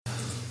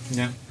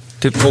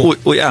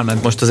Úgy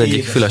elment most az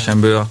egyik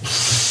fülesemből.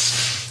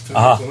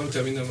 Aha.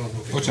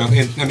 Bocsánat,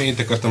 én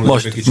akartam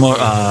most egy kicsit.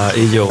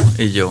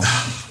 Így jó.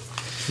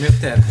 Mi a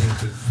terv?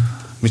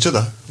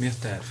 Micsoda? Mi a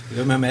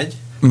terv? Mert megy?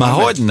 Már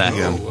hogyne?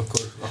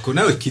 Akkor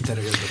nehogy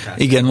kiterjedjük át.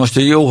 Igen, most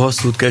egy jó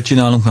hosszút kell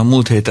csinálnunk, mert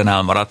múlt héten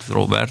elmaradt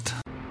Robert.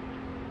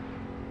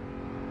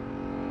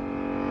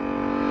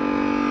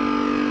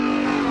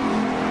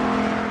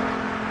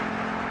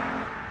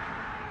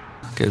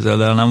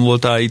 Képzeld el, nem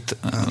voltál itt,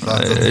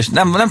 és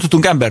nem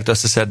tudtunk embert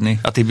összeszedni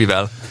a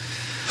Tibivel.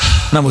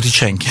 Nem volt itt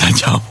senki,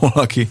 nagyjából,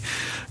 aki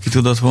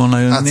tudott volna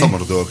jönni. Hát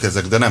szomorú dolgok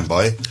ezek, de nem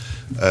baj.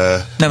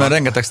 Nem, mert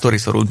rengeteg sztori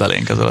szorult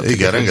belénk ez alatt.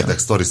 Igen, rengeteg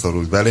sztori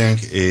szorult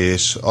belénk,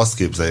 és azt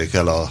képzeljék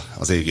el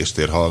az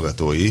Égéstér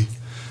hallgatói,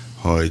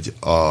 hogy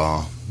a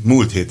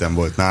múlt héten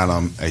volt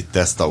nálam egy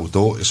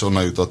tesztautó, és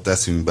onnan jutott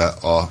eszünkbe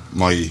a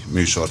mai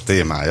műsor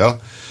témája.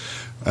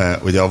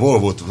 Ugye a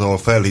Volvo-tól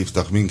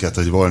felhívtak minket,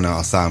 hogy volna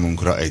a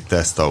számunkra egy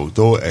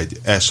tesztautó, egy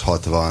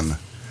S60,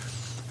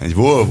 egy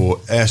Volvo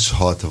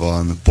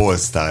S60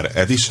 Polestar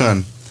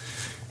Edition,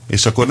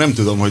 és akkor nem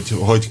tudom,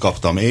 hogy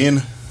kaptam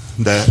én,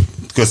 de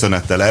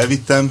köszönettel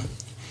elvittem.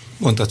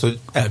 Mondtad, hogy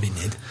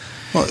elvinnéd.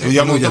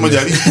 Ja, mondtam, hogy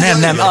elvittem.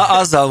 Nem,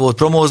 azzal volt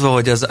promózva,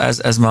 hogy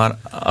ez már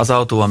az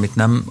autó, amit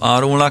nem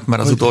árulnak,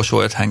 mert az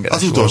utolsó 5 hengeres.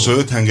 Az utolsó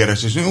 5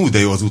 hengeres, és de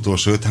jó az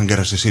utolsó 5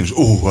 hengeres, és én is,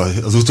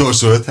 az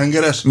utolsó 5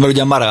 hengeres. Mert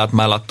ugye a Mareát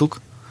már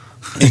láttuk.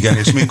 Igen,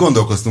 és még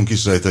gondolkoztunk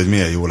is rajta, hogy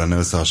milyen jó lenne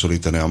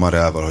összehasonlítani a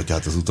Mareával, hogy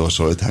hát az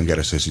utolsó 5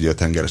 hengeres és így 5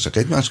 hengeresek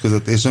egymás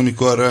között, és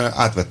amikor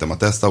átvettem a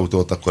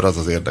tesztautót, akkor az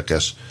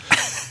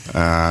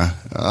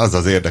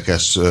az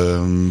érdekes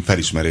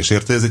felismerés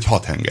érte, ez egy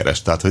 6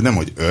 hengeres, tehát hogy nem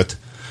hogy 5,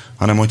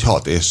 hanem hogy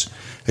 6, és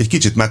egy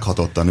kicsit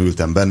meghatottan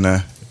ültem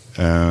benne,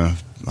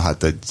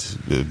 hát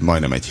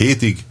majdnem egy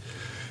hétig,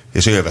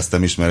 és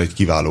élveztem is, mert egy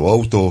kiváló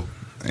autó,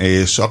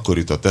 és akkor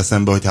jutott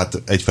eszembe, hogy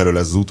hát egyfelől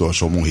ez az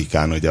utolsó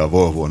mohikán ugye a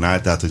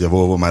Volvo-nál, tehát hogy a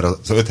Volvo már az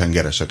 5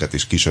 hengereseket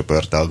is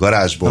kisöpörte a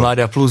garázsból. Na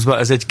várjál, pluszban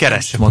ez egy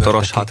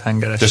keresztmotoros 6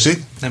 hengeres.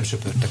 Tessék? Nem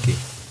söpörte ki.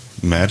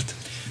 Mert?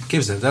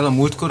 Képzeld el, a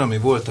múltkor, ami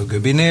volt a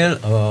Göbinél,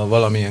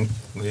 valamilyen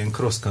ilyen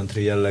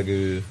cross-country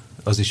jellegű,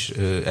 az is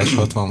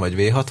S60 vagy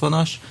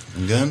V60-as.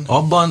 Igen.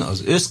 Abban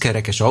az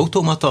összkerekes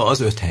automata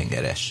az 5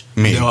 hengeres.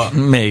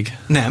 Még?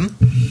 Nem,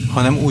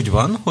 hanem úgy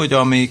van, hogy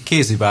ami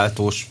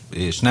kéziváltós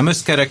és nem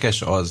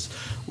összkerekes, az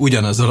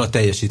ugyanazzal a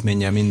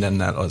teljesítménnyel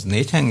mindennel az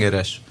 4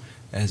 hengeres,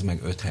 ez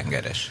meg 5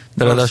 hengeres.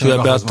 De ráadásul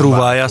ebbe a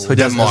trúvájász,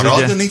 hogy ez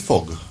maradni ugye...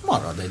 fog?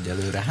 Marad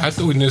egyelőre. Hát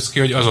úgy néz ki,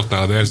 hogy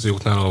azoknál a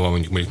verzióknál, ahol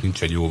mondjuk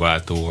nincs egy jó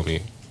váltó,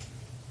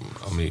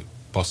 ami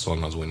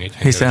passzolna az új 4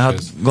 hengereshez. Hiszen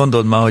hát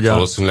gondold már, hogy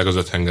valószínűleg az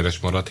 5 hengeres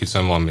marad,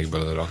 hiszen van még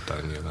belőle raktár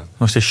nyilván.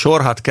 Most egy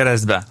sorhat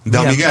keresztbe. De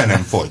amíg el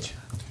nem fogy,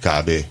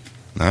 kb.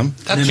 Nem?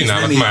 Tehát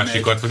csinálnak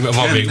másikat,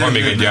 van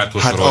még egy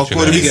gyártósorral hát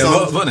csinálni. Igen,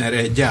 van erre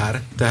egy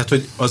gyár, tehát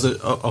hogy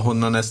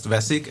ahonnan ezt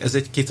veszik, ez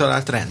egy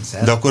kitalált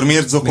rendszer. De akkor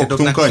miért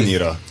zokogtunk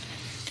annyira?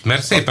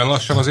 Mert szépen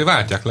lassan azért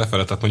váltják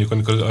lefele, tehát mondjuk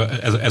amikor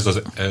ez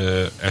az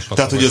S60.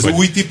 Tehát, hogy az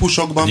új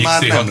típusokban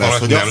már nem lesz,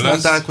 hogy azt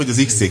mondták, hogy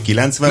az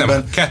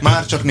XC90-ben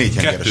már csak 4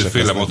 hengeresek.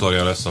 Kettőféle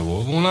motorja lesz a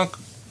Volvo-nak.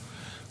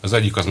 Az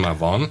egyik az már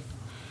van,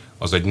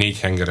 az egy 4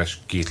 hengeres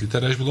 2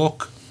 literes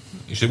blokk,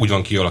 és úgy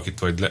van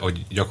kialakítva,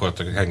 hogy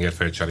gyakorlatilag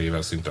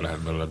hengerfejcserével szinte lehet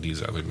belőle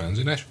dízel vagy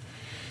benzines.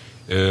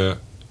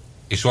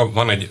 És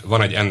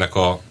van egy ennek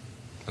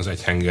az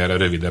egy hengerre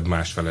rövidebb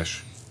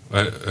másfeles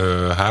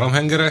 3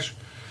 hengeres,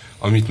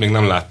 amit még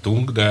nem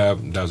láttunk,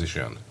 de az is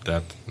olyan.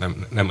 Tehát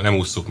nem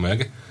ússzuk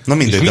meg. Na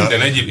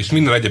mindegy, és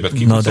minden egyebet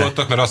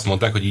kipucoltak, mert azt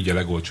mondták, hogy így a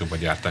legolcsóbb a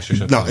gyártás.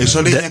 És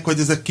a lényeg, hogy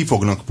ezek ki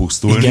fognak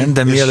pusztulni. Igen,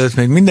 de mielőtt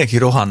még mindenki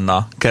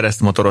rohanna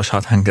keresztmotoros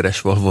 6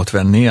 hengeres Volvót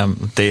venni, a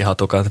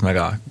T6-okat, meg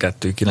a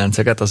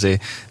 2.9-eket,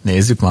 azért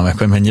nézzük már meg,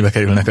 hogy mennyibe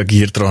kerülnek a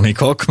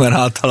Geartronikok, mert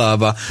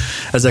általában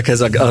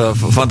ezekhez a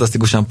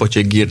fantasztikusan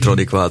pocsék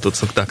Geartronik váltót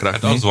szoktak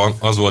rakni. Hát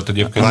az volt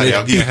egyébként.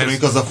 Várjál, a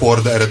Geartronik az a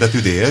Ford eredetű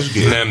DSG?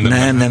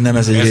 Nem,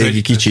 ez egy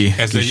régi kicsi.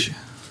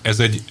 Ez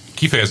egy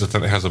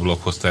kifejezetten ehhez a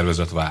blokkhoz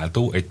tervezett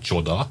váltó, egy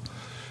csoda,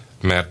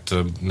 mert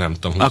nem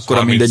tudom, 20-30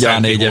 akkora, mint egy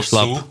A4-es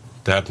lap.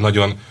 Tehát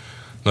nagyon,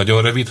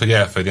 nagyon rövid, hogy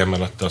elfedjen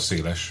mellette a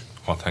széles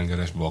 6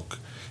 hengeres blokk.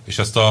 És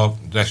ezt a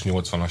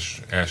S80-as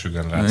első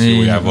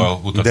generációjával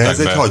mutatták be. De ez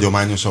egy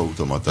hagyományos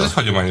automata. Ez egy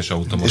hagyományos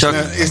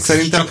automata. És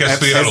szerintem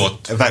ez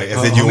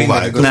egy jó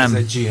váltó. Nem.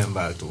 Ez egy GM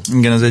váltó.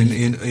 Igen, ez egy...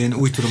 Én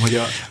úgy tudom, hogy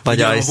a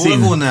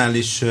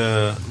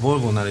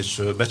Volvo-nál is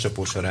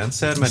becsapós a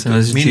rendszer,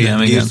 mert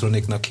minden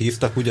Geartroniknak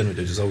hívtak, ugyanúgy,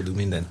 hogy az Audi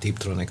minden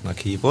Tiptroniknak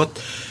hívott,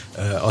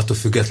 attól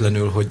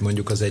függetlenül, hogy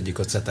mondjuk az egyik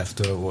a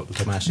ZF-től volt,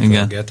 a másik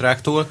a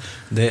Getracktól,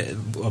 de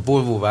a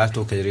Volvo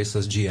váltók egy része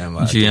az GM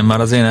váltó. GM már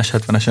az én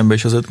S70-esemben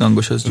is az 5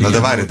 gangos, az GM. Na de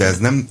várj, de ez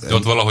nem... De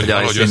ott valahogy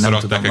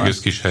összerakták egész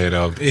kis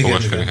helyre a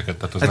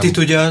fogaskerekeket. Hát itt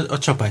ugye a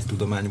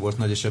csapágytudomány volt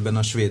nagy, és ebben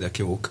a svédek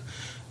jók,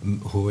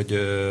 hogy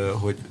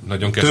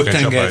nagyon több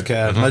tenger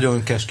kell,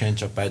 nagyon keskeny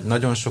csapágy,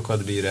 nagyon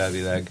sokat bír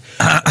elvileg.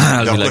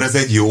 De akkor ez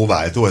egy jó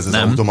váltó, ez az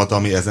automata,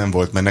 ami ezen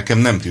volt, mert nekem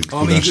nem tűnt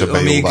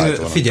különösebben jó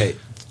váltónak. Figyelj,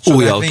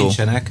 új autó.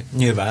 Nincsenek.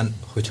 Nyilván,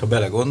 hogyha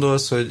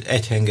belegondolsz, hogy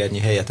egy hengernyi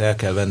helyet el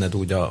kell venned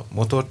úgy a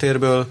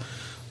motortérből,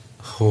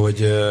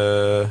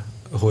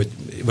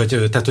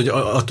 tehát, hogy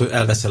attól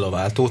elveszel a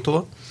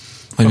váltótól,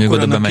 hogy még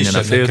oda bemenjen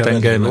a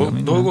féltengely,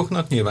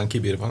 dolgoknak, nyilván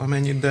kibír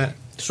valamennyit, de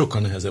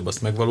sokkal nehezebb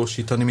azt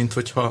megvalósítani, mint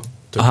hogyha...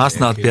 A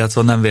használt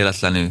piacon nem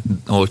véletlenül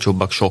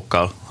olcsóbbak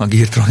sokkal a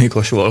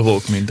Geartronicos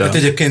Volvók, mint a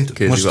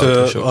egyébként most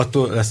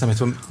attól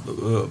leszámítva,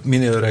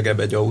 minél öregebb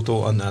egy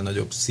autó, annál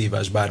nagyobb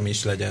szívás bármi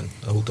is legyen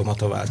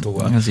automata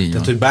váltóval.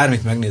 Tehát, hogy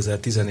bármit megnézel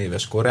 10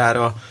 éves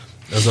korára,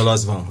 azzal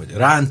az van, hogy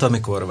ránt,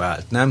 amikor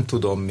vált, nem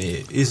tudom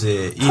mi,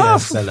 ilyen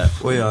szelep,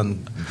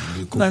 olyan...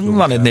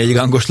 Van egy 4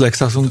 gangos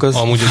Lexusunk, az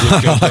amúgy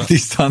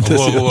a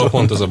Volvo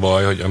pont az a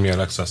baj, hogy ami a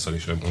Lexusszal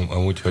is,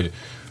 amúgy,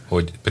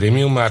 hogy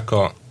prémium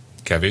márka,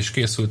 kevés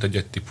készült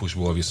egy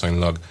típusból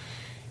viszonylag,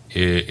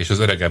 és az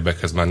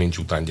öregebbekhez már nincs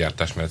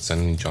utángyártás, mert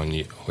egyszerűen nincs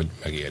annyi, hogy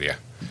megérje.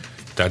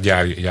 Tehát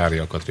gyári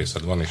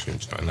alkatrészed van, és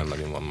nem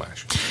nagyon van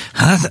más.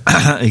 Hát,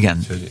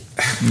 igen.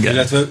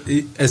 Illetve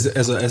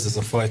ez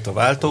a fajta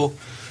váltó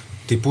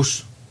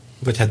típus,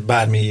 vagy hát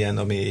bármi ilyen,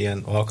 ami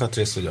ilyen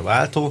alkatrész, vagy a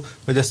váltó,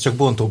 vagy ezt csak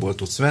bontóból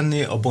tudsz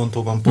venni, a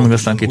bontóban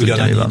pont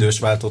ugyanannyi idős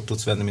váltót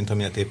tudsz venni, mint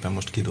amilyet éppen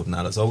most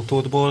kidobnál az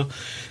autódból,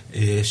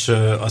 és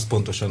az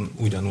pontosan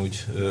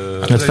ugyanúgy...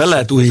 Hát fel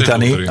lehet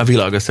újítani a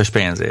világ összes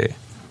pénzé.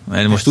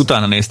 Én most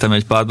utána néztem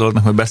egy pár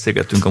dolognak, hogy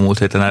beszélgettünk a múlt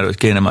héten erről, hogy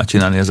kéne már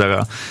csinálni ezek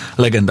a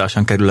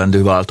legendásan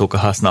kerülendő váltók a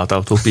használt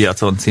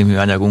autópiacon című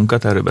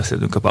anyagunkat, erről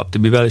beszéltünk a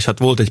Paptibivel, és hát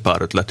volt egy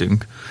pár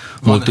ötletünk.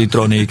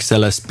 Multitronic,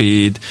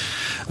 Celespeed,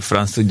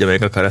 Franz tudja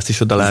még akár ezt is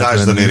oda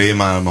lehet venni. Az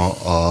rémálma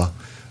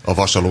a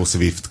Vasaló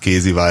Swift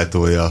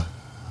kéziváltója,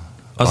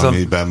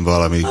 amiben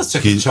valami... Az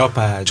csak egy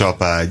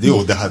csapágy.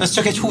 Jó, de hát... Ez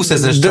csak egy 20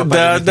 000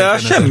 csapágy. De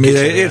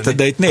semmire, érted?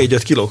 De itt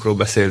 4-5 kilókról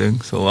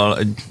beszélünk, szóval...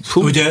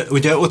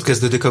 Ugye ott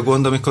kezdődik a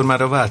gond, amikor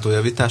már a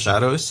váltójavítás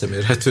ára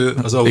összemérhető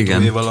az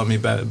autóéval, ami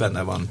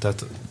benne van.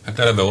 Tehát... Hát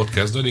eleve ott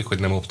kezdődik, hogy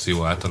nem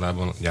opció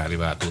általában gyári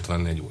váltót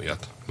venni egy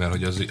újat. Mert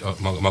hogy az,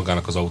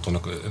 magának az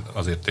autónak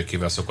az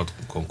értékével szokott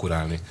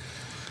konkurálni.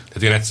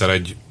 Tehát én egyszer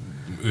egy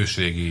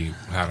ősrégi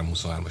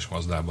 323-as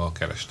Mazdába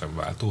kerestem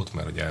váltót,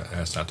 mert ugye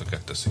elszállt a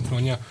 2-es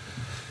szinkronja,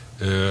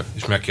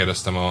 és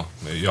megkérdeztem a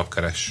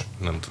Japkeres,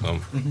 nem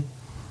tudom,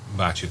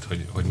 bácsit,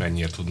 hogy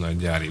mennyiért tudna egy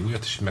gyári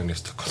újat, és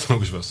megnézte a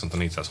katalógusban, azt mondta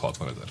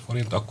 460 000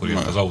 forint, akkor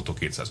jött az autó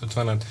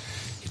 250-et,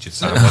 kicsit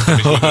számoltam,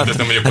 és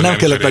mondtam, hogy nem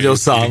kellett nagyon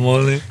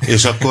számolni.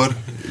 És akkor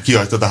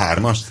kihagytad a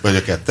 3-ast, vagy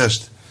a 2-est?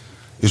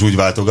 És úgy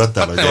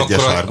váltogattál, vagy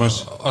 1-es, 3-as?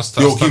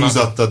 Jó,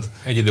 kihúzattad?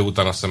 Egy idő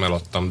után azt hiszem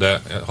eladtam,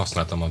 de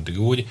használtam addig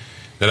úgy,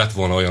 de lett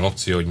volna olyan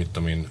opció, hogy mit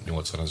tudom én,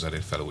 80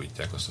 000-ért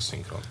felújítják azt a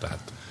szinkront, tehát...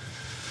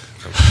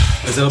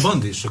 Ezzel a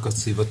Bandi is sokat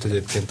szívott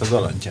egyébként a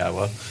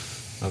Galantjával.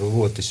 Arról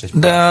volt is egy...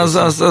 De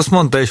azt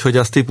mondta is, hogy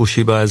az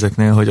típushiba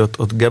ezeknél, hogy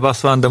ott gebasz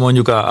van, de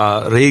mondjuk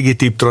a régi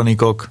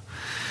tiptronikok,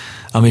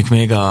 amik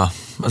még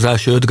az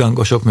első 5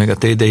 gangosok, még a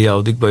TDI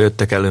Audikba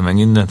jöttek elő, meg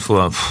mindent,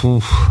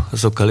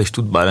 azokkal is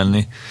tud bár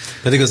lenni.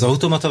 Pedig az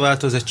automata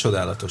váltó, ez egy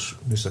csodálatos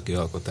műszaki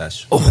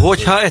alkotás.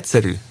 Hogyha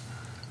egyszerű.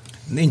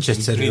 Nincs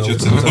egyszerű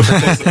automata.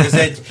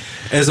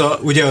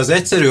 Ugye az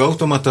egyszerű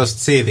automata, az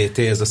CVT,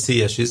 ez a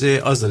CS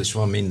azzal is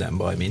van minden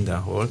baj,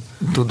 mindenhol.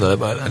 Tud-e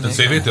baj lenni? Hát a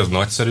CVT az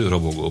nagyszerű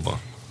robogóban.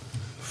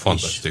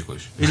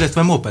 Fantasztikus.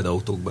 Illetve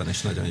mopedautókban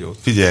is nagyon jó.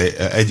 Figyelj,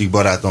 egyik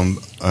barátom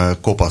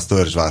kopasz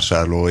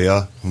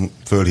törzsvásárlója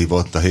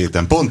fölhívott a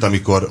héten, pont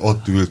amikor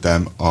ott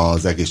ültem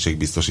az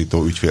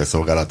egészségbiztosító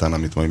ügyfélszolgálatán,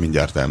 amit majd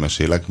mindjárt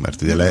elmesélek,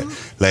 mert ugye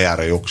lejár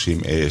a jogsim,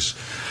 és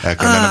el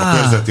kell mennem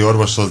a körzeti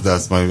orvoshoz, de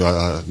azt majd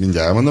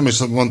mindjárt elmondom, és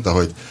mondta,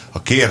 hogy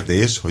a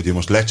kérdés, hogy ő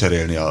most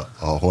lecserélni a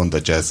Honda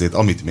Jazz-ét,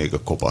 amit még a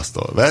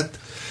kopasztól vett,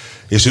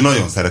 és ő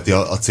nagyon szereti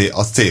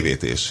a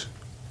CVT-s.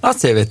 A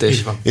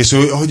CVT-s. És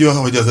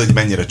hogy az egy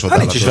mennyire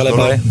csodálatos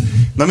dolog.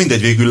 Na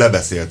mindegy, végül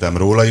lebeszéltem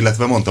róla,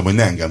 illetve mondtam, hogy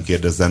ne engem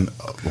kérdezzen,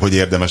 hogy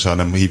érdemes,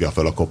 hanem hívja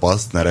fel a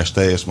kopaszt, ne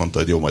reste, és mondta,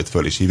 hogy jó, majd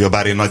föl is hívja.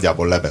 Bár én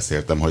nagyjából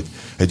lebeszéltem, hogy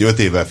egy 5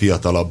 évvel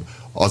fiatalabb,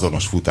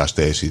 azonos futás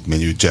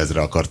teljesítményű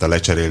Jazzre akarta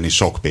lecserélni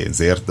sok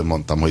pénzért, de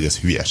mondtam, hogy ez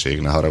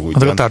hülyeség, ne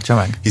haragudjon. Tartsa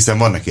meg. Hiszen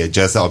van neki egy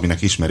Jazz,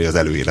 aminek ismeri az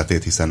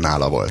előéletét, hiszen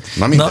nála volt.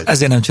 Na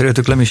ezért nem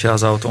cseréltük le mi se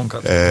az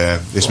autónkat.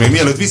 És még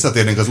mielőtt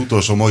visszatérnénk az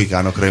utolsó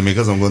mohikánokra, én még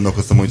azon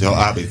gondolkoztam, hogy ha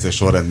ABC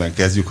sorrendben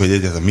kezdjük, hogy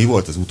egyáltalán mi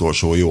volt az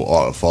utolsó jó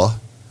alfa,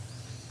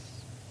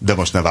 de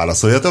most ne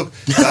válaszoljatok.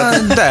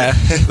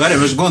 De. Várj,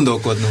 most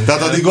gondolkodnunk.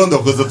 Tehát addig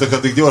gondolkozzatok,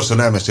 addig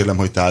gyorsan elmesélem,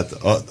 hogy tehát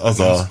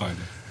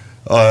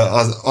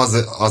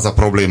az a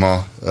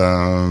probléma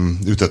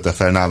ütötte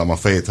fel nálam a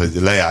fejét, hogy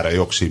lejár a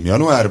jogsim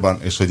januárban,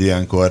 és hogy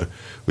ilyenkor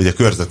ugye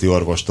körzeti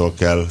orvostól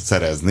kell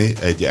szerezni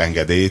egy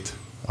engedélyt,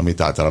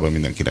 amit általában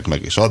mindenkinek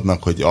meg is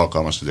adnak, hogy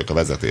alkalmas vagyok a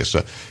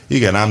vezetésre.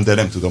 Igen ám, de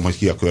nem tudom, hogy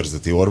ki a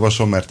körzeti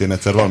orvosom, mert én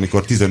egyszer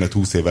valamikor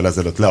 15-20 évvel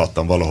ezelőtt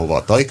leadtam valahova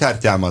a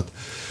tajkártyámat.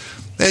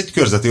 Egy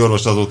körzeti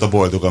orvos azóta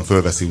boldogan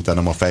fölveszi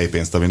utánam a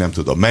fejpénzt, ami nem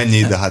tudom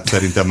mennyi, de hát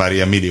szerintem már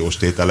ilyen milliós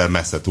tételen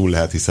messze túl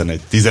lehet, hiszen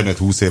egy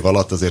 15-20 év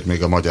alatt azért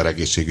még a magyar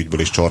egészségügyből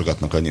is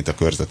csorgatnak annyit a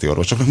körzeti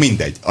orvosoknak.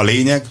 Mindegy. A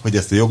lényeg, hogy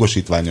ezt a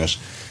jogosítványos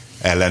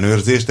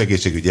ellenőrzést,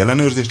 egészségügyi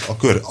ellenőrzést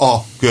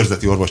a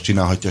körzeti orvos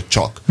csinálhatja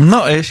csak.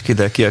 Na, és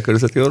ki a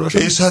körzeti orvos?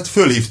 És hát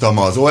fölhívtam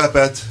az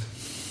OEP-et,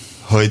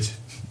 hogy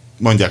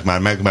mondják már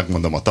meg,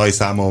 megmondom a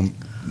tajszámom,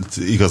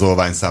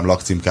 igazolványszám,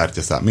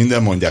 lakcímkártyaszám,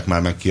 minden, mondják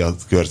már meg ki a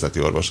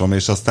körzeti orvosom,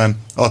 és aztán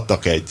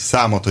adtak egy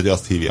számot, hogy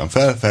azt hívjam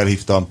fel,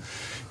 felhívtam,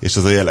 és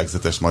az a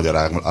jellegzetes magyar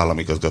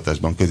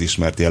államigazgatásban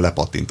közismert ilyen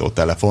lepattintó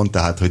telefon,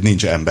 tehát, hogy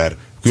nincs ember.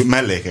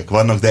 Mellékek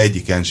vannak, de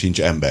egyiken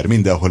sincs ember.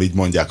 Mindenhol így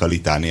mondják a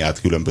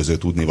litániát különböző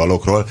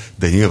tudnivalókról,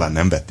 de nyilván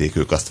nem vették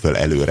ők azt föl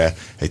előre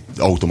egy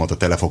automata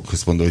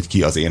telefonközpontból, hogy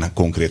ki az én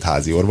konkrét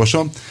házi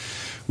orvosom.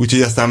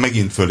 Úgyhogy aztán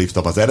megint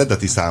fölhívtam az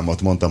eredeti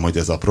számot, mondtam, hogy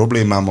ez a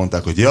problémám,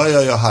 mondták, hogy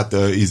hát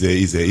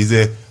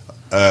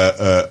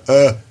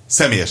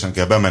személyesen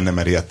kell bemennem,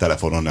 mert ilyet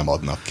telefonon nem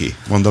adnak ki.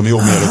 Mondom, jó,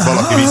 mielőtt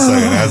valaki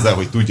visszajön ezzel,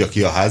 hogy tudja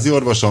ki a házi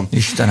orvosom.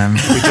 Istenem.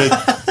 Úgyhogy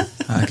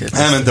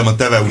elmentem a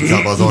Teve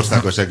utcába, az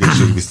Országos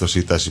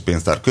Egészségbiztosítási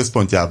Pénztár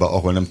központjába,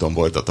 ahol nem tudom,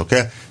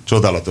 voltatok-e.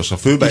 Csodálatos a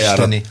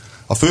főbejárat.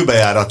 A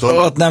főbejáraton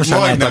ott nem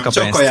majdnem,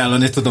 csak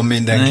ajánlani tudom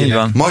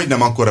mindenkinek.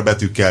 Majdnem akkora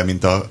betűkkel,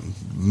 mint a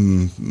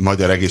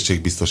Magyar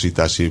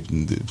Egészségbiztosítási,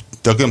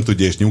 nem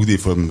tudja, és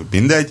nyugdíjfond,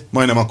 mindegy,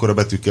 majdnem akkora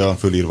betűkkel van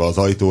fölírva az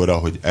ajtóra,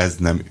 hogy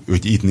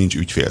hogy itt nincs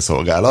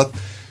ügyfélszolgálat,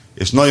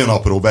 és nagyon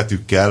apró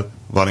betűkkel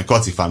van egy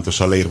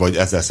kacifántosan leírva, hogy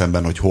ezzel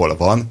szemben, hogy hol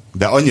van,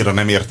 de annyira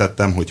nem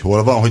értettem, hogy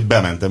hol van, hogy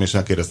bementem, és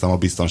megkérdeztem a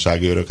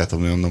biztonsági őröket, hogy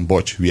mondom,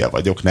 bocs, hülye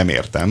vagyok, nem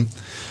értem.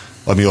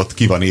 Ami ott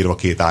ki van írva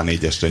 2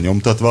 A4-esre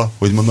nyomtatva,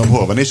 hogy mondom,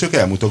 hol van, és ők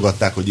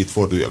elmutogatták, hogy itt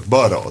forduljak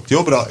balra, ott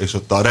jobbra, és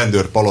ott a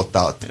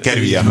rendőrpalottát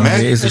kerüljem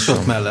meg, és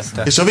ott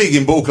mellette. És a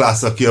végén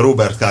bóklásszak ki a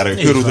Robert Károly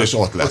körút, és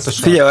ott lesz.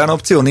 Figyelj, olyan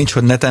opció nincs,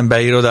 hogy neten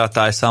beírod a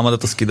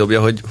tájszámodat, az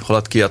kidobja, hogy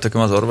halad ki a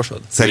tököm az orvosod?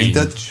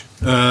 Szerinted?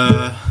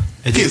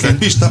 Kézzel,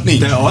 Pista, nincs.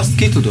 De azt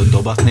ki tudod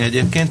dobatni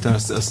egyébként,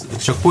 azt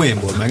csak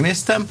poénból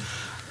megnéztem,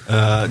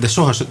 de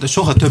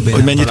soha többé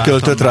hogy mennyit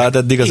költött rád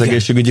eddig az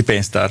egészségügyi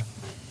pénztár?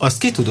 Azt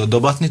ki tudod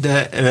dobatni,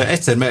 de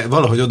egyszer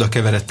valahogy oda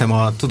keveredtem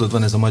tudod,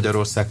 van ez a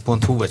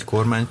magyarország.hu, vagy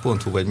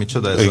kormány.hu, vagy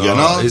micsoda? Ez igen,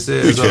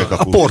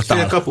 a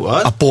portál.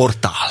 A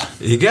portál.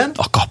 Igen?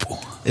 A kapu.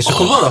 És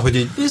akkor valahogy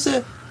így,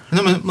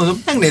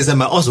 mondom, megnézem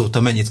már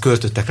azóta mennyit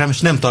költöttek rám, és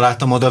nem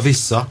találtam oda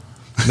vissza.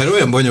 Mert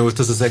olyan bonyolult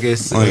az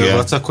egész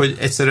vacak, hogy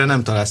egyszerűen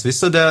nem találsz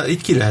vissza, de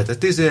így ki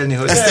lehetett izélni,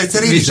 hogy ezt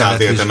egyszer én is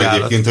átéltem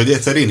egyébként, hogy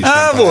egyszer én is nem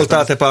találtam.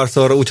 Voltál te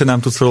párszor, úgyhogy nem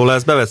tudsz róla,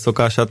 ez bevett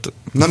szokását.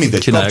 Na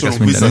mindegy,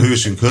 kapcsolunk vissza a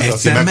hősünkhöz,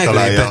 aki megtalálja. Egyszer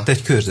meglépett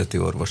egy körzeti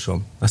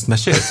orvosom. Azt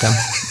meséltem.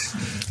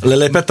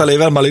 Lelépett a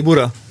lével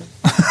Malibura?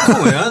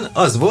 Olyan,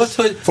 az volt,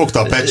 hogy fogta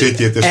a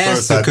pecsétjét és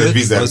felszállt egy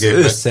vizergépbe.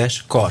 Az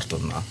összes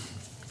kartonnal.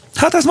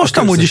 Hát ez most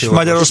amúgy is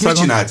Magyarországon. És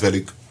mit csinált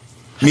velük?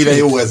 Mire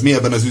jó ez? Mi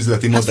ebben az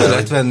üzleti modell? Hát fel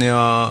lehet venni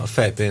a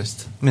fejpénzt.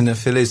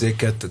 Mindenféle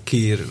izéket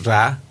kiír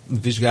rá,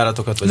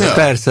 vizsgálatokat. Vagy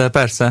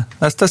persze.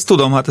 Ezt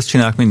tudom, hát ezt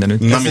csinálják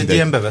mindenütt. Ez egy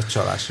ilyen bevett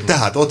csalás.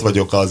 Tehát ott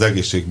vagyok az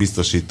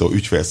egészségbiztosító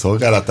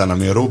ügyfélszolgálatán,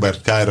 ami a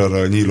Robert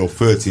Károlyról nyíló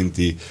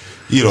földszinti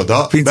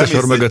iroda.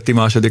 Pincesor mögötti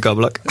második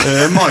ablak.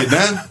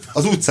 Majdnem.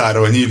 Az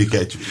utcáról nyílik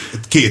egy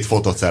 2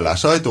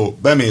 fotocellás ajtó,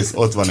 bemész,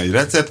 ott van egy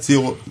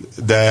recepció,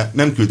 de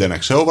nem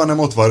küldenek sehova, hanem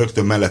ott van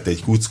rögtön mellette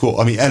egy kuckó,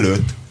 ami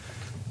előtt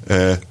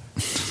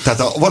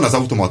tehát van az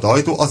automata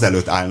ajtó,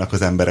 azelőtt állnak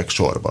az emberek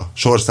sorba.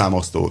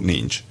 Sorszámosztó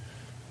nincs.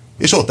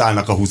 És ott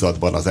állnak a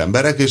húzatban az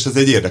emberek, és ez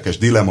egy érdekes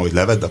dilemma, hogy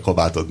levedd a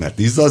kabátod, mert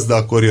izzadsz, de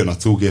akkor jön a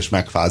cúg és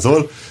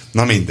megfázol.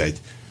 Na mindegy.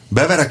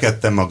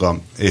 Beverekedtem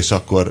magam, és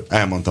akkor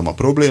elmondtam a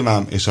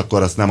problémám, és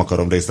akkor azt nem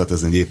akarom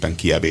részletezni, hogy éppen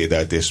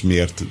kiebédelt, és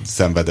miért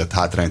szenvedett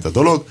hátrányt a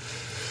dolog.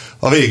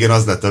 A végén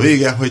az lett a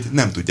vége, hogy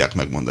nem tudják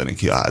megmondani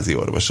ki a házi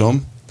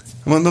orvosom.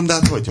 Mondom, de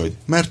hát hogy?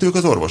 Mert ők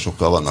az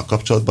orvosokkal vannak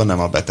kapcsolatban, nem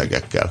a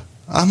betegekkel.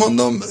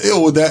 Mondom,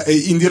 jó, de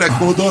indirekt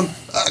módon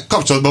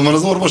kapcsolatban van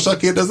az orvossal,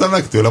 kérdezzem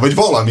meg tőle, vagy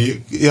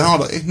valami,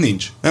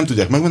 nincs. Nem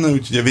tudják megmondani,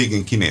 úgyhogy a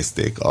végén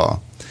kinézték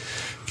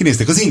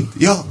az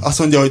azt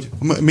mondja, hogy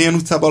milyen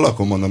utcában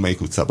lakom? Mondom,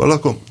 melyik utcában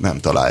lakom? Nem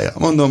találja.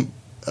 Mondom,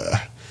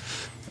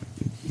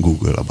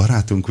 Google a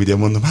barátunk, ugye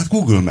mondom, hát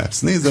Google Maps,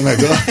 nézze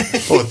meg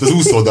ott az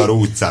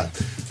úszódarú utcát.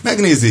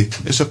 Megnézi,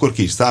 és akkor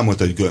ki is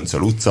számolta, hogy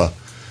Göncöl utca,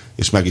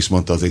 és meg is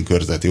mondta az én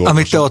körzeti orvosom.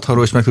 Amit te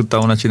otthonról is meg tudtál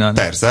volna csinálni.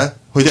 Persze.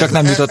 Hogy csak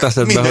nem jutott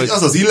eszedbe, mindegy, hogy...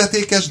 Az az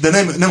illetékes,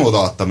 de nem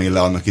odaadtam én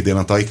le annak idén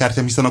a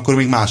tajkártyám, hiszen akkor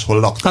még máshol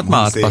laktam. Hát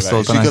már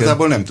átpasszolta neked.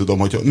 Igazából nem tudom,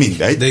 hogy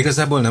mindegy. De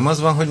igazából nem az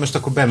van, hogy most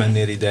akkor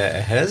bemennél ide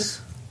ehhez,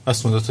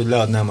 azt mondod, hogy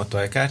leadnám a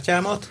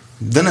tajkártyámat.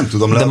 De nem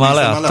tudom leadni,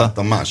 már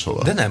leadtam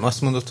máshova. De nem,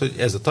 azt mondod, hogy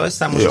ez a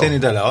tajszám, most én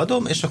ide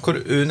leadom, és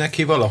akkor ő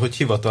neki valahogy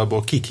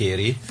hivatalból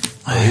kikéri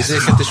a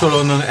izéket, és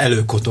valahonnan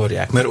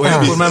előkotorják. Mert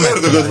olyankor már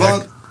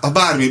megtalálják. Ha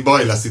bármi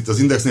baj lesz itt az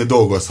Indexnél,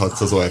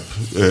 dolgozhatsz az OEP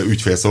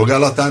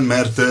ügyfélszolgálatán,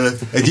 mert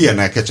egy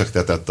ilyennel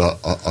kecsegtetett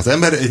az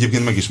ember.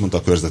 Egyébként meg is mondta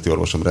a körzeti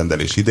orvosom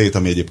rendelés idejét,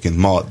 ami egyébként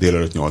ma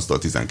délelőtt 8-tól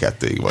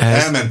 12-ig volt.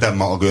 Elmentem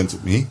ma a Gönc...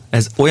 Mi?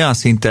 Ez olyan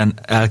szinten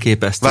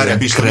elképesztően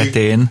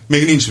kretén.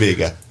 Még nincs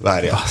vége.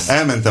 Várjál.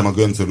 Elmentem a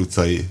Göncöl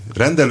utcai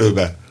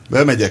rendelőbe,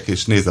 bemegyek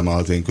és nézem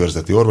az én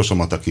körzeti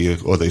orvosomat, aki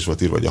oda is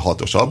volt írva, hogy a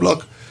 6-os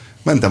ablak.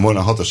 Mentem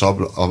volna a 6-os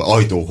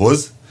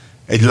ajtóhoz,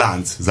 egy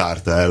lánc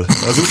zárta el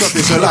az utat,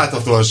 és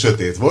láthatóan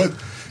sötét volt.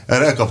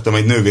 Erre elkaptam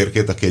egy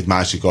nővérkét, aki egy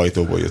másik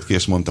ajtóból jött ki,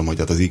 és mondtam, hogy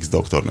hát az X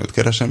doktornőt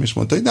keresem, és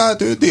mondta, hogy na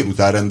hát ő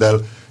délután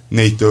rendel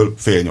 4-től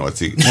fél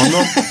 8-ig.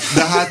 Mondom,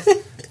 de hát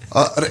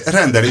a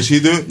rendelési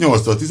idő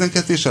 8-tól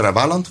 12, és erre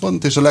vállant van,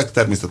 és a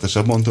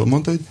legtermészetesebb mondta,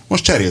 hogy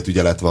most cserélt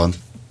ügyelet van.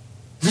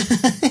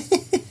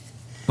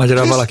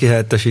 Magyarán valaki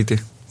helyettesíti.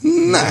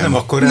 Nem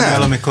akkor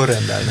rendel, amikor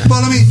rendelne.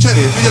 Valami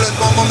cserélt ügyelet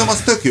van, mondom,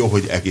 az tök jó,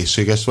 hogy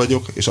egészséges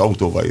vagyok, és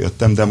autóval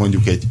jöttem, de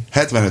mondjuk egy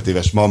 75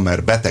 éves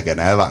mammer betegen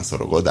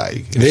elvánszorog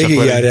odáig.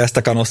 Végigjárja ezt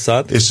a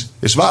kanosszát.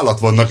 És vállat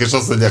vannak, és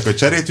azt mondják, hogy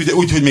cserét, ugye,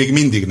 úgyhogy még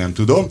mindig nem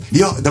tudom.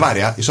 Ja, de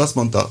várjál, és azt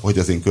mondta, hogy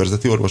az én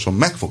körzeti orvosom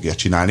meg fogja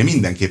csinálni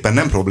mindenképpen,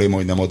 nem probléma,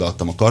 hogy nem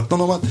odaadtam a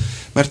kartonomat,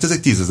 mert ez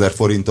egy 10 000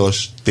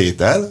 forintos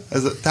tétel,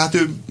 tehát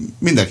ő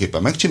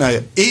mindenképpen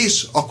megcsinálja,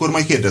 és akkor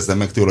majd kérdezzem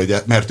meg tőle, hogy,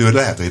 mert ő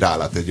lehet, hogy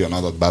rálát egy olyan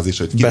adatbázis,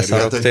 hogy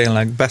beszarok,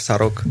 tényleg,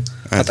 beszarok.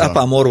 Hát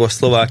apám orvos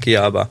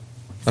Szlovákiába.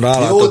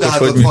 Jó, de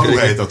hát ott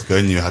faluhelyt ott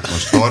könnyű, hát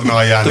most torna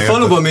alján. A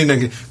faluban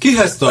mindenki.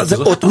 Kihez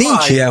tartozol? Ott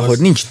nincs ilyen, hogy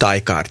nincs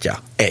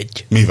tájkártya.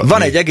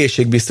 Van egy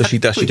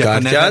egészségbiztosítási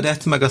kártyád.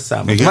 Meg a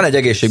számot. Van egy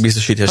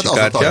egészségbiztosítási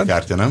kártyád. Az a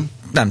tajkártya, nem?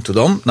 Nem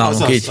tudom,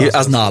 nálunk így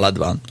az nálad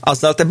van.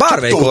 Azzal te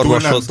bármelyik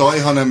orvoshoz... nem taj,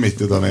 hanem mit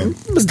tudom én.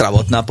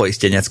 Zdravotná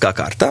poisztyenyecká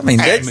kártya,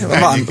 mindegy.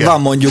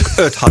 Van mondjuk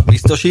 5-6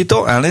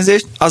 biztosító,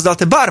 elnézést. Azzal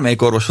te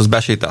bármelyik orvoshoz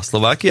besétál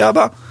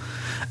Szlovákiába,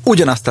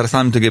 ugyanazt a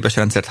számítógépes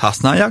rendszert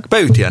használják,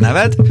 beüti a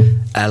neved,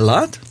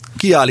 ellát,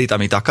 kiállít,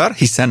 amit akar,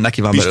 hiszen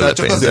neki van belőle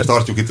csak azért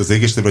tartjuk itt az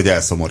égéstérben, hogy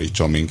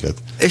elszomorítson minket.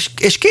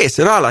 És kész,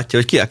 rálátja,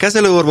 hogy ki a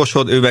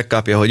kezelőorvosod, ő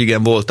megkapja, hogy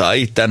igen, voltál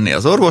itt tenni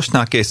az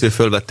orvosnál, kész, ő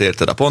fölvette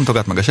érted a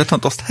pontokat, meg a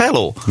setont, azt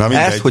hello!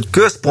 Ez, hogy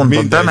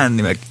központon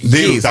bemenni, meg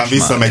délután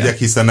visszamegyek,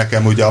 hiszen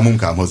nekem ugye a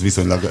munkámhoz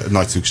viszonylag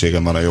nagy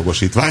szükségem van a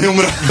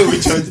jogosítványomra,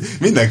 úgyhogy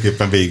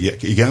mindenképpen végig,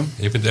 igen.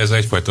 Egyébként ez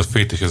egyfajta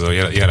fétis, ez a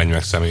jelenj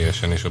meg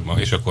személyesen,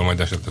 és akkor majd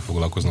esetleg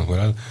foglalkoznak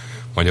veled.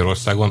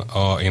 Magyarországon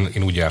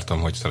én úgy jártam,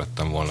 hogy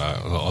szerettem volna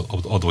az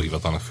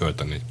adóhivatalnak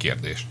föltenni egy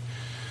kérdést.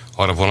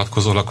 Arra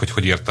vonatkozólag,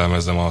 hogy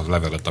értelmezzem a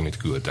levelet, amit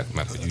küldtek,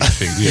 mert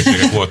hogy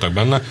hülyeségek voltak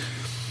benne.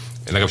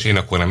 Legalábbis én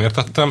akkor nem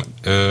értettem.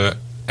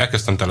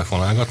 Elkezdtem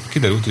telefonálgatni,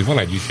 kiderült, hogy van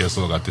egy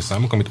ügyfélszolgálati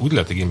számunk, amit úgy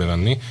lehet igénybe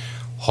venni,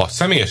 ha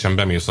személyesen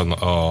bemész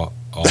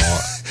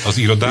az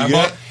irodába,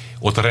 igen,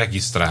 ott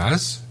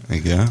regisztrálsz,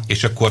 igen,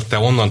 és akkor te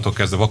onnantól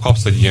kezdve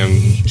kapsz egy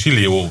ilyen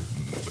csillió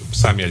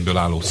számjegyből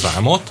álló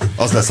számot.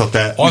 Az lesz a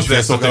te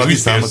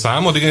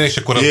ügyfélszámod, igen, és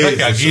akkor azt be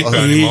kell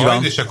gépelni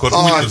majd, és akkor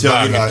úgy tudsz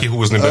bármit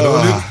kihúzni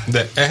belőlük,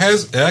 de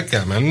ehhez el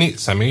kell menni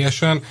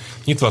személyesen,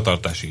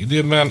 nyitvatartási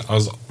időben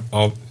az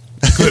a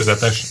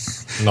körzetes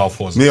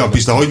NAV-hoz. Mi a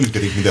Pista, hogy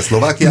működik mindez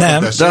Szlovákiában?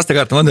 Nem, de azt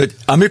akartam mondani,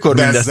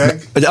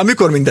 hogy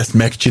amikor mindezt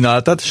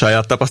megcsináltad,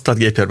 saját tapasztalat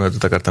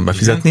gépjárművet akartam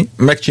befizetni,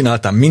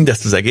 megcsináltam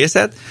mindezt az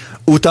egészet,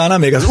 utána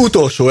még az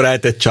utolsó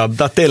rejtett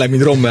csapda, tényleg,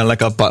 mint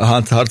Rommelnek a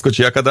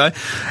harckocsi akadály,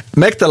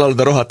 megtalálod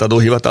a rohadt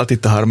adóhivatalt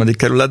itt a 3.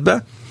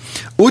 kerületbe,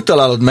 úgy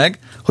találod meg,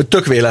 hogy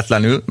tök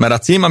véletlenül, mert a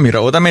cím, amire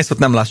odamész, ott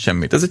nem látsz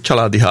semmit. Ez egy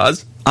családi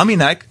ház,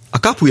 aminek a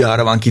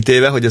kapujára van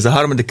kitéve, hogy ez a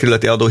 3.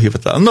 kerületi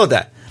adóhivatal. No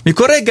de,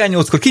 mikor reggel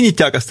 8-kor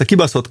kinyitják azt a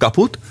kibaszott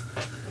kaput,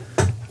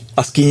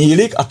 az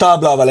kinyílik a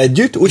táblával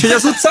együtt, úgyhogy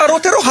az utcáról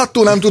te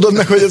rohadtul nem tudod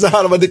meg, hogy ez a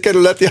 3.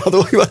 kerületi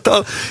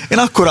adóhivatal. Én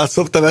akkor át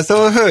szoktam ezt,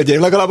 hogy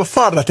hölgyeim, legalább a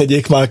farra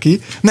tegyék már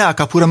ki, ne a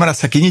kapura, mert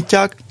azt, ha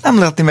kinyitják, nem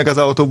látni meg az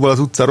autókból az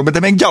utcáról, de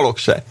még gyalog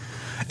se.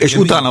 És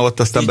utána ott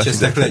aztán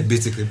befizetek. Így egy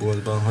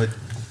bicikliboltban, hogy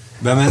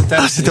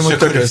bementem. Azt hittem, hogy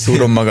tökön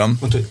szúrom magam.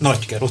 Mondta, hogy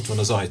Nagyker, ott van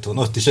az ajtón,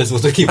 ott is ez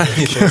volt, hogy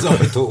kinyitva az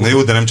ajtó. Na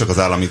jó, de nem csak az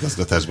állami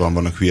igazgatásban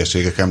vannak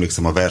hülyeségek.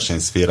 Emlékszem a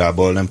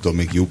versenyszférából, nem tudom,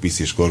 még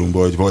UPC-s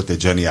korunkból, hogy volt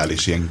egy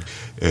zseniális ilyen,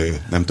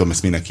 nem tudom,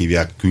 ezt minek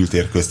hívják,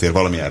 kültér, köztér,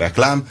 valamilyen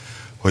reklám,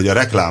 hogy a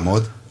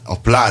reklámod a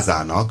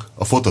plázának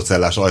a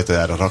fotocellás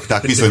ajtajára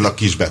rakták viszonylag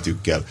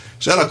kisbetűkkel.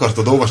 És el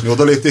akartad olvasni,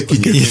 odalépték,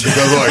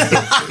 kinyitottuk az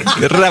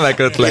ajtót. Remek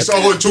ötlet. És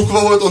ahol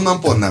csukva volt, onnan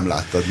pont nem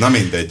láttad. Na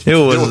mindegy.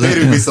 Jó,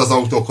 térjünk vissza az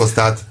autókhoz,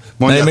 tehát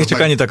én még csak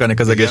annyit akarnék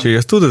az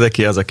egészségügyhez. Tudod-e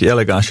ki az, aki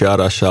elegáns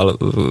járással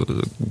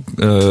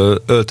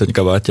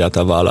öltönykabátját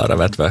a vállára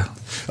vetve?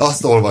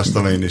 Azt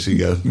olvastam én is,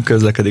 igen.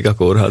 Közlekedik a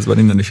kórházban,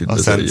 innen is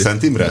üdvözöljük. A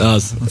Szent Imre?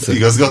 Az.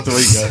 Igazgató,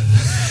 igen.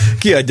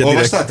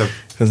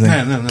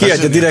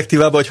 Kiadja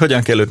direktívába, hogy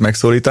hogyan kell őt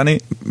megszólítani,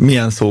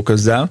 milyen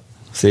szóközzel,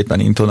 szépen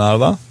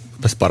intonálva,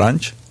 ez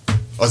parancs.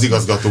 Az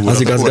igazgató urat.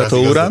 Az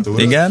igazgató urat,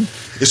 igen.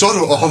 És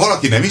arról, ha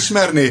valaki nem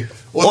ismerné,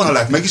 onnan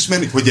lehet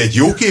megismerni, hogy egy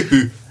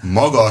jóképű,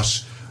 magas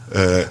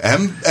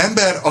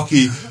ember,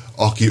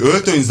 aki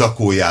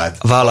öltönyzakóját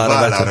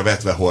vállára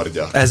vetve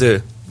hordja. Ez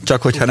ő.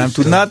 Csak hogyha nem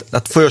tudnád,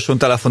 hát folyosón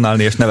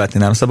telefonálni és nevetni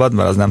nem szabad,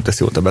 mert az nem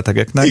teszi jót a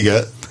betegeknek.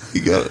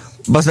 Igen.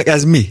 Bazd meg,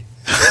 ez mi?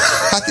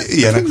 Hát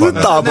ilyenek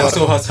vannak. Nem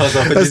szólhatsz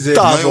haza, hogy ez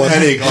nagyon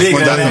elég. Azt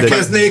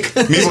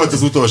mondják, mi volt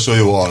az utolsó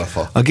jó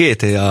alfa? A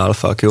GTA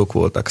alfák jók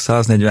voltak.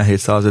 147,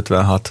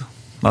 156.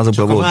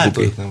 Azokban volt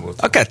buki.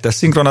 A 2-es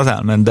szinkron az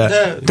elment,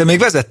 de te még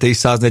vezette is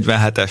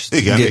 147-est.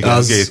 Igen,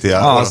 az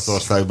GTA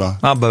Olaszországban.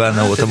 Abban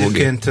benne volt a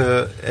bugi.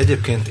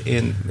 Egyébként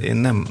én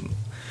nem...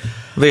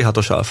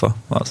 V6-os Alfa.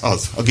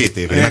 Az, a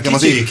GTV. Nekem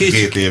az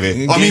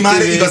GTV. Ami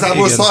már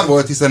igazából szar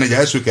volt, hiszen egy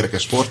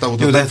elsőkerekes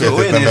sportautó, nem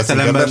feltétlenül veszünk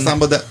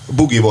emberszámba, de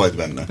bugi volt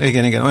benne.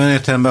 Igen, olyan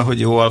értelemben, hogy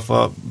jó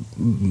Alfa.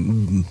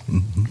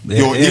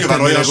 Jó,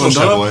 nyilván olyan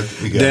sose volt.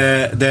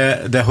 Igen.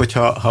 De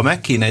hogyha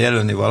meg kéne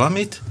jelölni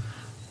valamit,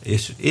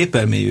 és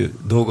épermélyű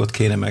dolgot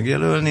kéne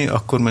megjelölni,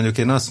 akkor mondjuk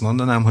én azt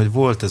mondanám, hogy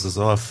volt ez az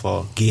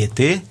Alfa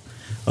GT,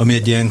 ami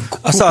egy ilyen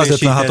a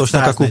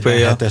 156-osnak a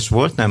kupéja. 147-es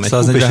volt, nem, egy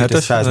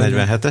kupésítés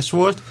 147-es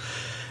volt,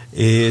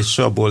 és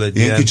abból egy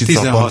ilyen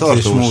 16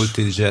 és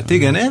multijet.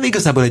 Igen,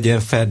 igazából egy ilyen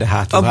ferde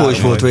hátú. Abból is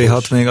volt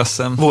V6 még, azt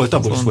hiszem. Volt,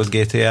 abból is volt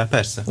GTL,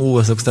 persze.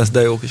 Azok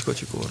de jó kis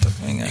kocsik voltak.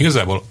 Igen.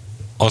 Igazából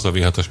az a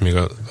V6-os még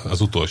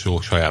az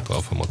utolsó saját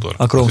Alfa motor.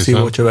 A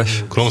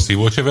kromszívócsöves.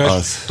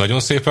 Kromszívócsöves, nagyon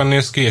szépen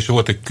néz ki, és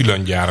volt egy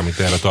külön gyár, amit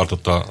erre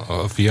tartott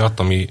a Fiat,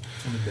 amit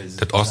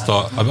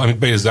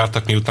be is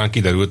zártak, miután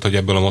kiderült, hogy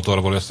ebből a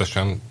motorból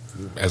összesen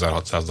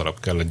 1600 darab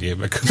kell egy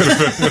évbe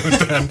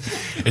körülbelül.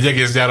 Egy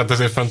egész gyárat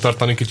ezért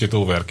fenntartani kicsit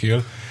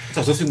overkill.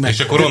 És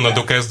akkor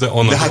onnantól kezdve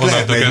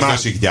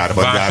másik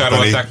gyárban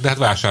vásárolták, de hát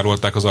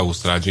vásárolták az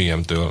ausztrál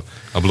GM-től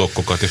a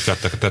blokkokat, és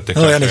tették a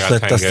saját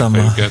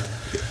hengerfejüket.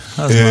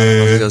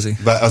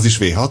 Az is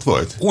V6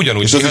 volt?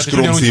 Ugyanúgy. És az is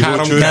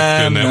kromszívócső?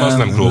 Nem, az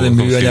nem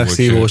műanyag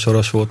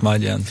szívósoros volt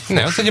már ilyen.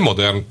 Ne, az egy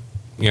modern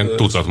ilyen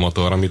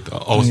tucatmotor, amit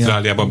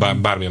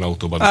Ausztráliában bármilyen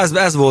autóban.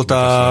 Ez volt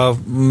a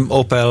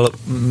Opel,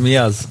 mi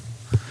az?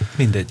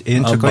 Mindegy.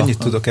 Én csak annyit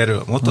tudok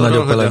erről a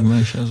motorról, hogy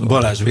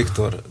Balázs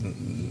Viktor,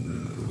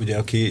 ugye,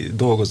 aki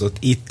dolgozott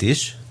itt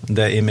is,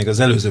 de én még az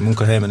előző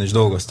munkahelyemen is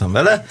dolgoztam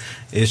vele,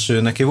 és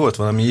neki volt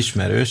valami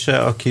ismerőse,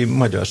 aki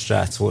magyar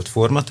srác volt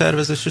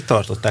formatervező, és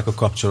tartották a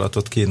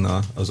kapcsolatot kinn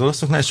az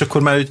olaszoknál, és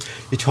akkor már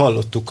így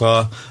hallottuk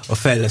a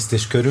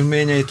fejlesztés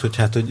körülményeit, hogy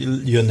hát, hogy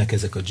jönnek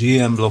ezek a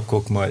GM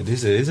blokkok, majd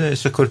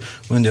és akkor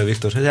mondja a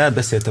Viktor, hogy hát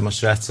beszéltem a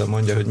sráccal,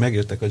 mondja, hogy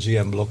megjöttek a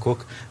GM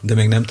blokkok, de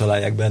még nem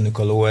találják bennük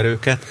a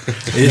lóerőket,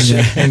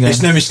 és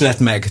nem is lett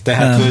meg.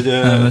 Tehát,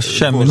 nem, hogy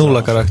semmi,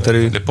 nulla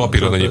karakterű. De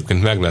papíron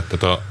egyébként meglett,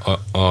 tehát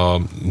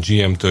a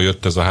GM-től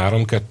jött ez a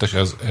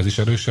 3.2-es, ez is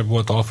erősebb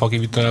volt Alfa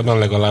kivitelben,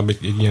 legalább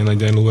egy ilyen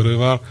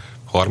egyenlóerővel,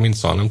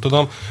 30-szal, nem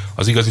tudom.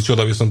 Az igazi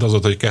csoda viszont az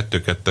volt, hogy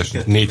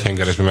 2.2-es, 4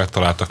 hengeresben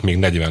megtaláltak még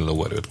 40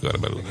 lóerőt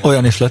körülbelül.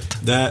 Olyan is lett.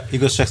 De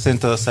igazság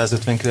szerint a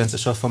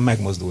 159-es Alfa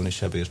megmozdulni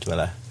se bírt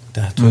vele.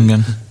 Tehát,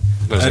 igen.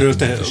 Erről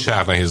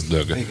sár nehéz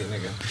dög. Igen.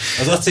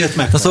 Az acélt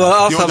meg.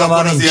 Szóval jó, de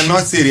akkor az ilyen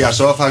nagy szériás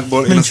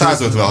Alfákból én a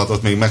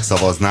 156-ot még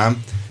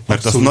megszavannám,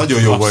 mert az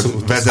nagyon jó volt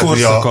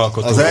vezetni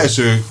az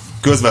első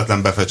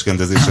közvetlen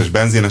befecskendezéses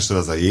benzinestel,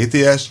 az a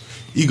JTS.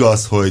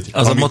 Igaz, hogy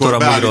az amikor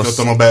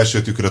beállítottam a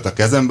belső tükröt, a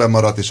kezemben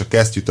maradt, és a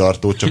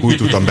kesztyűtartót csak úgy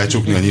tudtam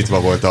becsukni, hogy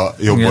nyitva volt a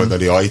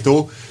jobboldali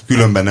ajtó,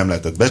 különben nem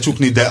lehetett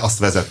becsukni, de azt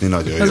vezetni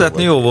nagyon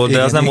vezetni jó volt, de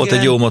igen, az nem volt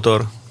egy jó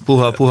motor.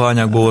 Puha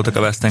anyagból voltak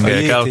a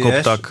vesztengelyek,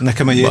 elkoptak.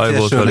 Nekem a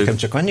JTS-ről nekem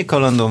csak annyi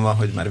kalandom van,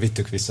 hogy már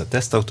vittük vissza a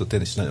tesztautót,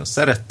 én is nagyon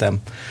szerettem,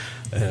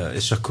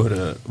 és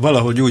akkor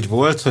valahogy úgy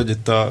volt, hogy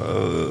itt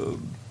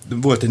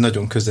volt egy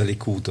nagyon közeli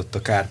kút ott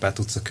a Kárpát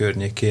utca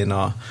környékén,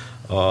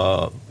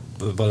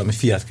 valami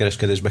Fiat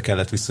kereskedésbe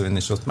kellett visszavinni,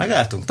 és ott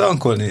megálltunk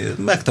tankolni,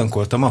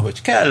 megtankoltam,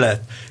 ahogy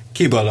kellett,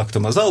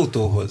 kiballagtam az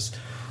autóhoz,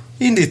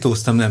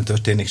 indítóztam, nem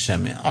történik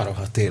semmi. A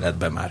rohadt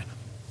életben már.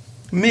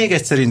 Még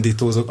egyszer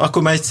indítózok,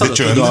 akkor már egy szaladt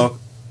oda,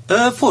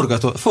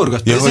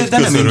 forgatott, ja, de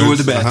nem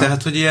indult be,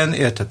 tehát, hogy ilyen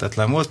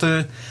érthetetlen volt,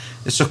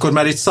 és akkor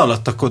már itt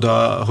szaladtak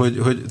oda,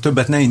 hogy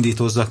többet ne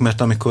indítózzak,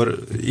 mert amikor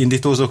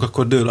indítózok,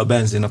 akkor dől a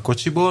benzin a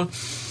kocsiból,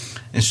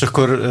 és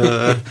akkor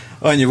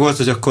annyi volt,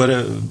 hogy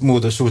akkor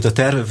módosult a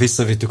terv,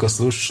 visszavittük a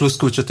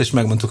sluszkulcsot, és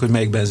megmondtuk, hogy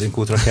melyik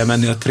benzinkútra kell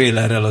menni a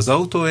trélerrel az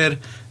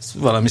autóért.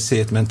 Valami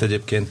szétment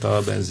egyébként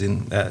a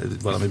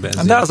valami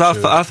benzin. De az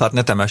Alfát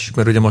ne temessük,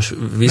 mert ugye most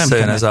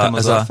visszajön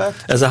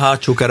ez a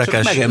hátsó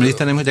kerekes. Csak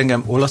megemlíteném, hogy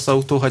engem olasz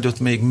autó hagyott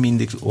még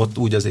mindig ott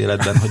úgy az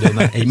életben, hogy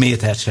egy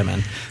méter sem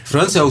ment.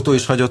 Francia autó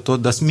is hagyott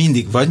ott, de azt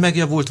mindig vagy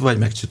megjavult, vagy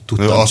meg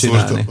tudtam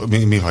csinálni.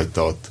 Mi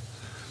hagyta ott?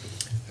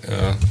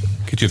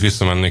 Kicsit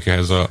visszamennék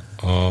ehhez a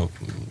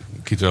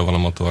kitől van a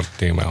motor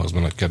témához,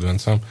 mert nagy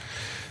kedvencem.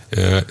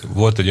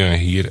 Volt egy olyan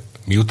hír,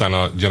 miután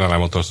a General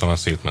Motors-on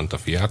szétment a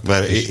Fiat.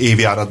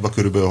 Évjáratban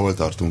körülbelül hol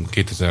tartunk?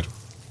 2007.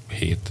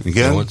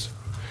 Igen?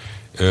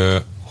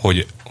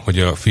 Hogy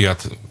a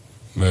Fiat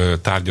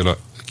tárgyal a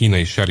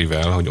kínai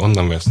Cheryvel, hogy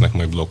onnan vesznek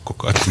majd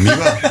blokkokat.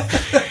 Mivel?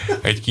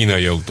 Egy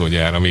kínai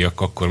autógyár, ami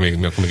akkor még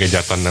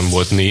egyáltalán nem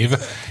volt név,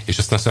 és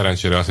aztán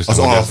szerencsére azt hiszem, az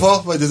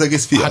Alfa, vagy az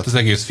egész Fiat? Hát az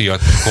egész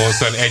Fiat.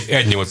 Koncern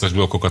 1.8-as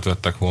blokkokat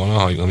vettek volna,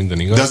 ha minden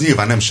igaz. De az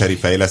nyilván nem Chery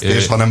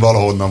fejlesztés, hanem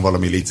valahonnan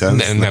valami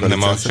licenc.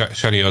 Nem, a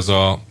Chery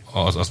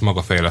az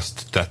maga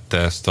fejlesztette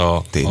ezt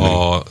az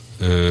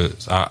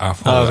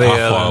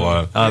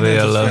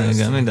AVL-lel,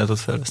 igen, mindent ott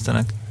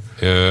fejlesztenek.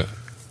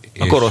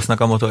 A Korosznak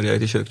a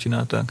motorjait is ők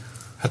csinálták.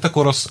 Hát a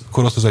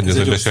Korosz az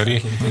egyezőbe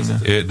Chery,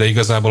 de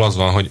igazából az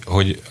van,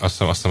 hogy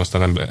azt hiszem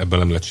aztán ebből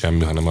nem lett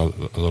semmi, hanem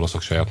az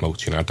oroszok saját maguk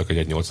csináltak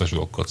egy 1.8-as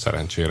blokkot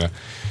szerencsére.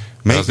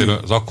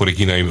 Azért az akkori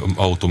kínai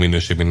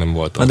autóminőségben nem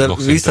volt. De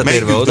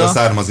visszatérve oda...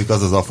 származik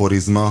az az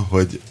aforizma,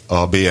 hogy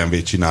a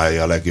BMW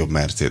csinálja a legjobb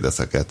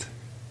Mercedeseket.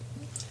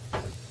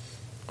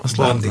 Azt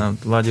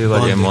vagy ő,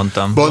 vagy én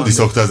mondtam. Bandi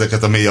szokta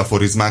ezeket a mély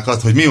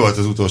aforizmákat, hogy mi volt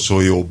az utolsó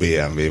jó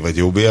BMW, vagy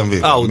jó BMW?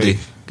 Audi.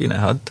 Ki ne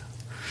hadd.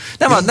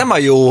 Nem a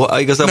jó,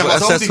 igazából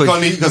nem, ez,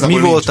 hogy mi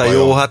volt a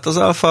jó, hát az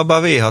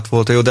Alfában V6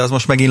 volt a jó, de az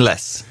most megint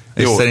lesz.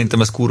 És jó.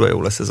 Szerintem ez kurva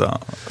jó lesz ez a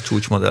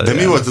csúcsmodell. De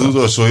mi volt az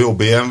utolsó jó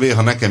BMW?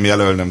 Ha nekem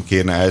jelölnem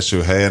kéne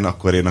első helyen,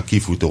 akkor én a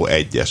kifutó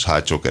 1-es,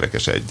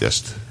 hátsókerekes 1-est.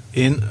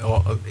 Én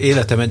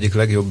életem egyik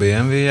legjobb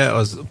BMW-je,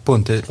 az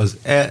pont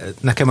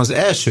nekem az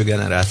első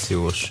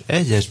generációs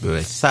 1-esből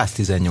egy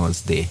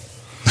 118D.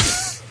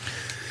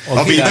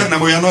 Ami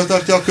nem olyannal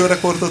tartja a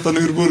körrekordot a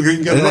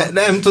Nürburgringen?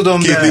 Nem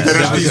tudom, 2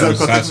 literes dízel.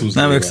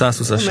 Nem, ők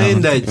 120-as.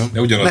 Mindegy.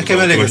 Nekem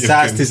elég a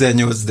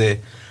 118D.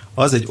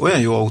 Az egy olyan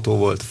jó autó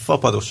volt,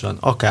 fapadosan,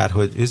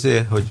 akárhogy,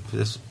 hogy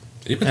ez...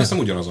 Éppen azt nem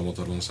ugyanaz a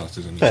motor van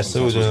 118. Persze,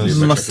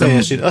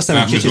 ugyanaz. Azt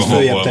nem kicsit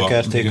följebb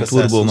tekerték a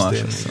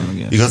 120D.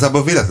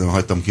 Igazából véletlenül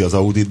hagytam ki az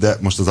Audit, de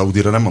most az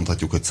Audira nem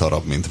mondhatjuk, hogy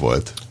szarabb, mint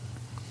volt.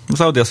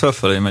 Az Audi az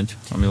felfelé megy,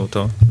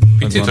 amióta...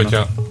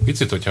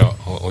 Picit, hogyha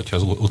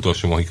az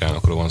utolsó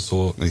mohikánokról van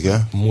szó,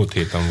 igen? Múlt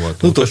héten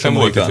volt.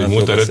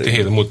 Múlt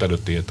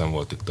előtti héten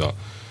volt itt a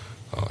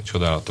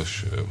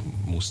csodálatos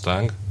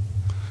Mustang,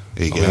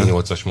 igen.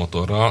 A 8-as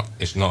motorral,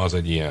 és na az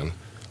egy ilyen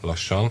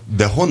lassan.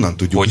 De honnan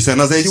tudjuk, hiszen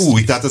az egy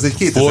új, tehát az egy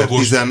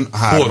 2013-as.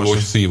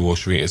 Forgós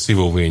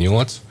szívó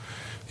V8,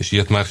 és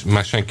ilyet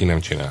már senki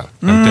nem csinál.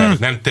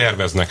 Nem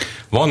terveznek.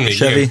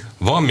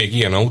 Van még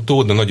ilyen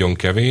autó, de nagyon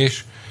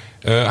kevés.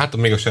 Hát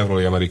még a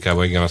Chevrolet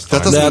Amerikában, igen,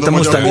 aztán... Tehát azt mondom,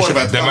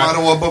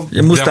 hogy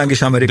a Mustang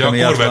is Amerika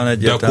miatt van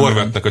egyértelműen. De a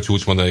Corvette-nek a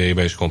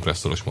csúcsmodelljében is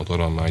kompresszoros motor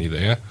van már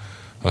ideje.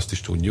 Azt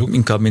is tudjuk.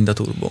 Inkább mind a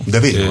turbo. De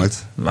V8.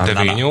 De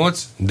V8,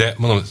 de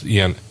mondom,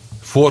 ilyen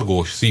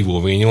forgós,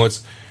 szívó V8,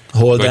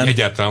 Holden. Vagy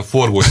egyáltalán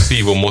forgós,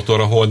 szívó motor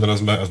a Holden,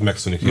 az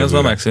megszűnik. Az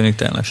már megszűnik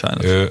tényleg,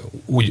 sajnos.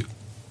 Úgy...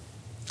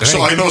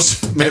 Sajnos,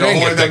 mert a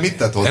Holden mit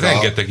tett hozzá?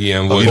 Rengeteg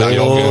ilyen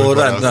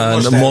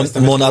volt.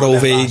 Monaro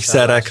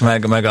VX-erek,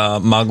 meg a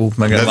Maguk,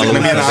 meg a Való. De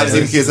nem ilyen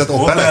ázimkézet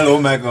Opel?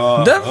 Meg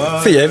a... De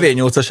figyelj,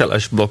 V8-as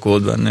LS blokk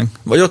volt bennünk.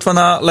 Vagy ott van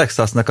a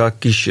Lexusnak a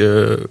kis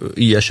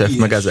ISF,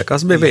 meg ezek.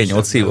 Az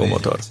V8 szívó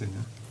motor.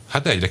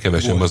 Hát egyre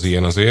kevesebb az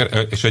ilyen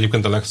azért, és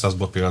egyébként a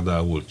Lexusba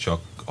például csak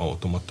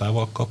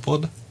automatával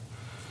kapod,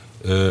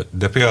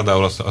 de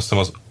például azt hiszem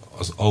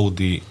az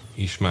Audi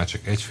is már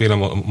csak egyféle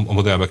a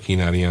modellbe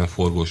kínál ilyen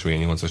forgós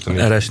V8-as.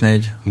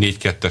 RS4.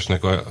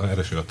 4.2-esnek a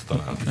RS5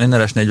 talán.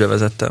 Én RS4-be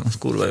vezettem, az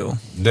kurva jó.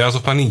 De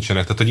azok már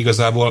nincsenek, tehát hogy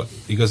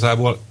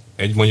igazából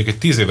mondjuk egy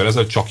 10 évvel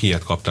ezelőtt csak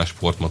ilyet kaptál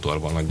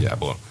sportmotorban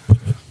nagyjából.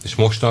 És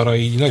mostanra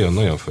így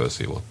nagyon-nagyon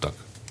felszívottak.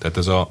 Tehát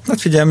ez a...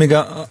 Hát figyelj, még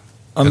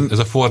ez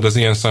a Ford az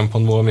ilyen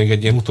szempontból még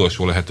egy ilyen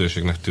utolsó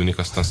lehetőségnek tűnik,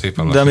 aztán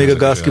szépen... De még a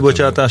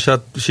gázkibocsátását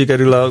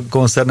sikerül a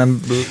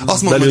koncernen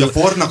belül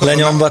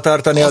lenyomva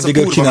tartani, addig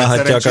ők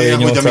csinálhatják a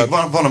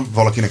V8-at. Van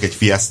valakinek egy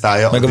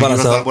Fiestája, addig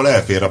igazából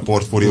elfér a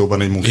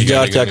portfólióban egy munkát.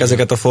 Gyártják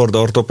ezeket a Ford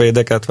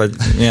ortopédeket, vagy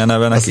milyen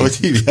neve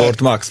neki?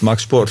 Sport Max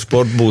Sport,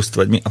 Sport Boost,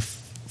 vagy mi a...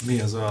 Mi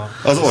az a...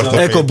 Az ortopéd.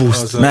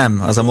 EcoBoost,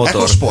 nem, az a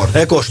motor.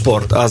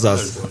 EcoSport,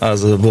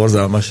 az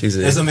borzalmas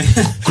Ez ami...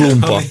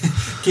 klumpa.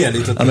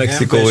 Kiállítottunk a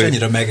mexikói. És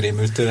annyira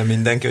megrémült tőle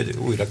mindenki, hogy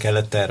újra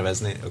kellett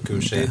tervezni a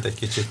külsejét egy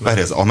kicsit.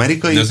 Várj, az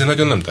amerikai... De azért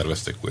nagyon nem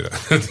tervezték újra.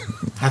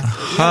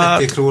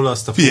 Hát róla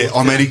azt a... Figyelj,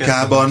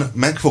 Amerikában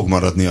meg fog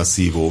maradni a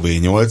szívó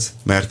V8,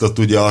 mert ott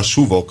ugye a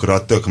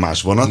SUV-okra tök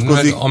más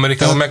vonatkozik.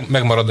 Amerikában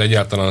megmarad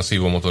egyáltalán a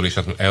szívómotor is,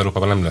 hát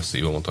Európában nem lesz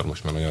szívómotor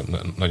most már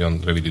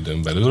nagyon rövid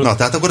időn belül. Na,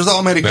 tehát akkor az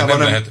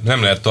Amerikában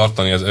nem lehet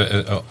tartani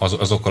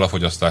azokkal a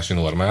fogyasztási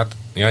normát,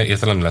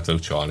 illetve nem lehet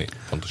velük csalni.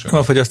 Pontosan.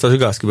 A fogyasztási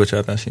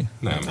gázkibocsátási?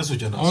 Nem. Az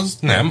ugyanaz.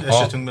 Nem.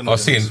 A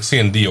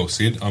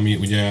széndioxid, ami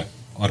ugye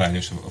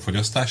arányos a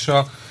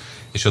fogyasztással,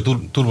 és a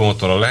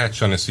turbomotorral lehet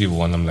csalni, a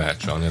szívóval nem lehet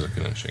csalni, ez a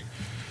különbség.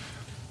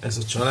 Ez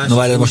a csalás... No,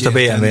 várj, most a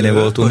BMW-nél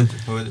voltunk.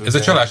 Ez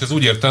a csalás, ez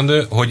úgy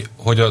értendő,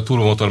 hogy a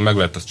turbomotor meg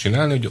lehet azt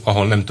csinálni, hogy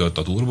ahol nem tölt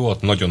a turbo,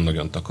 ott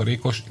nagyon-nagyon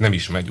takarékos, nem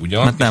is megy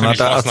ugyan. Hát nem,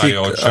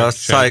 a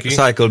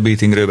cycle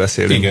beatingről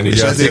beszélünk. Igen, és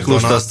ezért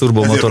van az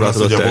turbomotorat,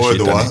 hogy a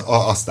Volvo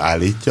azt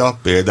állítja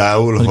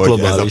például, hogy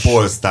ez a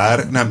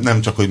Polestar,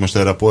 nem csak, hogy most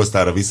erre a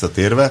Polestarra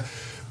visszatérve,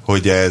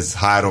 hogy ez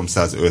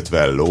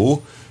 350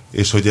 ló,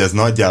 és hogy ez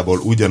nagyjából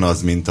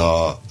ugyanaz, mint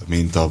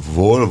a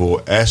Volvo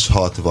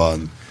S60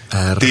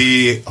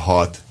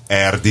 T6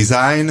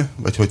 R-Design,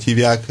 vagy hogy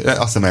hívják,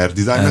 azt hiszem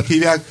R-Designnak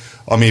hívják,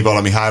 ami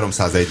valami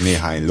 301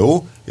 néhány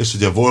ló, és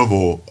ugye a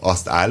Volvo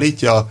azt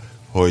állítja,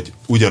 hogy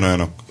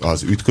ugyanolyan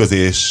az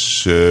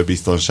ütközés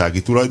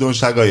biztonsági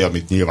tulajdonságai,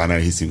 amit nyilván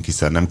elhiszünk,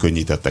 hiszen nem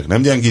könnyítettek,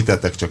 nem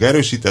gyengítettek, csak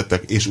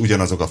erősítettek, és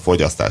ugyanazok a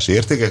fogyasztási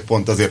értékek,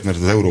 pont azért, mert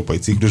az európai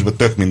ciklusban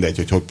tök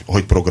mindegy,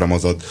 hogy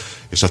programozod,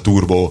 és a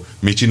turbo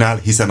mit csinál,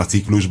 hiszen a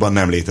ciklusban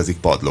nem létezik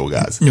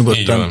padlógáz.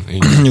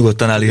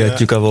 Nyugodtan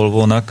elhihetjük a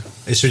Volvo-nak.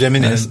 És ugye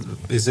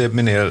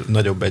minél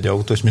nagyobb egy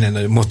autó, és minél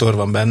nagyobb motor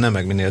van benne,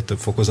 meg minél több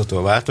fokozatú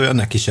a váltója,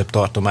 annak kisebb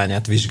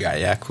tartományát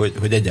vizsgálják,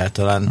 hogy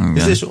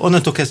egyáltalán... És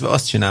onnantól kezdve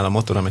azt csinál a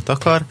motor, amit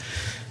akar,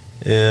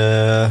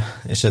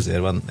 és ezért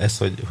van ez,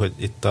 hogy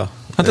itt a...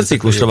 Hát a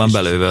ciklusra van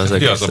belőve az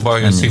egész. Az a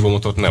baj, hogy a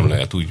szívómotort nem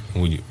lehet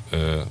úgy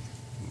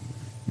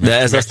de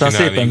ez aztán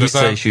szépen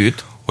vissza is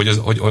üt.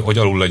 Hogy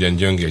alul legyen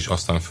gyönge, és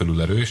aztán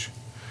fölül erős,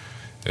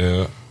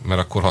 mert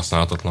akkor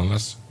használhatatlan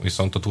lesz,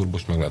 viszont a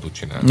turbos meg lehet úgy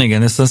csinálni.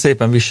 Igen, ez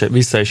szépen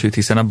vissza is üt,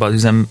 hiszen abban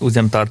az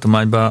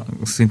üzemtartományban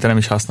szinte nem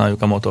is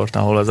használjuk a motort,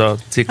 ahol az a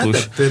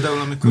ciklus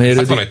mérődik.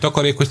 Hát van egy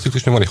takarékos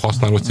ciklus, meg van egy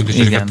használó ciklus.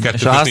 Igen,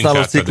 és a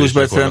használó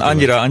ciklusban egyszerűen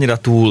annyira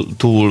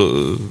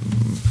túl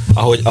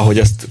ahogy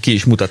ezt ki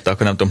is mutatták,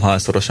 nem tudom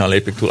hányszorosan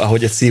lépik túl,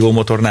 ahogy egy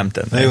szívómotor nem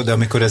tenne. Na jó, de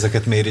amikor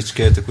ezeket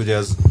méricskéltük, ugye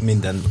az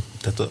minden,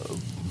 tehát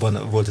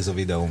volt ez a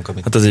videónk,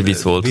 amit hát az egy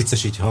vicc volt.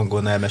 Vicces így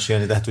hangon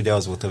elmesélni, de hát ugye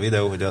az volt a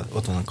videó, hogy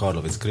ott van a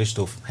Karlovic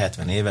Kristóf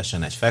 70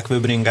 évesen egy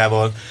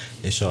fekvőbringával,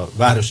 és a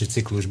városi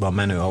ciklusban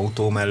menő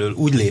autó mellől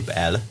úgy lép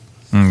el,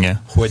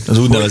 igen. Hogy az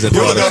úgynevezett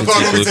városi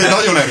ciklus.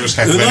 Nagyon erős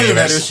 70 éves. Nagyon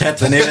erős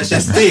 70 éves,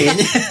 ez tény.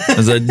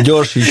 Ez a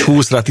gyorsíts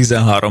 20-ra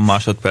 13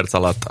 másodperc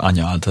alatt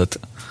anyalt.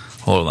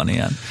 Hol van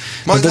ilyen?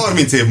 Majd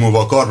 30 év múlva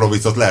a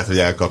Karlovicot lehet, hogy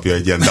elkapja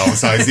egy ilyen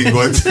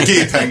downsizingot,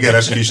 2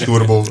 hengeres kis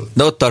turbó.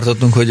 De ott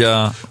tartottunk, hogy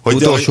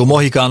utolsó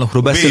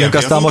mohikánokról beszélünk,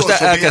 aztán most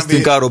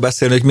elkezdtünk arról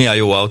beszélni, hogy milyen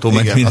jó autó,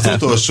 igen, meg minden.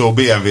 Az utolsó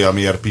BMW,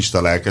 amiért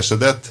Pista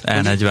lelkesedett.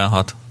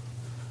 E46.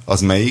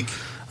 Az melyik?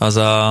 Az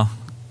a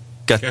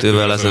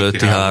 2-vel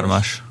ezelőtti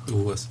 3-as.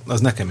 Az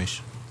nekem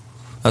is.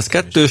 Az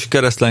 2-s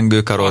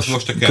keresztlengőkaros,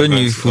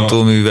 könnyű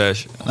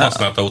futóműves.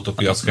 Használt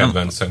autópiac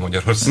kedvencem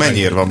Magyarországon.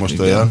 Mennyire van most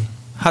olyan?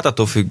 Hát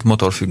attól függ,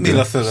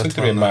 motorfüggő.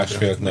 Szerintem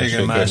másfél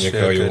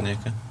környéke a jó.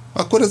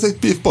 Akkor ez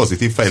egy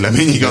pozitív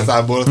fejlemény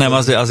igazából. Nem,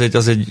 az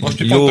egy most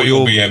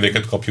jó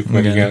BMW-ket kapjuk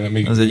meg.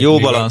 Igen, ez egy jó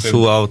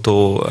balanszú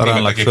autó,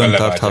 ránlag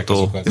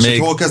föntartható. És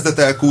hol kezdett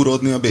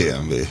elkúródni a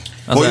BMW?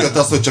 Hol jött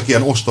az, hogy csak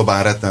ilyen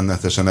ostobán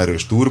rettenetesen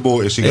erős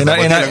turbó, és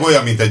igazából tényleg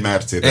olyan, mint egy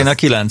Mercedes? Én a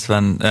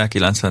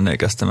 90-nél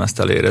kezdtem ezt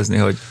elérezni,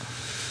 hogy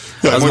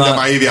ja, mondja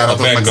már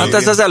évjáratot meg. Hát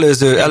ez az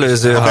előző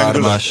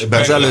 3-as.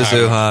 Az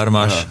előző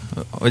 3-as.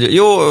 Hogy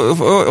jó,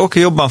 oké,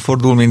 jobban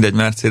fordul, mint egy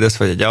Mercedes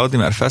vagy egy Audi,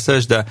 mert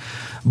feszes, de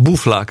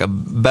buflák, a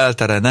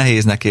beltere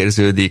nehéznek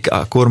érződik,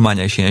 a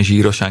kormánya is ilyen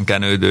zsírosan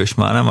kenődős,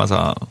 már nem az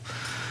a...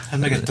 Hát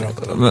meg egy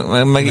traktor.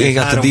 Meg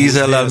a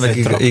dízellel,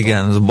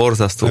 igen, az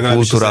borzasztó,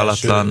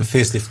 kulturálatlan.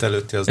 Facelift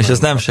előtti az. És ez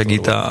nem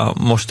segít a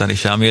mostani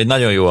sem, ami egy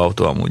nagyon jó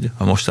autó amúgy,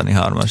 a mostani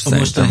 3-as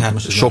szerintem.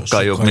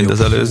 Sokkal jobb, mint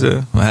az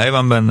előző. A hely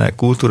van benne,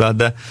 kultúrát,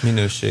 de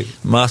minőség.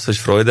 Más, hogy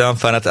Freudean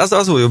fan. Hát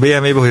az jó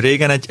BMW-ben, hogy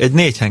régen egy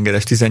 4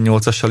 hengeres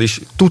 18-assal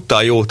is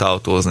tudtál jót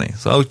autózni.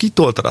 Szóval, hogy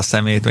kitoltad a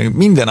szemét, meg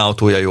minden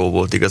autója jó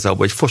volt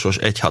igazából, egy fosos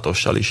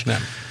 1.6-ossal is. Nem.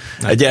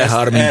 Egy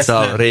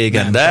E30-al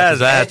régen, de ez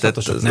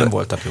lehetett... Nem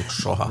voltak jók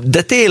soha.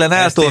 De télen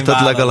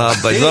eltoltad legalább,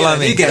 vagy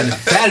valami. Igen,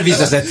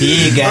 felvizezett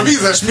jégen. A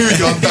vízes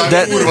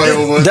műgyantán kurva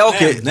jó volt. De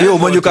oké, jó,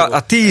 mondjuk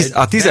a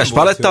 10-es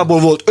palettából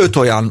volt 5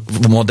 olyan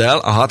modell,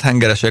 a 6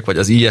 hengeresek, vagy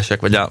az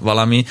IS-ek, vagy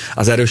valami,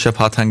 az erősebb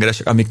 6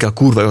 hengeresek, amikkel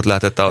kurva jót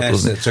lehetett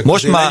autózni.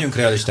 Most már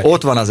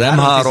ott van az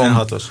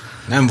M3.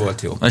 Nem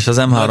volt jó. És az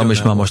M3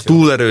 is már most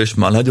túl erős,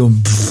 már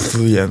nagyon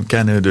ilyen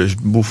kenődős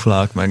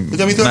buflák, meg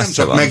ugye, amitől nem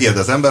csak megijed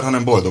az ember,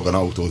 hanem boldogan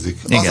autózik.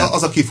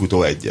 Az a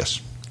kifutó 1-es.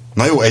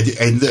 Na jó,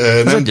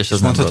 nem...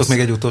 mondhatok még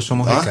egy utolsó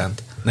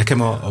mohikánt?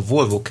 Nekem a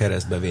Volvo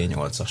keresztbe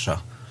V8-asa,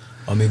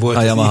 ami volt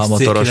a Yamaha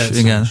motoros,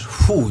 igen.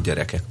 Hú,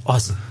 gyerekek,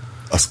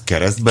 az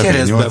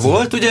keresztbe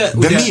volt, ugye?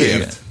 De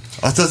miért?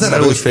 Az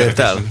úgy fért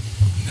el.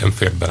 Nem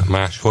fért be.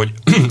 Máshogy...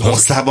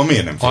 Hosszában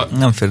miért nem fért?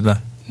 Nem fért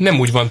be. Nem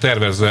úgy van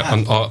tervezve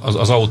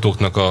az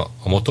autóknak a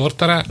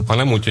motortere,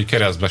 hanem úgy, hogy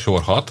keresztbe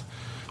sorhat,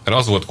 mert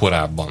az volt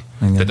korábban.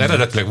 Igen, tehát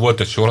eredetileg volt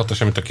egy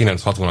sorhatos, amit a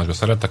 960-asban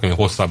szerettek, ami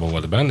hosszában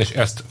volt benne, és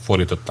ezt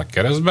fordították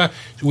keresztbe,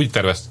 és úgy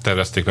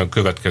tervezték meg a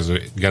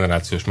következő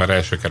generációs, már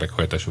első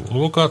kerekhajtású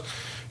Volvokat,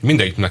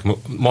 mindegyiknek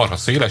marha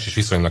széles és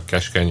viszonylag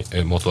keskeny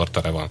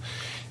motortere van.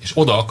 És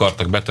oda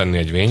akartak betenni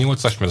egy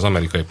V8-as, mert az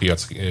amerikai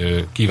piac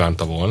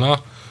kívánta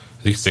volna,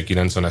 az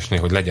XC90-esnél,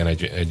 hogy legyen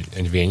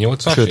egy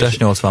V8-as. Sőt,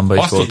 S80-ban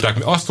is volt.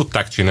 Azt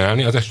tudták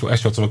csinálni, az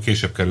S80-ban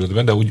később került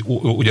be, de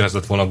ugyanez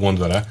lett volna gond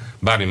vele,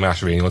 bármi más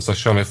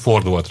V8-assal, mert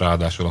Ford volt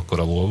ráadásul akkor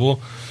a Volvo,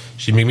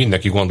 és így még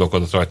mindenki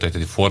gondolkodott rajta,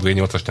 hogy egy Ford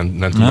V8-as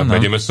nem tudnak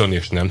begyömöszölni,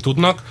 és nem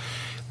tudnak,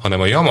 hanem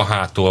a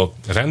Yamaha-tól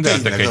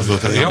rendeltek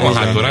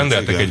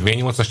egy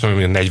V8-ast,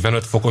 ami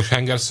 45 fokos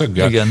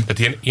hengerszöggel. Igen.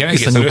 Tehát ilyen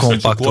egészen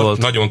összecsukott,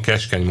 nagyon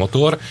keskeny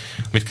motor,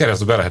 amit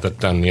keresztbe be lehetett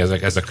tenni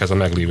ezekhez a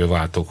meglévő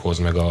váltókhoz,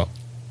 meg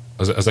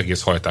az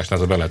egész hajtásnál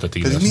ez be lehetett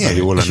így. Ez milyen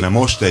jó lenne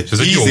most egy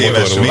 10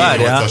 éves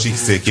V8-as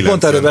XC90.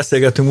 Pont erről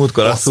beszélgettünk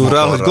múltkor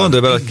Arthurral, hogy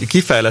gondolj bele, hogy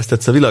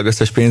kifejlesztetsz a világ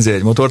összes pénzé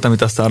egy motort,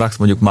 amit aztán raksz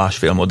mondjuk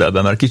másfél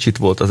modellben, mert kicsit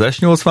volt az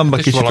S80-ban,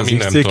 kicsit az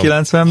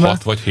XC90-ben.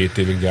 6 vagy 7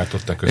 évig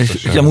gyártották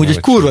összesen. És amúgy egy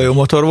kurva jó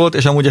motor volt,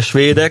 és amúgy a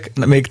svédek,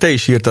 még te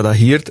is írtad a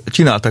hírt,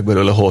 csináltak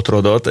belőle hot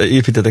rodot,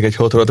 építettek egy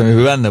hot rodot,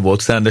 amiben benne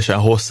volt rendesen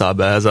hosszább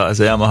ez a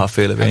Yamaha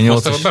féle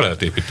V8. Be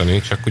lehet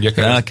építeni, csak ugye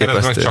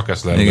keresztben csak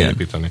ezt lehet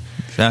építeni.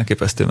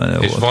 Elképesztő menő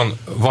és volt.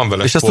 Van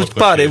vele és azt úgy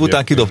pár év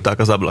után kidobták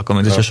az ablakon,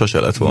 mint és sose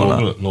lett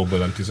volna.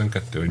 Nobel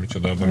 12, vagy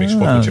micsoda, abban még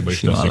sportkocsiba is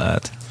teszik.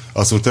 Lehet.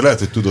 Azt mondta, lehet,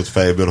 hogy tudod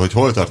fejből, hogy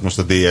hol tart most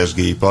a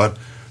DSG-ipar,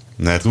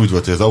 mert úgy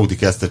volt, hogy az Audi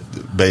kezdte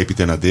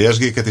beépíteni a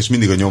DSG-ket, és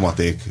mindig a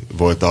nyomaték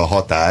volt a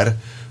határ,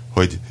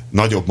 hogy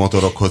nagyobb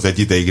motorokhoz egy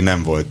ideig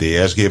nem volt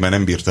DSG, mert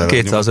nem bírta el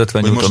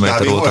 250 Nm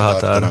volt a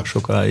határ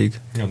sokáig.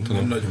 Nem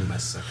tudom, nagyon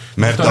messze.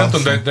 Mert nem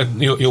tudom, de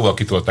jóval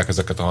kitolták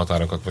ezeket a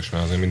határokat, most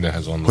már azért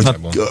mindenhez van.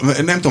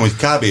 Nem tudom, hogy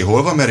kb.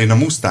 Hol van, mert én a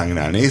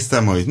Mustangnál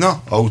néztem, hogy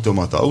na,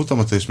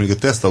 automata, és még a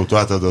tesztautó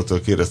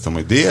átadótól kérdeztem,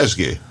 hogy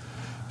DSG?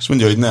 És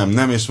mondja, hogy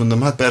nem, és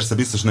mondom, hát persze,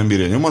 biztos nem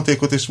bírja a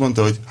nyomatékot, és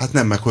mondta, hogy hát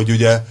nem, meg hogy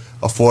ugye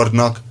a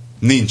Fordnak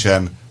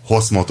nincsen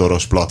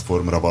hosszmotoros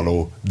platformra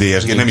való DSG,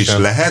 nincsen. Nem is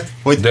lehet.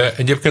 Hogy... De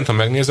egyébként, ha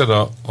megnézed,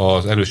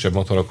 az erősebb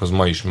motorokhoz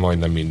ma is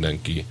majdnem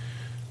mindenki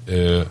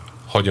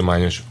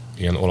hagyományos,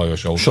 ilyen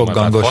olajos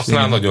automatát használ,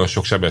 igen. Nagyon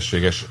sok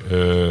sebességes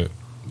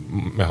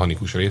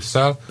mechanikus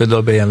résszel. Például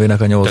a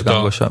BMW-nek a 8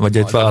 gangosa, vagy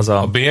egy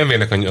a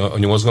BMW-nek a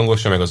 8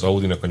 gangosa, meg az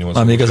Audi-nek a 8 gangosa.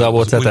 Ami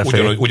igazából ZF.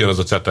 Ugyanaz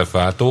a ZF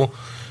váltó,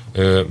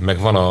 meg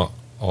van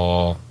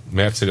a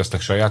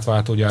Mercedesnek saját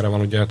váltógyára van,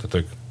 ugye, tehát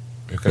ők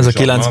ez a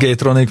 9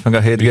 G-Tronic, meg a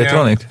 7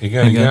 G-Tronic?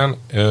 Igen.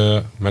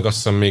 Meg azt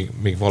hiszem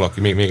még valaki,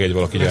 még egy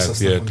valaki gyárt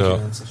ilyet.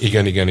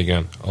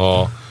 Igen.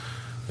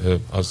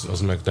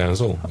 Az meg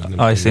Denso?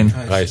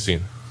 iSyn.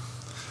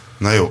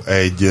 Na jó,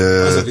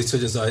 az a vicc,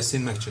 hogy az iSyn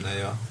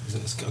megcsinálja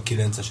a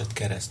 9-eset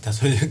kereszt. Tehát,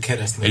 hogy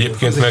kereszt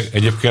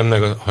Egyébként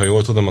meg, ha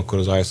jól tudom, akkor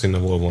az iSyn a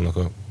Volvo-nak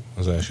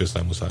az első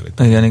számú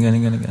szállító.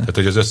 Igen. Tehát,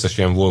 hogy az összes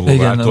ilyen Volvo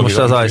váltó,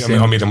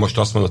 amire most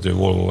azt mondod, hogy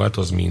Volvo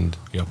váltó, az mind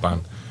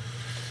japán.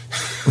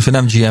 Úgyhogy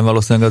nem GM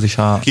valószínűleg az is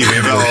a...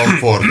 Kivéve a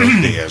Fordot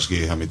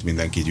DSG, amit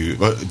mindenki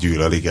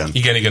gyűlöl, igen.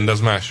 Igen, de az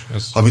más.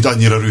 Amit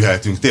annyira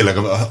rüheltünk. Tényleg,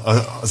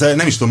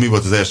 nem is tudom, mi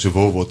volt az első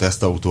Volvo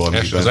tesztautó,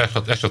 amiben...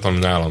 Az eset, ami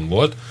nálam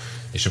volt,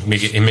 és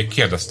én még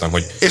kérdeztem,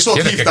 hogy... És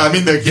ott hívtál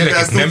mindenkit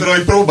tesztútra,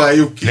 hogy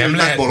próbáljuk ki, nem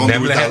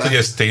lehet, hogy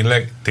ez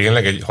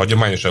tényleg egy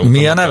hagyományos automata.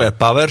 Mi a neve?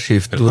 Power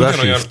Shift? Dura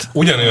Shift?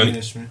 Ugyanolyan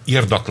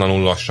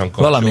irdatlanul lassan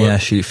kapcsol. Valamilyen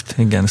Shift,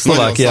 igen.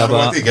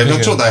 Szlovákiában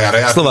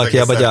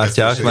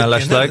gyártják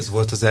mellesleg. Ez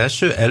volt az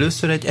első,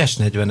 először egy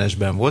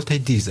S40-esben volt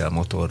egy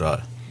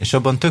dízelmotorral. És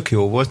abban tök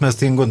jó volt,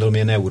 mert én gondolom,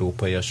 ilyen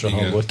európaiasra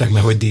hangoltak,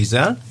 mert hogy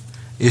dízel.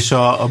 És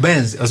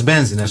az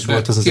benzines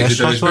volt az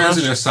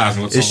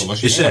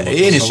S60-as, és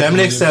én is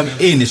emlékszem,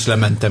 én is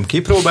lementem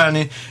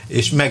kipróbálni,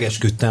 és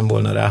megesküdtem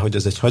volna rá, hogy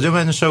ez egy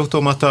hagyományos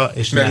automata,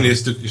 és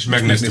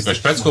megnéztük a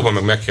speckóban,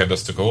 meg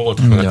megkérdeztük a Volvo-t,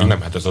 hogy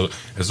nem, hát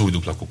ez új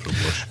dupla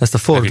kuplungos. Ezt a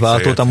Ford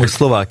váltót amúgy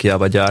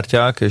Szlovákiába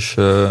gyártják, és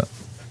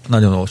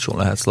nagyon olcsón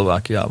lehet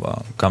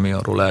Szlovákiába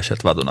kamionról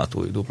leesett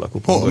vadonatúj dupla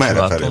kuplungos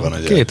váltó.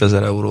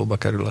 2000 euróba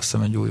kerül, azt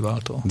hiszem, egy új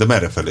váltó. De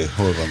merre felé?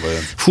 Hol van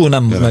vajon? Fú,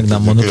 nem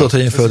mondod, tudod, hogy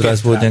én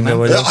földrajzból gyenge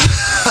vagyok. Ja,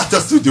 hát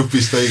azt tudjuk,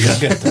 Pista,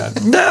 igen.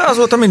 De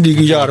azóta mindig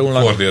így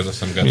árulnak. Fordi, az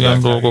azt hiszem, ilyen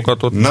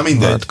dolgokat ott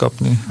lehet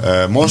kapni.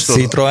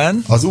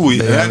 Citroen? Az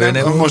új,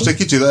 most egy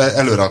kicsit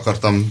előre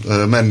akartam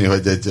menni,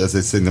 hogy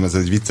szerintem ez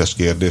egy vicces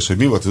kérdés, hogy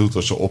mi volt az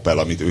utolsó Opel,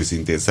 amit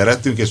őszintén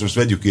szerettünk, és most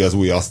vegyük ki az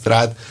új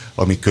Astrát,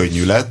 ami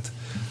könnyű lett,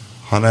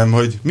 hanem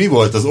hogy mi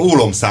volt az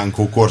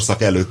ólomszánkó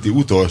korszak előtti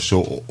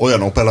utolsó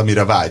olyan Opel,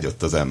 amire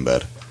vágyott az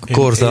ember.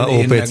 Corsa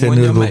OPC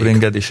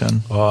Nürburgring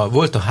Edition.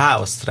 Volt a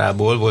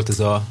H-Astrából, volt ez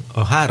a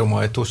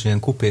háromajtós, ilyen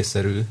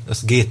kupészerű,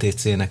 azt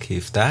GTC-nek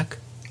hívták.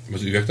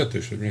 Az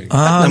üvegtetős, vagy még?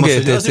 Nem,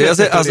 GTC,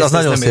 az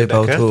nagyon szép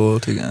autó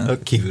volt, igen.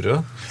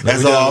 Kívülről.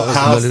 Ez a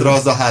H-Astra,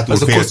 az a hátul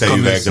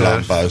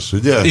félteüveglámpás,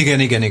 ugye?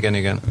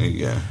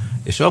 Igen.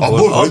 És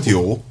abból volt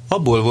jó.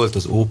 Abból volt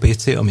az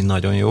OPC, ami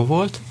nagyon jó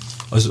volt.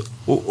 Az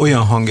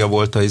olyan hangja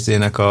volt az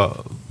izének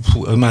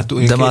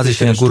de már az is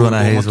ilyen kurva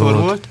nehéz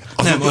volt.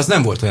 Nem, az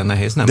nem volt olyan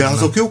nehéz. De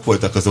azok jók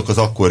voltak, azok az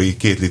akkori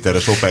 2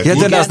 literes Opel.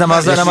 Ja, de ez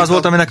nem az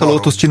volt, aminek a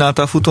Lotus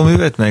csinálta a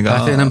futóművét még?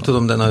 Hát én nem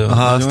tudom, de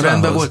nagyon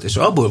rendben volt, és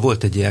abból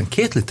volt egy ilyen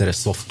 2 literes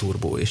soft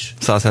turbo is.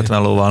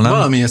 170 lóval, nem?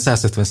 Valamilyen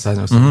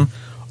 170-180.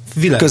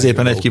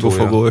 Középen egy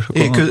kipufogó.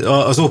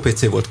 Az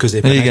OPC volt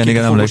középen egy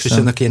kipufogós, és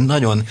ennek ilyen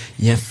nagyon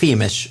ilyen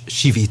fémes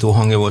sivító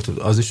hangja volt,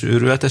 az is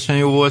őrületesen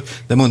jó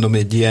volt, de mondom,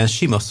 egy ilyen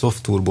sima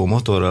soft turbo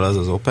motorral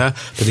az Opel,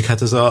 pedig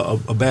hát ez a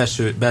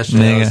belső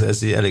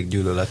ez elég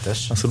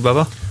gyűlöletes. Azt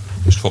baba?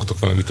 Most fogtok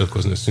vele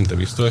vitatkozni, ez szinte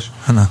biztos.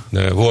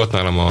 De volt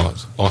nálam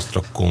az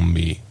Astra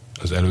kombi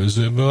az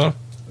előzőből.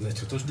 Az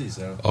 1.6-os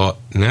dízel?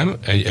 Nem,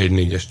 egy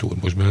 4-es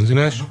turbos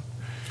benzines.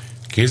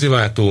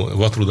 Kéziváltó,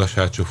 vatrudas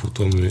hátsó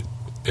futómű,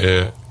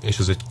 és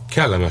ez egy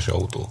kellemes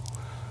autó.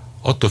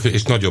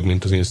 És nagyobb,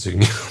 mint az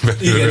Insignia.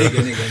 Igen.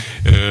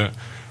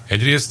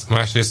 Egyrészt,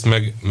 másrészt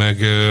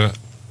meg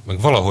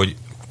valahogy,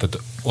 tehát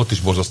ott is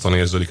borzasztóan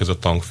érződik ez a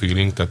tank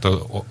feeling, tehát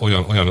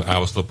olyan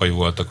ávoszlopai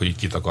voltak, hogy így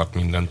kitakart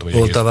mindent.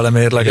 Voltál vele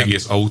mérlegen?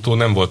 Egész autó,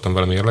 nem voltam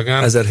vele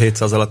mérlegen.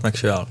 1700 alatt meg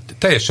se áll.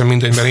 Teljesen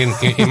mindegy,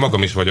 mert én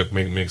magam is vagyok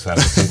még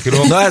 150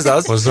 kiló. Na ez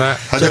az. Hozzá.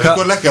 Hát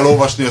akkor le kell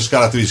olvasni a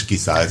skálát, hogy is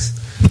kiszállsz.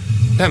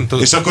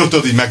 És akkor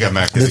tudod, így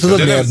megemelkedik.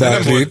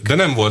 De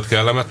nem volt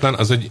kellemetlen,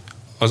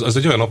 az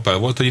egy olyan Opel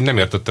volt, hogy én nem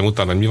értettem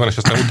utána, hogy mi van, és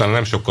aztán utána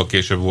nem sokkal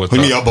később volt. Hogy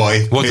mi a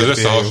baj? Volt az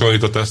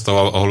összehasonlító teszt,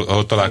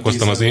 ahol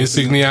találkoztam az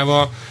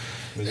Insigniával,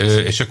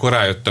 és akkor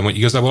rájöttem, hogy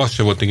igazából az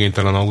sem volt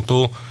igénytelen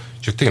autó,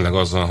 csak tényleg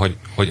az van,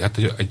 hogy hát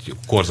egy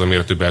Corsa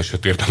méretű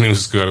belsőt ért a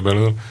minusz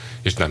körbelül,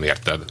 és nem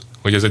érted,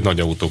 hogy ez egy nagy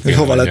autó.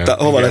 Hova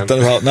lett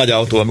a nagy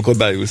autó, amikor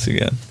beülsz,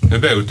 igen?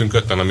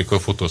 Beültünk 5-en,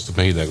 amikor fotóztuk,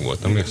 mert hideg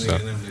volt,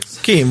 emlékszel?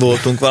 Kín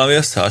voltunk valami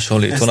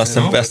összehasonlítón, azt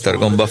hiszem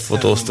Esztergomba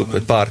fotóztuk,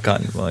 vagy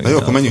Párkányban. Na jó,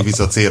 akkor menjünk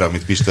vissza a célra,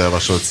 amit Pista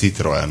elvasolt,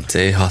 Citroen.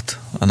 C6,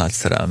 a nagy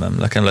szerelmem.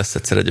 Nekem lesz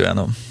egyszer egy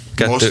olyanom.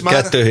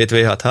 2.7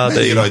 V6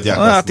 HDI.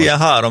 Hát ilyen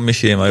 3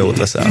 Michelin, ma jót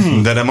veszel.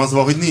 De nem az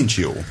van, hogy nincs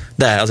jó.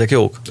 De, ezek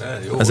jók.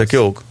 Ezek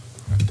jók.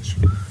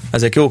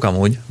 Ezek jók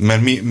amúgy.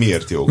 Mert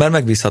miért jók? Mert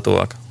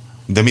megbízhatóak.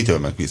 De mitől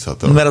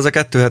megbízható? Mert az a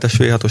 2.7-es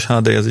V6-os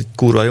HDI, ez egy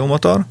kurva jó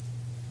motor,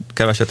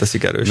 keveset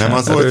teszik erősen. Nem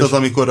az erős. Volt az,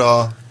 amikor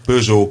a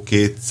Peugeot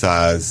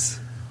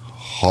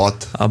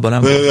 206 abban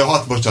nem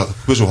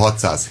Peugeot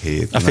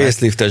 607. A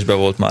faceliftesben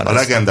volt már. A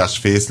legendás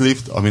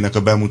facelift, aminek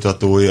a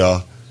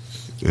bemutatója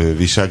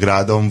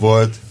Visegrádon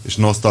volt, és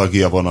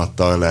nosztalgia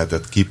vonattal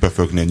lehetett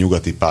kipöfögni a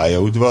nyugati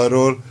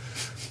pályaudvarról.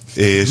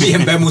 És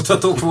milyen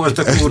bemutatók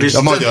voltak,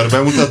 úristen? A magyar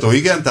bemutató,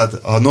 igen, tehát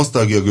a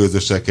nosztalgia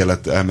gőzössel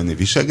kellett elmenni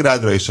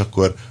Visegrádra, és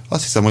akkor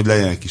azt hiszem, hogy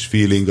legyen egy kis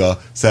feeling,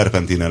 a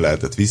Serpentinen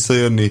lehetett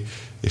visszajönni,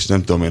 és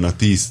nem tudom én, a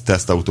 10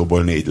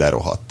 tesztautóból 4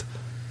 lerohadt.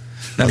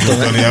 Nem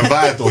tudom, ilyen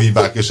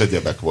váltóhibák és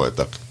egyebek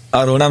voltak.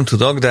 Arról nem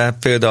tudok, de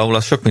például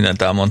az sok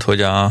mindent elmond,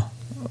 hogy a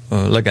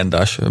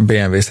legendás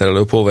BMW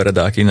szerelő Powered,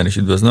 aki innen is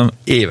üdvözlöm,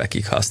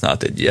 évekig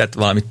használt egy ilyet,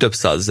 valami több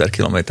 100 000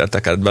 kilométer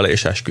tekert bele,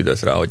 és esküdött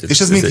rá, hogy és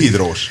ez mind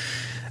hidrós?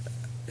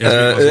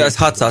 Ez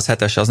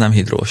 607-es, az nem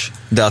hidrós.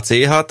 De a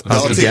C6,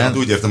 az a igen, C6,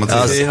 úgy értem, a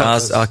C6.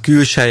 Az a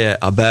külseje,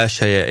 a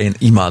belseje, én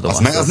imádom.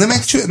 Az nem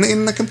egy cső,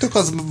 nekem tök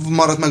az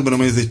maradt meg benne,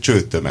 hogy ez egy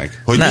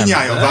csőtömeg. Hogy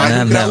mindnyájan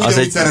vágyunk rá,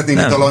 ugyanúgy szeretnénk,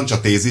 mint a Lancia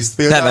Tésiszt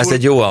például. Nem, ez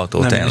egy jó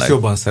autó, tényleg.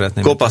 Jobban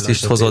szeretném.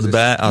 Kopaszist hozott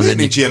be. Az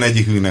nincs ilyen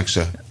egyikünknek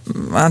se.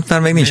 Hát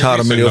mert még nincs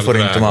 3 millió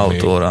forintom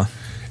autóra.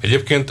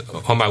 Egyébként,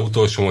 ha már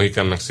utolsó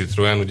Mohicannek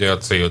Citroen, ugye a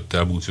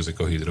C5-tel búcsúzik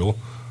a hidró.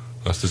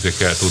 Azt azért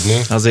kell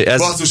tudni.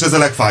 Basszus, ez a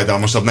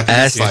legfájdalmasabb nekem.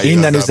 Ezt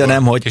innen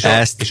üzenem, hogy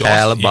ezt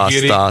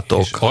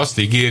elbasztátok. És azt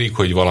ígérik,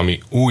 hogy valami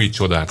új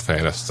csodát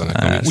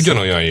fejlesztenek, ami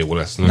ugyanolyan jó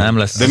lesz. Nem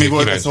lesz. De mi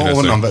volt ez?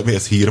 Honnan?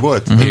 Ez hír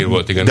volt? Hír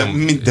volt, igen.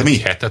 De mi?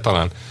 Hete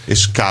talán.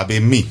 És kb.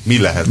 Mi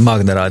lehet?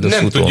 Magna Rider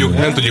nem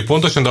tudjuk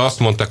pontosan, de azt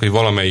mondták, hogy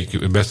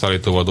valamelyik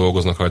beszállítóval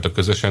dolgoznak rajta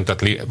közösen,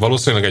 tehát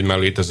valószínűleg egy már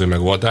létező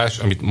megoldás,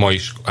 amit ma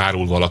is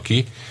árul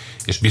valaki,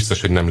 és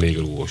biztos, hogy nem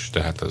légrúgós,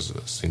 tehát ez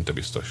szinte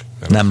biztos.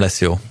 Nem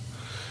lesz jó.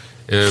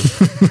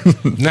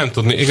 Nem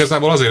tudni.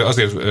 Igazából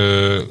azért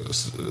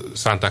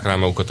szánták rá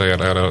magukat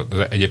erre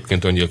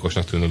egyébként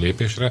öngyilkosnak tűnő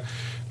lépésre,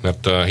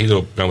 mert a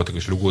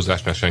hidropneumatikus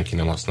rugózást már senki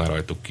nem használ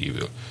rajtuk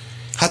kívül.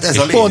 Hát ez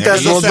a lényeg. Pont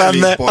ez volt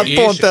benne,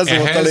 pont ez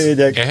volt a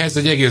lényeg. Ehhez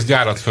egy egész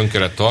gyárat fönn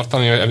kellett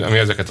tartani, ami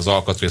ezeket az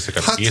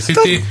alkatrészeket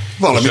készíti.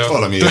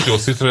 Valami.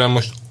 Peugeot Citroen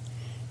most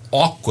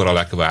akkora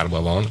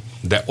lekvárban van,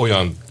 de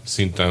olyan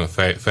szinten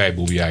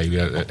fejbúbjáig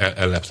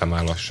ellepsze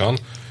már lassan,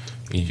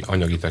 így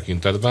anyagi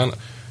tekintetben,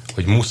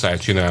 hogy muszáj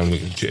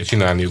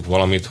csinálniuk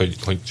valamit,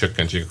 hogy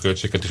csökkentsék a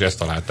költségeket, és ezt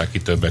találták ki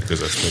többek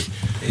között.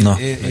 Na,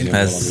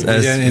 ez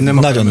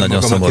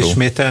nagyon-nagyon szomorú.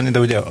 Ismételni, de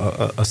ugye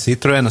a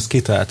Citroen, az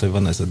kitalálta, hogy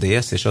van ez a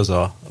DS, és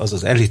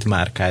az elit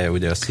márkája,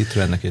 ugye a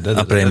Citroennek.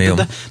 A prémium.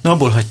 Na,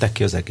 abból hagyták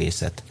ki az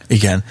egészet.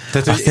 Igen.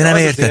 Tehát, azt én nem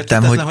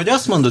értettem, hogy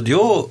azt mondod,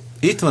 jó,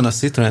 itt van a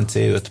Citroen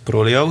C5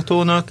 Proli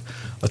autónak,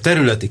 a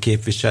területi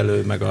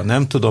képviselő, meg a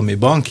nem tudom mi,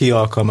 banki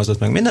alkalmazott,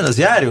 meg minden, az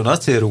járjon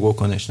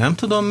acélrugókon, és nem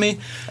tudom mi,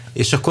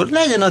 és akkor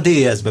legyen a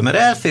DS-be, mert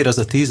elfér az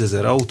a 10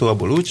 000 autó,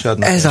 abból úgyse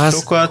adnak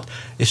sokat,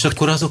 és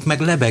akkor azok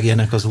meg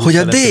lebegjenek az hogy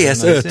a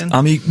DS5,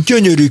 ami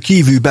gyönyörű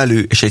kívül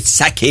belül, és egy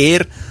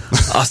szekér,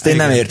 azt én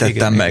nem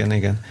értettem meg.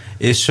 Igen.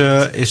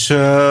 És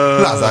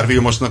Lázár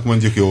Vilmosnak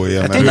mondjuk jó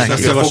ilyen, mert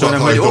neki a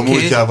fogathajtó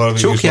múltjával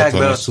csukják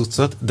be a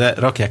cuccot, de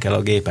rakják el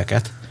a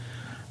gépeket,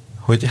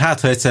 hogy hát,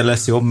 ha egyszer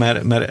lesz jobb,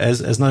 mert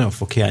ez nagyon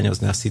fog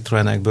hiányozni a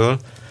Citroenekből,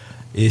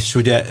 és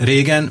ugye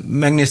régen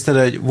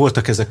megnézted, hogy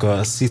voltak ezek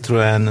a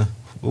Citroen,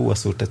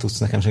 azt úr, te tudsz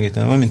nekem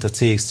segíteni, van, mint a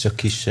CX, csak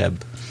kisebb.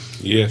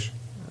 Ilyes.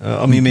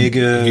 Ami még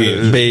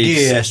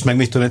GS, meg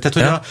mit tudom,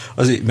 tehát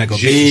hogy meg a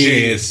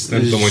GS,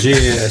 nem tudom, hogy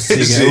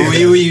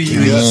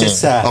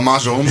igen. A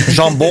Mazsom.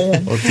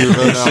 Jambon. Ott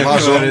ülve a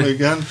Mazsom,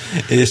 igen.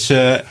 És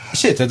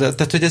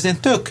tehát, hogy ez ilyen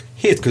tök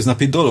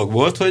hétköznapi dolog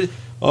volt, hogy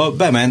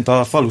bement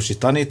a falusi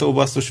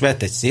tanítóbasszus,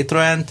 vett egy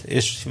Citroent,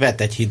 és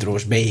vett egy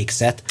hidrós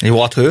BX-et.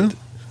 Voiture.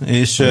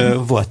 És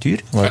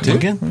voiture.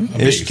 Igen.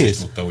 És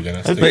kész.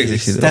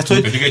 Tehát,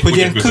 hogy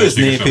ilyen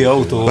köznépi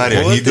autó volt.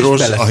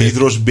 A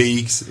hidrós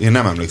BX, én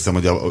nem emlékszem,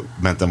 hogy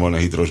mentem volna a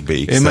hidrós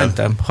BX-el. Én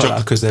mentem,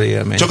 halál közeli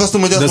élmény. Csak azt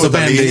mondom, hogy az volt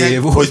a lényeg,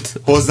 hogy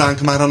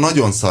hozzánk már a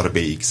nagyon szar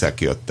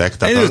BX-ek jöttek.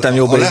 Tehát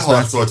a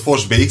leharcolt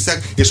fos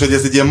BX-ek, és hogy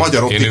ez egy ilyen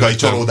magyar optikai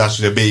csalódás,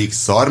 hogy a BX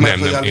szar.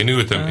 Nem,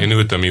 én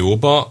ültem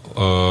jóba,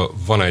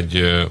 van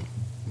egy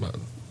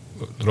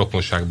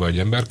rokonságban egy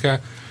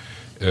emberke,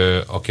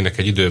 akinek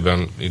egy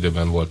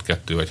időben volt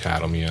 2 vagy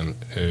 3 ilyen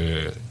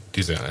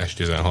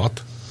S16,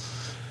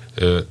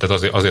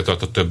 tehát azért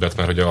tartott többet,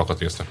 mert hogy a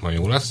alkatrésznek majd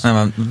jó lesz.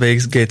 Nem,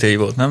 VX GTI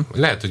volt, nem?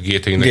 Lehet, hogy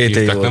GTI-nek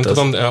hívták, nem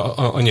tudom, de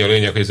annyi a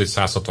lényeg, hogy ez egy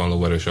 160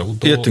 lóerős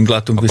autó. Jöttünk,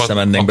 láttunk,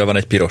 visszamennénk, be van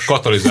egy piros.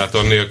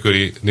 Katalizátor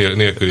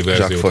nélküli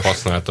verziót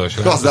használta.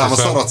 Gazdám a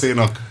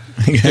szaracénak.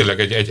 Tényleg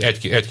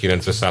egy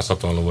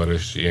 960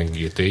 lóerős ilyen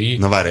GTI.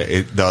 Na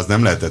várj, de az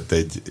nem lehetett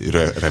egy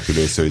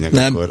repülőszőnyeg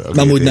nem, akkor?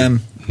 amúgy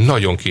nem.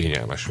 Nagyon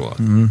kényelmes volt.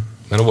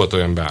 Mert volt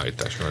olyan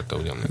beállítás rajta,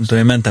 ugyanis.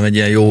 Én mentem egy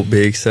ilyen jó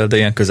BX-el, de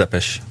ilyen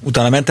közepes.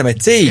 Utána mentem egy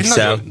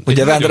CX-el,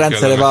 ugye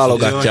rendszere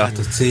válogatja.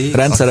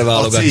 Rendszere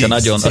válogatja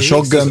nagyon. A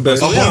sok gömbös.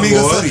 Ahol még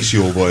a szar is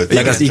jó volt.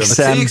 Meg az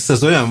XM. A CX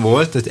az olyan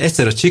volt, hogy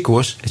egyszer a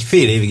Csikós egy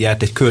fél évig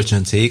járt egy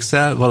kölcsön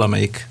CX-el,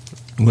 valamelyik,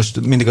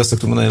 most mindig azt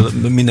szoktuk mondani,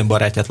 hogy minden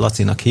barátját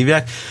Lacinak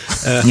hívják.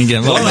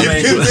 Igen,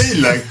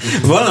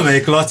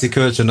 valamelyik Laci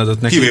kölcsön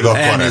adott neki.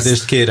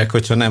 Elnézést kérek,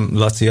 hogyha nem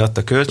Laci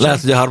adta kölcsön.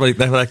 Lehet, hogy a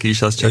harmadiknek neki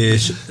is az csak.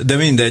 De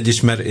mindegy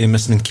is, mert én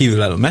ezt mind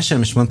kívülálló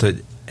mesélem, és mondta,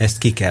 hogy ezt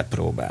ki kell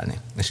próbálni.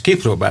 És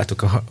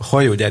kipróbáltuk a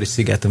hajógyári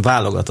szigeten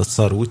válogatott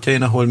szar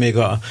útjain, ahol még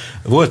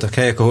voltak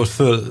helyek, ahol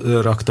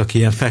fölraktak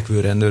ilyen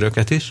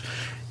fekvőrendőröket is,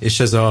 és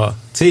ez a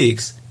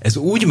CX, ez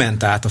úgy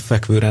ment át a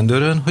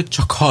fekvőrendőrön, hogy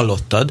csak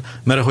hallottad,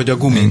 mert ahogy a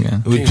gumi...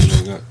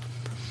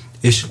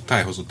 És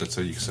tájhozott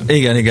egyszer egy XM.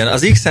 Igen,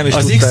 az XM is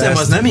az XM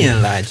az nem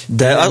ilyen lágy.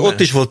 De ott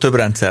is volt több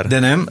rendszer. De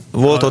nem.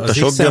 Volt ott a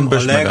sok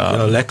gömbös,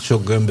 a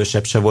legsok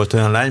gömbösebb se volt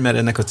olyan lágy, mert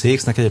ennek a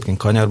CX-nek egyébként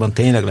kanyarban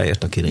tényleg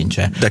leért a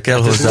kilincse. De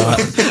kell hozzá.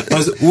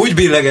 Az úgy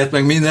billegett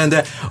meg minden,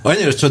 de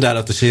annyira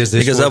csodálatos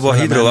érzés. Igazából a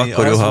hidro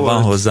akkor jó, ha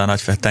van hozzá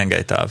nagy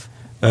tengelytáv.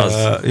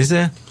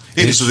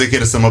 Én is azért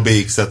kérdeztem a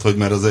BX-et, hogy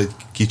mert az egy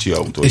kicsi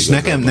autó. És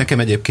nekem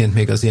egyébként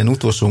még az ilyen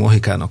utolsó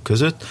mohikánok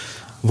között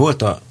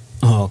volt a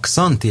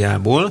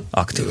Xantiából,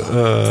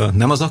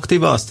 nem az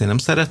Activa, azt én nem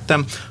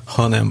szerettem,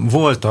 hanem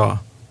volt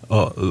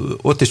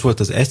ott is volt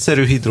az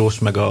egyszerű hidrós,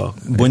 meg a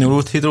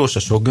bonyolult hidrós, a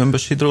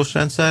sokgömbös hidrós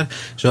rendszer,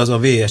 és az a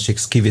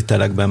VSX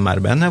kivitelekben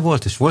már benne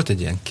volt, és volt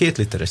egy ilyen 2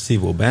 literes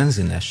szívó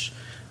benzines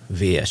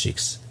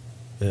VSX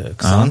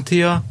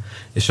Xantia,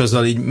 és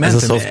azzal így mentem...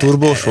 Ez a soft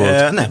turbós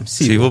volt? Nem,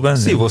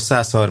 szívó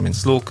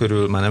 130 ló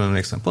körül, már nem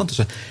emlékszem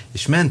pontosan,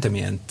 és mentem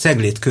ilyen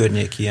Ceglét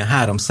környéki, ilyen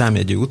 3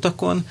 számjegyű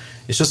utakon,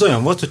 és az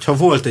olyan volt, hogyha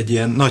volt egy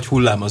ilyen nagy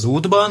hullám az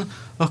útban,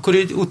 akkor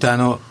így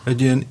utána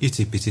egy ilyen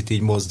icipicit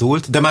így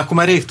mozdult, de akkor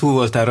már rég túl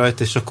voltál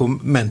rajta, és akkor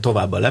ment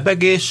tovább a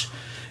lebegés,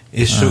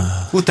 és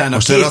utána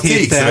most 2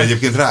 héttel...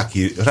 egyébként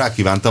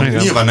rákívántam.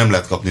 Nyilván nem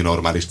lehet kapni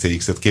normális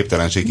CX-et,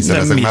 képtelenség, hiszen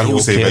ezek már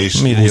 20 éve is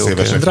 20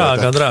 évesek.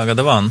 Drága,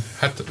 de van.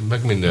 Hát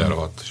meg minden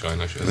rohadt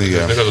sajnos.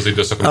 Igen. Ez az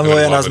időszak, amikor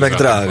olyan az meg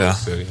drága.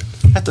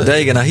 Hát, de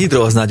igen, a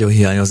hidro az nagyon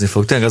hiányozni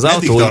fog. Tényleg az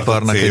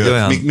autóiparnak egy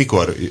olyan...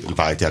 Mikor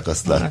váltják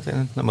azt le? Hát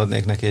én nem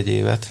adnék neki egy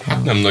évet.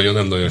 Hát nem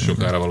nagyon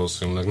sokára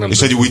valószínűleg. Nem,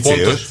 és egy új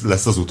C5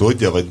 lesz az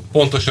utódja? Vagy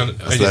pontosan,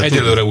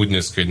 egyelőre úgy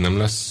néz ki, hogy nem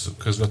lesz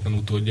közvetlen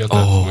utódja,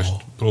 tehát most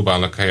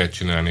próbálnak helyet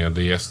csinálni a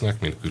DS-nek,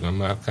 mint külön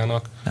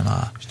márkának.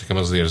 És nekem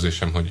az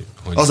érzésem, hogy...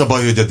 Az a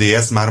baj, hogy a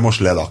DS már most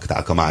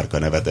lelakták a márka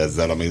nevet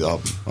ezzel,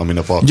 amin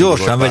a papír.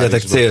 Gyorsan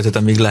vegyetek C5-öt,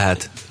 amíg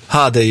lehet.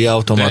 HDI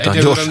automata,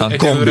 gyorsan,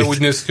 kombit. Úgy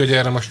néz ki, hogy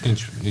erre most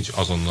nincs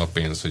azonnal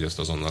pénz, hogy ezt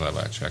azonnal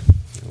leváltsák.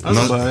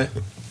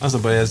 Az a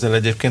baj ezzel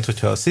egyébként,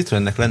 hogyha a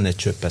Citroennek lenne egy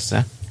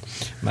csöppesze,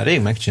 már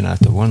rég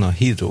megcsinálta volna a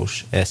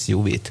hidrós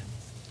SUV-t.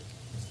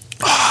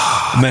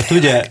 Mert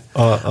ugye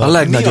a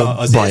legnagyobb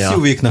az baja.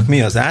 SUV-knak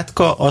mi az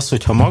átka? Az,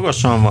 hogy ha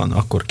magasan van,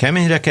 akkor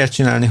keményre kell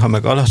csinálni, ha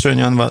meg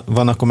alacsonyan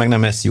van, akkor meg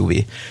nem SUV.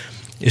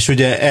 És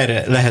ugye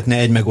erre lehetne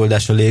egy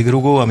megoldás a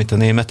légrugó, amit a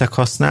németek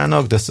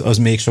használnak, de az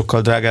még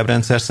sokkal drágább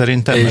rendszer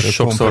szerintem. És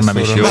sokszor nem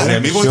is jó.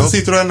 Mi volt a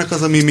Citroennek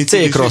az, ami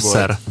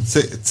C-crosser.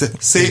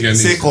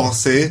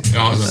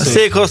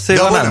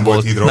 C-crosser nem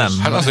volt.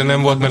 Hát azért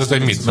nem volt, mert ez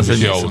egy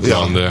Mitsubishi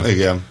autó.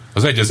 Igen.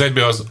 Az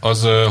egybe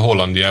az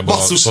Hollandiában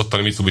az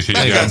ottani Mitsubishi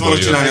meg kellett volna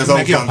csinálni az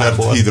Outlander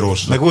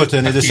hidrós. Meg volt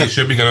olyan időszak.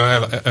 Később igen,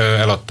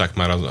 eladták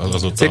már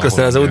az ott.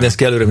 C-crosser az úgy néz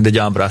ki előre, mint egy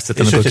Ambrásztet,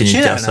 amikor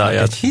kinyitja a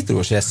száját. Egy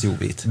hidrós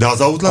SUV-t. De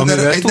az Outlander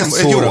egy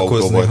jó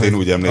autó volt, én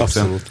úgy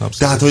emlékszem. Abszolút.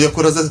 Tehát, hogy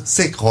akkor az a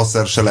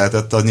C-crosser se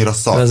lehetett annyira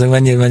szar. Ez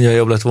mennyire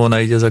jobb lett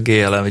volna így ez a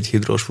GLM egy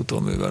hidrós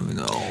futóművel.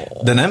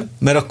 De nem,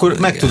 mert akkor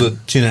meg tudod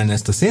csinálni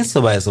ezt a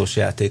színszabályozós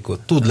játékot,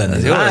 tud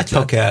lenni lágy,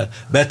 ha kell,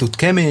 be tud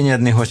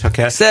keményedni, hogyha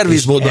kell.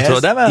 Szervizmódot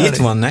tudod emelni? Itt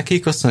van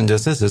nekik, azt mondja,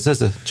 ez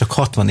csak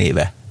 60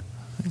 éve.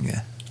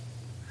 Igen.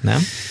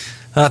 Nem?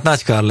 Hát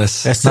nagy kár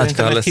lesz. Ezt nagy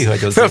kár lesz.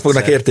 Fel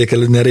fognak egyszer.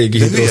 értékelődni a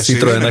régi hidrós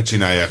Citroennek.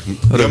 Csinálják.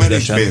 De mert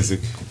nincs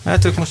pénzük.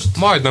 Hát ők most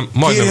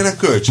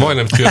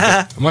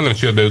majdnem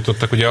csődbe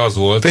jutottak, ugye az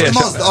volt,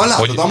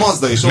 hogy a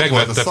Mazda is ott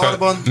volt a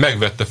szarban.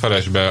 Megvette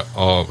felesbe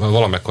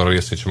valamekkora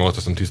részét sem volt,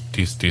 azt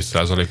hiszem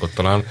 10%-ot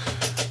talán,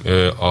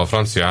 a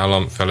francia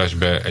állam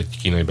felesbe egy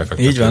kínai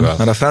befektetővel. Így van,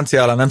 mert a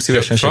francia állam nem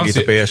szívesen segít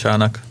a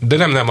PSA-nak. De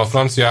nem, a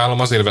francia állam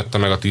azért vette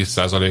meg a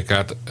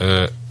 10%-át,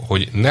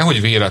 hogy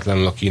nehogy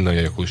véletlenül a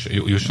kínaiak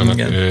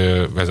jussanak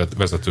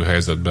vezető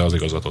helyzetbe az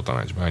igazgató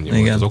tanácsban. Ennyi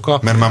volt az oka.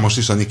 Mert már most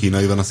is annyi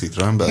kínai van a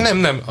Citroenben?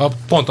 Nem.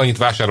 Pont annyit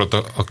vásárolt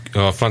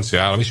a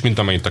francia állam is, mint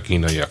amennyit a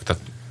kínaiak.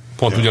 Tehát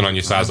pont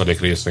ugyanannyi százalék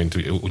részvényt,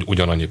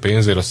 ugyanannyi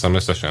pénzért, azt hiszem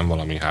összesen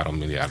valami 3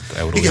 milliárd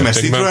euró. Igen, mert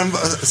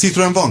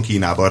Citroen van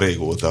Kínában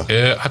régóta.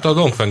 Hát a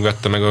Dongfeng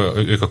vette meg,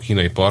 ők a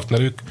kínai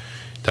partnerük,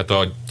 tehát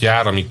a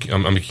gyár,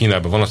 ami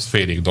Kínában van, az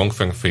félig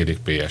Dongfeng, félig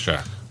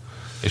PSA.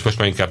 És most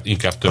már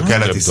inkább több. A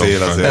keleti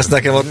szél azért. Ezt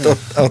nekem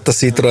ott a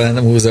Citroen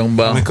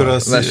múzeumban amikor a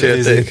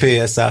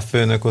PSA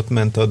főnök ott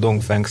ment a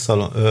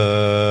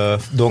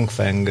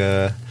Dongfeng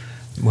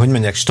hogy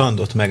mondják,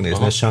 standot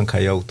megnézni a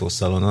Shanghai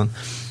autószalonon.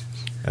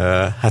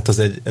 Hát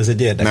ez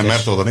egy érdekes. Nem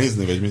mert oda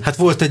nézni, vagy mit? Hát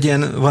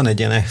van egy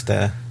ilyen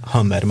echte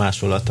Hammer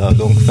másolata a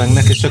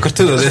Dongfengnek, és akkor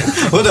tudod,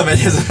 oda megy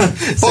ez a...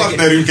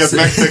 Partnerünket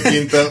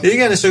megtekintem.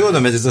 Igen, és akkor oda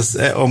megy ez az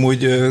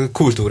amúgy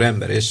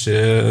kultúrember, és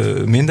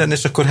minden,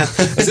 és akkor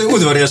hát ezért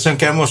udvariasan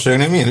kell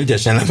mosolyogni, milyen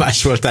ügyesen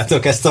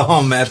lemásoltátok ezt a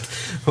Hammert.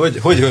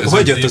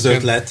 Hogy jött az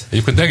ötlet?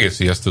 Egyébként egész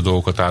ijesztő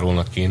dolgokat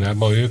árulnak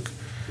Kínába ők.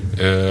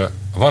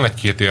 Van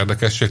egy-két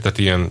érdekesség, tehát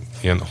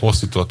ilyen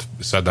hosszított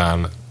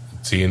szedán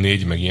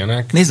C4, meg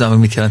ilyenek. Nézzem meg,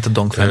 mit jelent a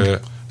Dongfeng.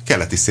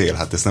 Keleti szél,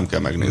 hát ezt nem kell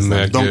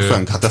megnézni.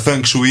 Dongfeng, hát a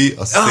feng shui,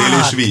 a szél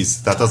és víz,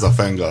 tehát az a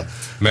feng a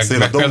szél,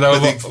 meg például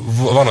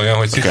van olyan,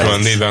 hogy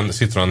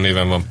Citroen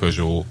néven van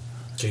Peugeot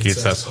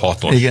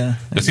 206-os. Igen.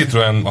 De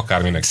Citroen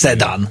akárminek.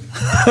 Sedan.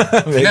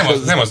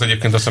 nem az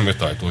egyébként a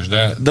szemötajtós,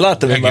 de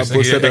láttam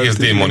egész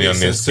démonian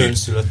néz ki.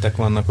 Szülöttek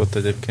vannak ott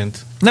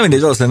egyébként. Nem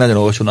mindegy, valószínűleg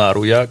nagyon olcsón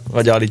árulják,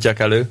 vagy állítják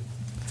elő.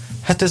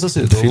 Hát ez az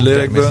ő dolgok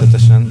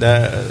természetesen,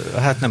 de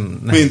hát nem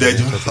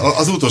mindegy,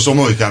 az utolsó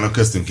Mohikának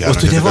köztünk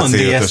járnak ezek a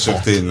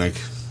C5-ösök,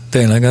 tényleg.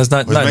 Tényleg, ez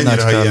nagy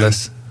kár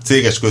lesz.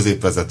 Céges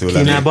középvezető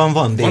lenni. Kínában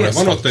van DS6.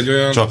 Van ott egy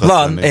olyan...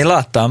 Van, én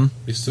láttam,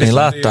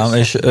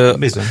 és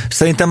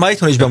szerintem már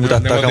itthon is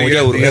bemutatták, amúgy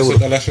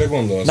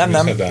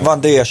Nem, van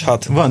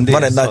DS6.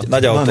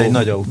 Van egy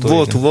nagy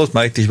autó. Volt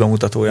már itt is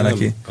bemutatója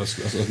neki.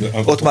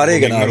 Ott már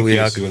régen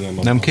árulják.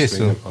 Nem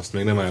készül? Azt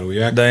még nem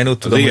árulják. De én úgy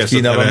tudom, hogy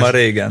Kínában már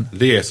régen.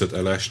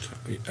 DS5 LS-t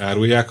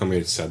árulják, ami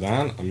egy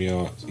szedán, ami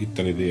az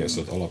itteni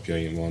DS5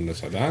 alapjain van, de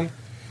szedán.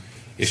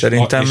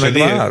 Szerintem meg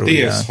már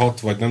árulják. DS6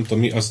 vagy nem tudom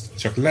mi, az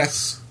csak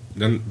lesz,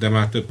 de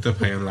már több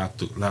helyen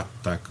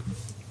látták.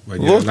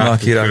 Volt már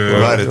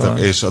kirakva.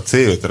 És a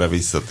C5-re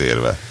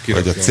visszatérve,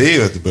 hogy a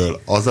C5-ből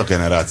az a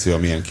generáció,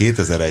 amilyen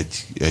 2001-2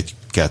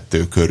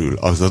 körül,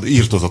 az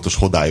írtózatos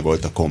hodály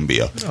volt a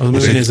kombija. Az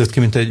úgy nézett ki,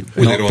 mint egy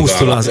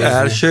pusztuló. Az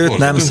elsőt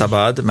nem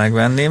szabad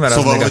megvenni, mert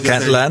szóval, az még a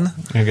Kentlen,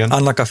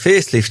 annak a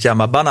faceliftje,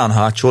 a banán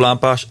hátsó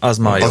lámpás, az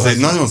már jó. Az egy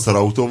nagyon szar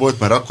autó volt,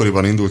 mert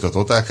akkoriban indult a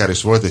Totalcar,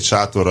 és volt egy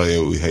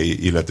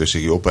Sátoraljaújhelyi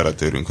illetőségi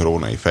operatőrünk,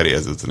 Rónai Feri,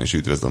 ezúton is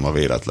üdvözlöm, a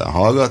véletlen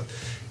hallgat,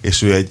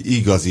 és ő egy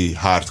igazi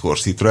hardcore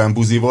Citroen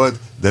buzi volt,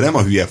 de nem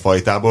a hülye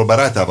fajtából, bár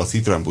általában a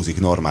Citroen buzik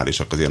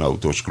normálisak az ilyen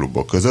autós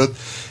klubok között,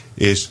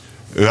 és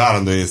ő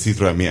állandóan, hogy a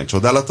Citroen milyen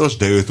csodálatos,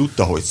 de ő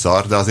tudta, hogy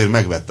szar, de azért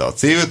megvette a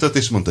C5-öt,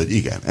 és mondta, hogy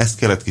igen, ezt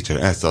kellett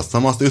kicserélni, ezt,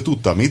 azt, ő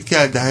tudta, mit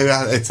kell, de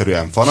ő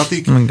egyszerűen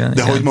fanatik,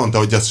 igen. Hogy mondta,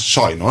 hogy az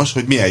sajnos,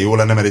 hogy milyen jó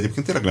lenne, mert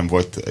egyébként tényleg nem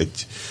volt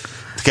egy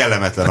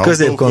kellemetlen autó. A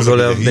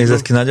középkonzol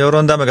nézett ki nagyon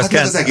rondán, meg hát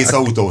az egész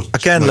autó. A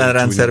Kentlen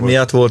rendszer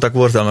miatt voltak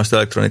borzalmas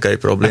elektronikai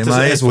problémái.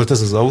 Hát ez volt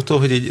az autó,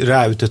 hogy így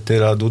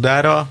ráütöttél a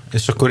dudára,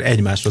 és akkor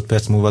 1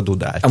 másodperc múlva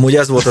dudált. Amúgy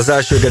ez volt az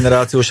első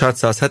generációs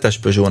 607-es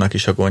Peugeot-nak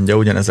is a gondja,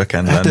 ugyanez a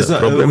Kentlen hát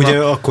probléma. Ugye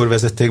akkor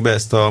vezették be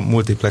ezt a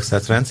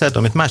multiplexelt rendszert,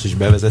 amit más is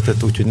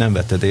bevezetett, úgyhogy nem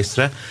vetted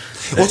észre.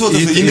 Ott volt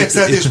az, hogy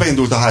indexelt, és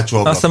beindult a hátsó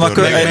ablak.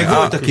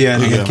 Voltak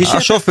ilyen a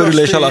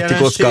sofőrülés alatti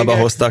kockába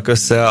hozták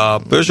össze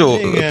a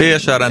Peugeot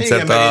PSA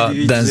rendszert a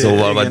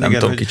Denzóval, vagy nem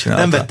tudom ki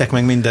csinálta. Nem vettek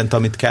meg mindent,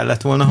 amit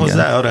kellett volna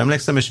hozzá, arra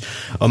emlékszem, és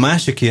a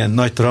másik ilyen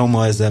nagy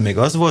trauma ezzel még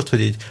az volt,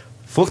 hogy így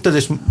fogtad,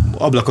 és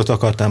ablakot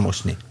akartál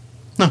mosni.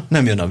 Na,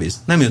 nem jön a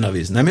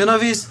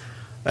víz,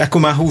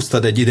 ekkor már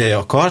húztad egy ideje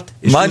a kart,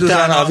 és majd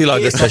utána a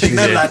világ összes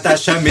nem láttál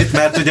semmit,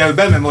 mert ugye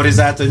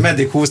bememorizált, hogy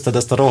meddig húztad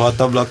azt a rohadt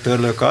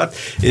ablaktörlőkart,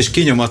 és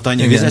kinyomott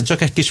annyi vizet,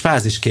 csak egy kis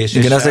fáziskés.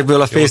 Igen,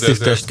 ezekből a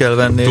facelift-est kell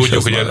venni.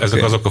 Tudjuk, hogy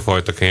ezek azok a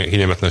fajta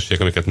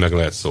kényelmetlenségek, amiket meg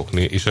lehet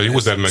szokni, és a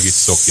user meg is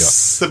szokja.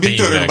 Mint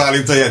Török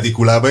Bálint a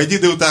jedikulába. Egy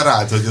idő után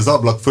rád, hogy az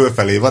ablak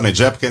fölfelé van egy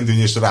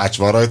zsebkendűny, és rács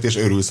van rajta, és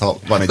örülsz, ha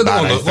van egy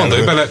bárány.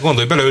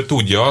 Gondolj bele, ő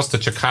tudja azt, hogy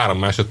csak 3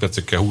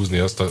 másodpercig kell húzni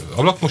azt az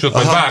ablakmosót,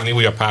 vagy várni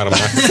újabb 3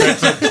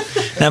 másodpercet.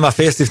 Nem, a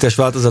faceliftes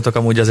változatok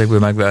amúgy ezekből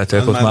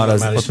megvehetők,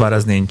 ott már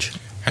ez nincs.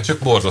 Hát csak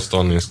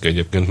borzasztóan néz ki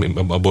egyébként,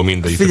 abból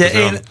mindegy.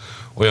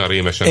 Olyan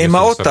rémesen. Én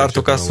már ott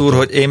tartok azt úr,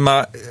 hogy én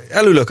már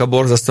elülök a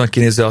borzasztóan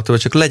kinéző autó,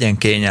 hogy csak legyen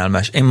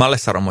kényelmes. Én már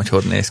leszarom, hogy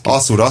néz ki.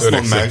 Azt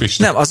mondd meg.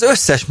 Nem, az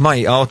összes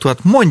mai autót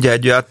mondja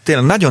egy olyat,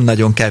 tényleg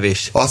nagyon-nagyon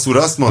kevés.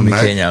 Azt mondd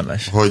meg,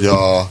 kényelmes.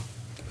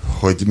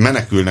 hogy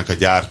menekülnek a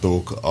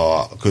gyártók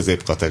a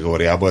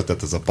középkategóriából,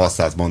 tehát az a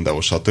Passat,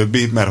 Mondeo, stb.,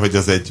 mert hogy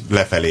az egy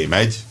lefelé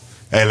megy,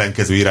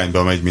 ellenkező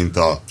irányba megy, mint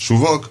a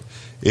suvok,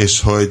 és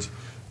hogy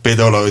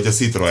például, ahogy a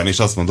Citroen is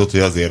azt mondott, hogy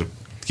azért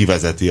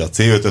kivezeti a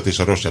C5-öt, és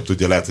a rosszabb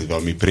tudja, lehet, hogy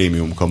valami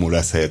prémium kamu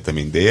lesz helyette,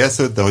 mint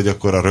DS5, de hogy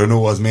akkor a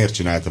Renault az miért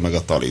csinálta meg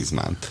a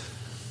Talismant?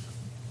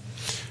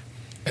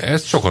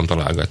 Ezt sokan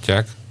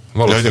találgatják.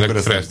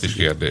 Valószínűleg presztízs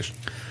kérdés.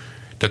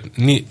 Tehát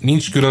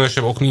nincs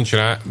különösebb ok, nincs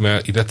rá,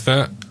 mert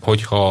illetve,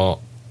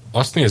 hogyha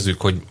azt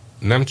nézzük, hogy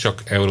nem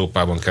csak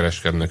Európában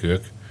kereskednek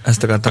ők,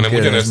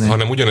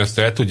 hanem ugyanezt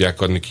el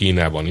tudják adni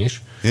Kínában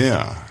is.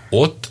 Yeah.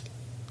 Ott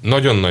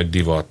nagyon nagy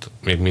divat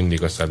még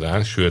mindig a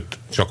szedán, sőt,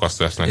 csak azt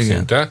vesznek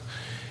szinte.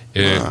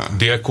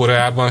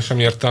 Dél-Koreában sem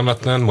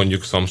értelmetlen,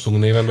 mondjuk Samsung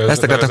néven bevezetni.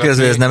 Ezt akartam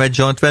kérdezni, hogy ez nem egy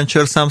joint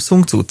venture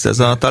Samsung cucc, ez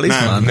a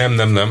Talisman?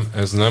 Nem,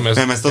 ez nem. Ez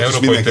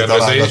európai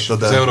tervezés,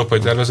 az európai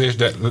tervezés,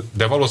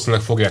 de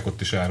valószínűleg fogják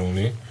ott is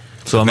árulni.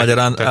 Szóval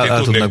magyarán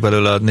el tudnak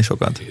belőle adni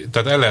sokat.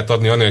 Tehát el lehet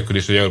adni anélkül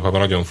is, hogy Európában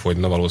nagyon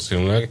fogyna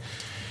valószínűleg.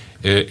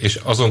 És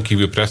azon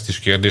kívül presztízs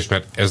kérdés,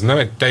 mert ez nem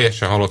egy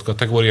teljesen halott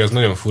kategória, ez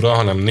nagyon fura,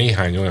 hanem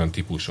néhány olyan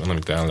típus van,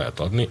 amit el lehet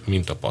adni,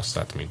 mint a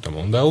Passat, mint a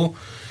Mondeo.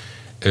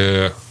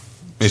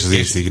 És az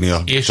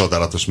Insignia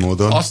csodálatos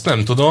módon. Azt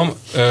nem tudom,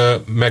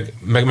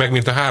 meg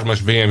mint a 3-as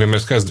BMW,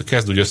 mert ez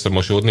kezd úgy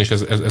összemosódni, és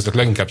ezek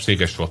leginkább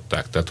székes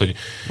flották. Tehát, hogy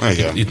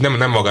itt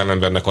nem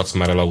magánembernek adsz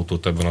már el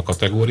autót ebben a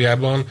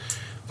kategóriában,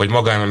 vagy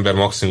magánember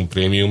maximum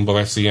prémiumba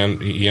vesz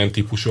ilyen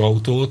típusú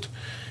autót,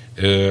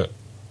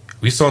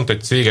 viszont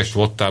egy céges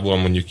flottából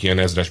mondjuk ilyen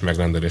 1000-es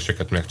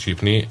megrendeléseket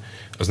megcsípni,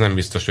 az nem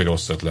biztos, hogy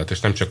rossz ötlet, és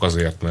nem csak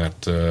azért,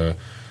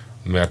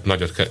 mert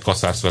nagyot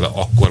kaszálsz vele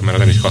akkor, mert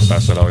nem is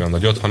kaszálsz vele olyan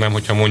nagyot, hanem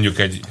hogyha mondjuk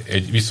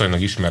egy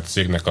viszonylag ismert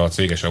cégnek a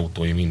céges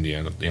autói mind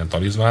ilyen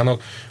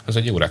Talismanok, az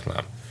egy jó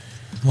reklám.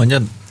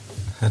 Mondjad?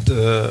 Hát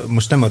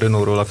most nem a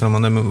Renault-ról akarom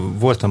mondani,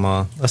 voltam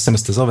azt hiszem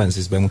ezt az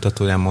Avensis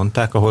bemutatóján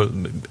mondták, ahol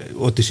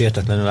ott is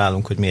értetlenül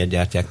állunk, hogy miért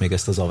gyártják még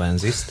ezt az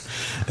Avensis-t.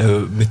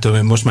 Mit tudom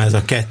én, most már ez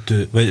a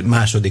vagy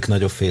második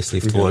nagyobb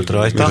facelift volt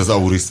rajta. Mert az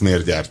Auris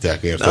miért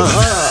gyártják, érted?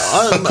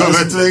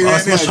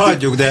 Azt most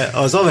hagyjuk, de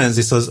az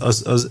Avensis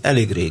az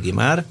elég régi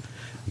már,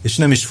 és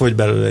nem is fogy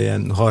belőle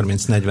ilyen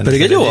 30-40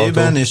 pedig egy jó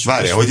autó.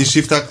 Várjál, hogy is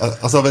hívták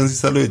az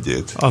Avensis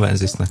elődjét?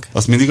 Avensisnek.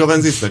 Azt mindig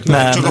Avensisnek?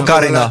 Nem, csak a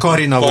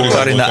Karina volt.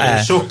 Karina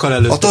E. Sokkal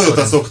előtt. A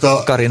Toyota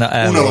szokta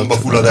unalomba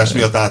fulladás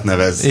miatt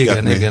átnevezni.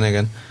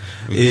 Igen.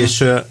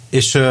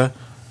 És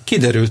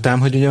kiderültem,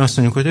 hogy ugye azt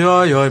mondjuk,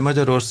 hogy jaj,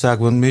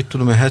 Magyarországon mit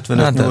tudom,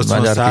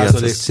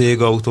 75-80%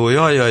 cégautó,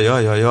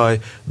 jaj,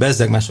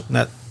 bezzeg más.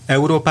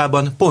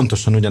 Európában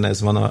pontosan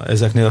ugyanez van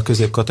ezeknél a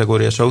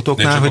középkategóriás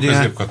autóknál. De csak a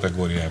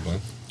középkategóriában.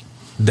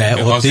 De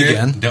ott azért,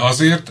 igen.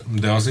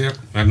 De azért,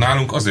 mert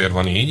nálunk azért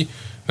van így,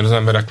 mert az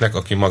embereknek,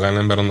 aki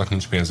magánember, annak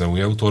nincs pénze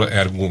új autóra,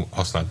 ergo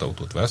használt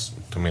autót vesz,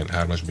 tudom én,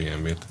 3-as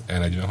BMW-t,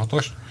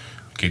 E46-os,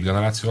 2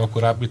 generációval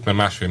korábbit, mert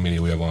 1,5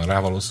 milliója van rá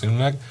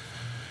valószínűleg.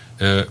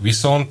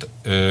 Viszont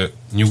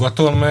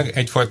nyugaton meg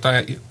egyfajta,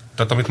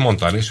 tehát amit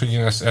mondtál is, hogy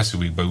ilyen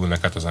SUV-kbe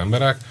ülnek át az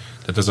emberek,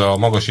 tehát ez a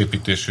magas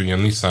építésű ilyen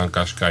Nissan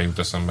Qashqai jut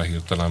eszembe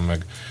hirtelen,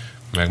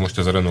 meg most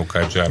ez a Renault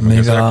Kadjar,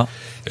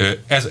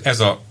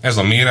 ez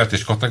a méret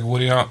és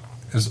kategória,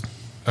 ez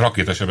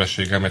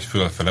rakétasebességgel megy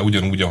fölfele,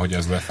 ugyanúgy, ahogy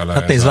ez lefele.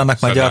 Hát nézd, vannak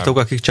már gyártók,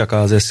 akik csak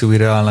az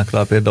SUV-re állnak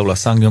le, például a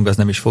SsangYong, az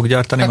nem is fog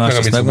gyártani, más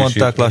azt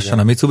megmondták lassan,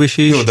 a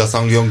Mitsubishi is. Jó, de a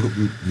SsangYong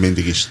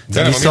mindig is.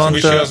 De nem, viszont, a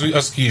Mitsubishi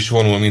az ki is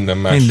vonul minden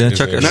más. Minden,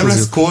 csak nem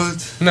lesz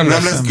Colt, nem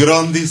lesz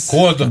Grandis.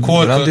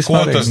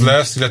 Colt az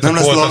lesz, illetve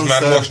Colt az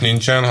már most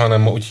nincsen,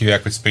 hanem úgy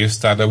hívják, hogy Space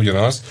Star, de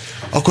ugyanaz.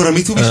 Akkor a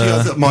Mitsubishi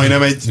az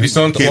majdnem egy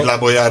két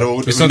lábon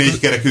járó, 4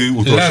 kerekű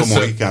utolsó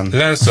mohikán.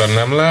 Lancer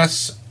nem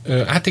lesz,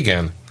 hát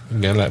igen,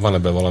 van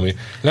ebben valami.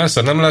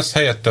 Lancer nem lesz,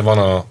 helyette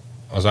van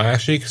az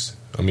ASX,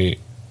 ami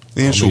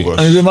ilyen súgos.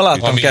 Amiből már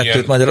láttam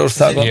kettőt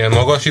Magyarországon. Ilyen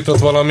magasított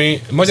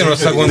valami.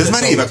 Magyarországon... De ez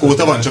már évek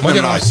óta van, csak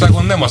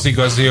Magyarországon nem az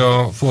igazi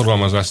a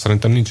forgalmazás,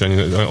 szerintem nincs annyi...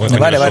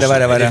 Várj.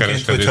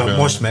 Hogyha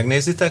most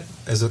megnézitek,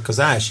 ezek az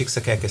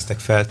ASX-ek elkezdtek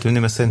feltűnni,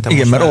 mert szerintem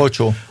igen, mert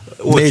olcsó.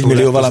 4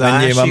 millió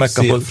valamennyivel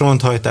megkapott.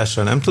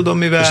 Fronthajtással nem tudom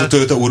mivel. És a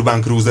Toyota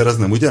Urban Cruiser az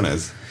nem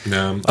ugyanez?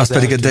 Nem. Az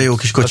pedig egy de jó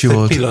kis kocsi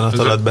volt. Egy pillanat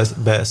alatt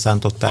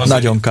beszántották.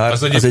 Nagyon kár.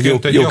 Az egy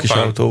jó kis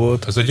autó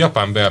volt. Az egy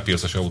japán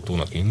belpiacos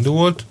autónak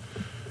indult.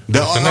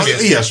 De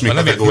ilyesmi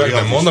kategória.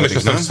 Nem mondom, és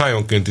aztán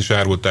szájonként is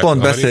árulták.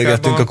 Pont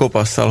beszélgettünk a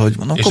Kopasszal, hogy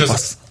mondom,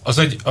 Kopasz.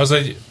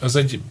 Az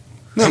egy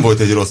nem volt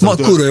egy rossz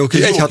autó. Kurva jó kis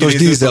 1.6-os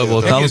dízel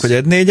volt nálunk, vagy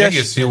 1.4-es.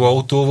 Egész jó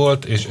autó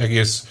volt, és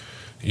egész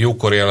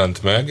jókor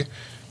jelent meg.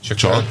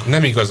 Csak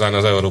nem igazán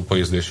az európai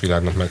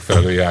ízlésvilágnak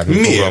megfelelő járni.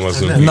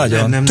 Miért?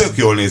 Nagyon. Tök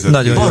jól nézett.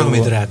 Nagyon baromi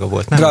drága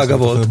volt.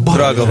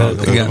 Drága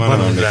volt, igen.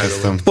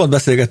 Pont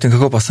beszélgettünk a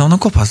Kopasszal,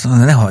 mondom, Kopasz,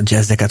 ne hagyj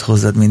ezeket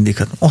hozzad mindig.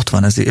 Hát ott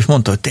van ez, és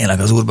mondta, hogy tényleg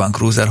az Urban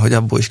Cruiser, hogy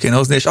abból is kéne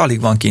hozni, és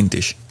alig van kint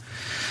is.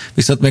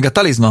 Viszont még a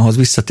Talismanhoz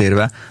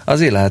visszatérve,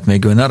 azért lehet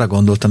még ön, arra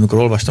gondoltam, amikor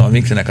olvastam a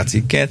Winklernek a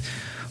cikkét,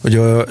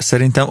 hogy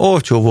szerintem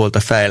olcsó volt a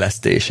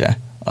fejlesztése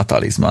a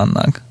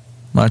Talismannak.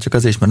 Már csak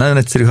azért is, mert nagyon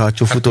egyszerű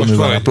hátsó futómű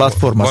van, a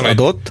platform az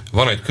adott.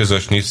 Van egy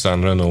közös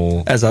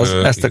Nissan-Renault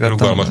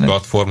rugalmas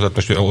platform, tehát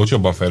most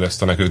olcsóbban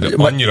fejlesztenek ők,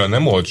 de annyira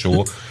nem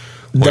olcsó,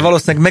 De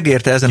valószínűleg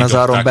megérte ezen az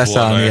áron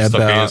beszállni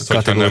ebbe a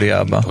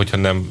kategóriába. Hogyha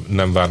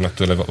nem várnak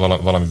tőle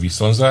valami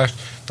viszonzást.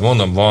 De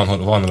mondom,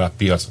 van rá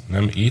piac,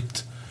 nem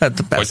itt,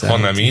 Hát vagy ha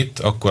nem itt,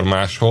 akkor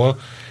máshol,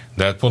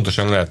 de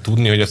pontosan lehet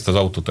tudni, hogy ezt az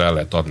autót el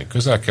lehet adni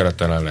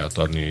közel-keleten, el lehet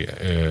adni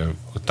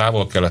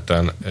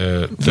távol-keleten,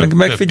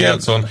 több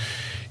piacon,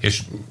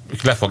 és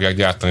le fogják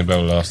gyártani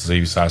belőle azt az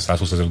évi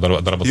 100-120 ezer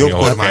darabot, ami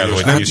ahol kell,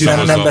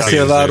 hogy nem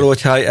beszélve arról,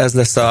 hogyha ez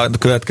lesz a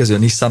következő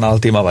Nissan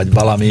Altima, vagy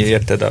valami,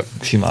 érted,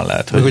 simán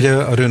lehet. Hogy ugye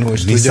a Renault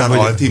is Nissan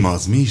tudja, Altima,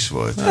 az mi is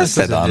volt? Ez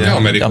szedán.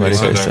 Amerikai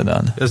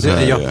szedán. Ez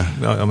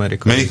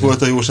amerikai. Melyik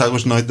volt a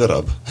jóságos nagy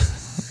darab?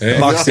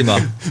 Maxima.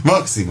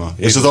 Maxima.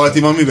 És az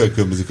Altima mivel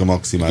különbözik a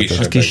Maximától?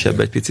 Az kisebb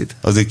egy picit.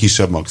 Az egy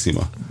kisebb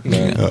Maxima.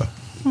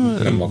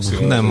 Nem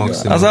maximum.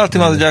 Az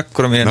Altima az egy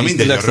akkora, milyen na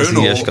mindegy, a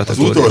Renault, az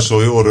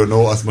utolsó jó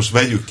Renault, azt most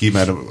vegyük ki,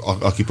 mert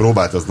aki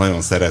próbált, az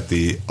nagyon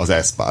szereti az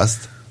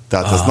Espace-t.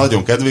 Tehát az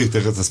nagyon kedveljük,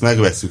 azt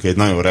megvesszük egy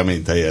nagyon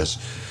reményteljes.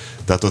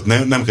 Tehát ott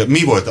nem kell.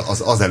 Mi volt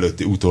az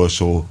előtti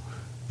utolsó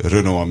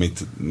Renault, amit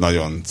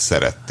nagyon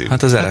szerettünk?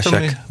 Hát az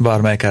RS-ek,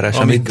 bármelyik RS,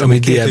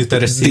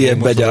 amit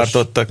Diebbe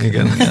gyártottak.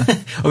 Igen.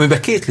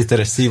 Amiben 2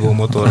 literes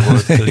szívómotor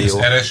volt, Clio.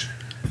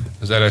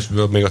 Az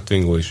RS-ből még a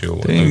Twingo is jó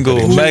volt.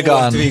 Twingo,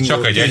 Megane.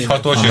 Csak egy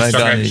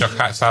 1.6-os, és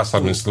csak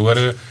 130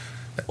 lóerő.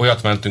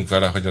 Olyat mentünk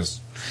vele, hogy az...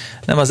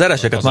 Nem, az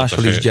RS-eket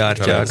máshol is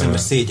gyártják.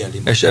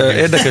 Szégyelli. És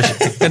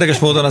érdekes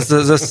módon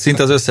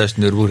szinte az összes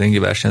Nürburgringi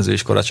versenyző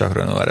iskola csak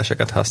Renault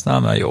RS-eket használ,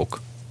 mert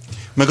jók.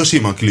 Meg a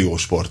sima Clio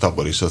Sport,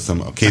 abban is azt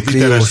hiszem, a 2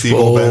 literes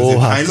szívó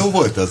benzin. Hány ló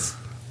volt az?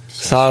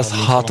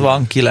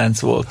 169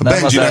 volt. A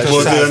Benjinek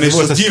volt olyan, és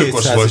az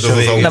gyilkos volt az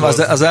autó. Nem,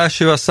 az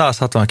első az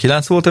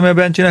 169 volt, ami a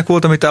Benjinek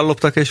volt, amit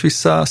elloptak és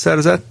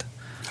visszaszerzett.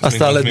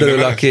 Aztán lett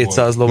belőle a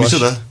 200 lovas.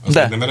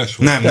 De?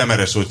 Nem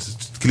RS volt.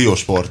 Clio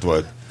Sport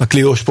volt. A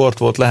Clio Sport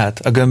volt, lehet.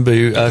 A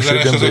gömbölyű, első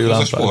gömbölyű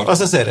lámpát.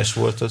 Az RS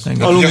volt az.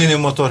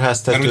 Alumínium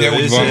motorház tető. Mert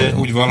ugye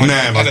úgy van, hogy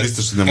nem, az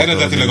biztos, hogy nem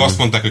eredetileg azt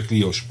mondták, hogy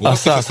Clio Sport. A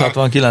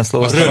 169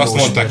 lovas. Aztán azt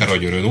mondták erre,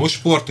 hogy Renault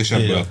Sport, és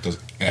ebből lett az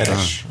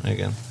RS.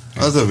 Igen.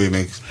 Az övé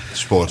még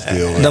sport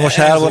Clio. De most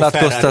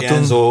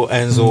elvonatkoztatunk.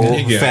 Enzo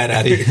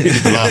Ferrari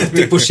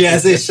típus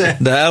jelzése.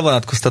 De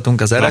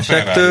elvonatkoztatunk az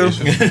RS-ektől.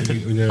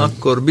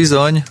 Akkor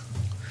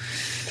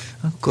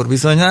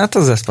bizony, hát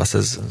az Espace,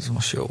 ez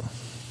most jó.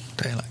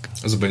 Tényleg.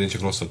 Az a benne,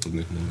 csak rosszat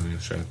tudnék mondani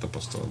a saját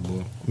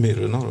tapasztalatból.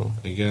 Miről, arról?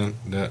 Igen,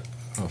 de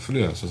a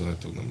fülőállás az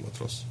ajtók nem volt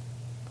rossz.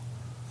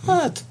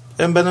 Hát,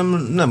 ember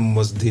nem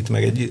mozdít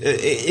meg egy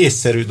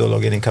észszerű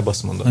dolog, én inkább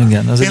azt mondom.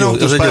 Igen, az én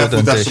autós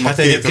pályafutásomat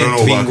 2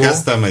 Renault-val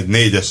kezdtem, egy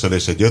 4-essel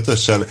és egy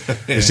 5-össel,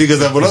 és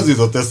igazából az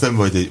jutott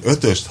eszembe, hogy egy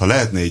 5-öst, ha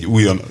lehetne egy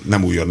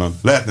nem újonnan,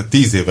 lehetne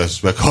 10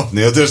 évesbe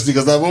kapni 5-öst,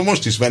 igazából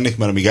most is vennék,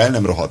 mert amíg el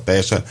nem rohadt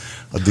teljesen,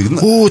 addig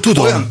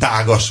olyan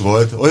tágas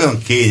volt,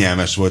 olyan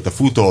kényelmes volt a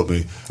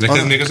futómű.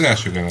 De még az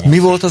első generáció. Mi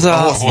volt az a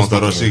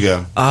hosszmotoros,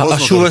 igen. A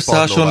SUV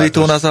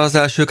összehasonlítón az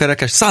első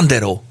kerekes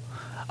Sandero,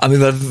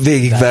 amivel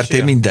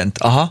végigvertél mindent.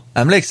 Aha,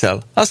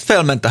 emlékszel? Azt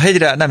felment a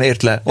hegyre, nem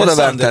ért le, oda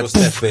verted,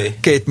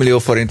 2 millió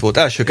forint volt,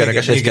 első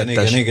kerekes,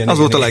 1-2-es. Az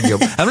volt a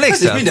legjobb.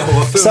 Emlékszel?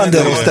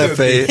 Sandero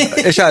Stepway,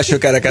 és első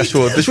kerekes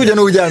volt, és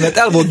ugyanúgy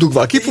el volt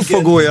dugva a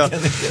kipufogója.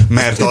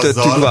 Mert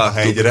azzal a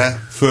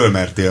hegyre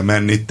fölmertél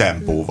menni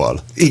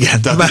tempóval.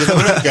 Igen. Tehát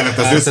nem kellett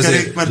az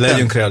összkerék, mert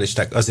legyünk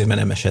realisták, azért, mert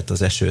nem esett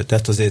az eső.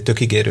 Tehát azért tök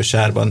ígérő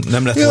sárban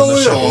nem lett volna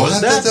sehol.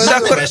 De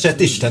akkor esett,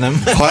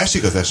 Istenem. Ha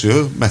esik az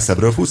eső,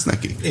 messzebbről futsz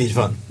neki. Így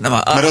van.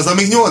 Mert az,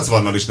 amíg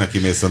 80-nal is neki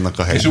mész annak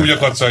a hegynek. És úgy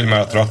akarsz, hogy már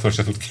a traktor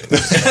se tud ki.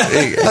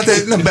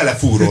 Hát nem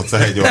belefúródsz a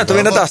hegyoldalba.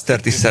 Hát én a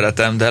Dustert is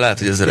szeretem, de lehet,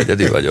 hogy ezzel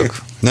egyedi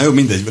vagyok. Na jó,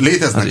 mindegy.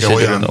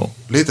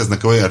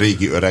 Léteznek olyan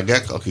régi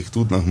öregek, akik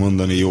tudnak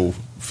mondani jó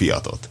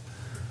Fiatot.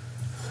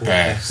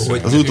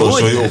 Az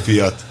utolsó jó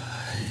Fiat.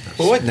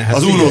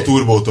 Az Uno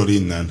Turbótól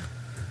innen.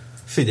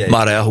 Figyelj.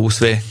 Marea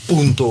 20V.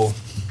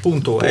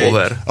 Punto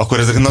Over. Akkor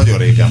ezek nagyon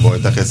régen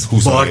voltak, ez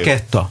 20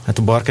 Barketta. Hát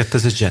a Barketta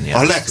ez egy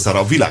zseniális.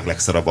 A világ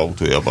legszarabb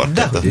autója a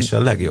Barketta. Dehogy is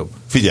a legjobb.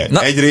 Figyelj,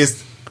 egyrészt,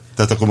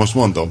 tehát akkor most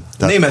mondom.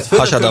 Német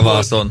főnököm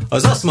volt,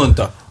 az azt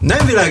mondta,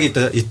 nem világít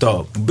itt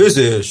a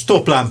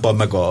stoplámpa,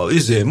 meg a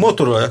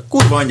motorol,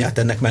 kurva anyját,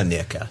 ennek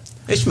mennie kell.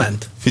 És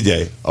ment.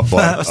 Figyelj, a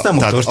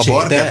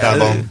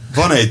Barkettában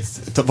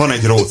van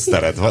egy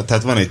roadstered,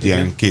 tehát van egy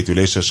ilyen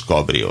kétüléses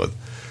kabriód.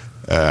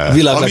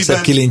 Világ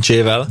legszebb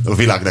kilincsével. A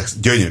világ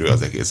gyönyörű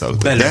az egész autó.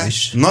 De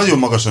nagyon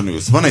magasan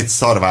ülsz. Van egy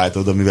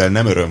szarváltód, amivel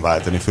nem öröm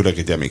váltani, főleg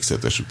egy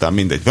MX-5-ös után,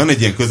 mindegy. Van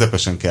egy ilyen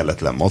közepesen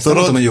kelletlen motorod.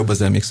 Szerintem, hogy jobb az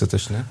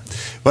MX-5-ösnél.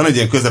 Van egy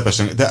ilyen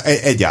közepesen, de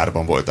egy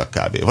árban voltak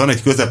kb. Van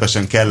egy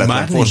közepesen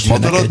kelletlen Ford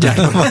motorod.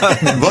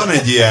 Van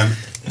egy ilyen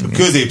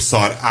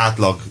középszar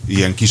átlag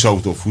ilyen kis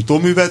autó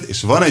futóműved,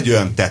 és van egy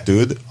olyan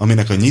tetőd,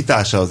 aminek a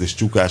nyitásához és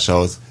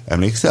csukásához,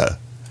 emlékszel?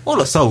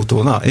 Olasz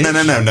autó, na?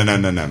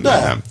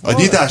 Nem. A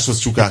nyitáshoz,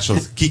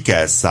 csukáshoz ki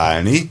kell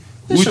szállni,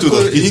 úgy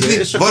tudod kinyitni,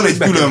 van egy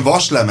külön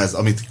vaslemez,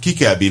 amit ki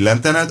kell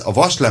billentened, a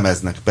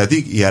vaslemeznek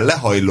pedig ilyen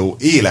lehajló,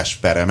 éles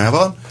pereme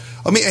van,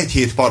 ami 1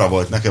 hét para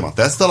volt nekem a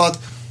teszt alatt,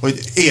 hogy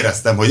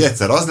éreztem, hogy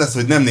egyszer az lesz,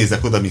 hogy nem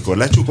nézek oda, mikor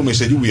lecsukom, és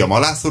egy ujjam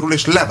alászorul,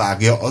 és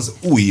levágja az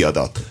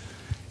ujjadat.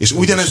 És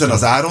ugyanezen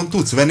az áron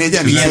tudsz venni egy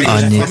M-t.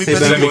 Annyi.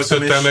 Nem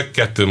volt meg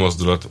 2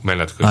 mozdulat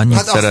menet közben. Annyit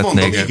Hát azt szeretnék.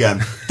 mondom,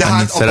 igen.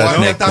 Tehát a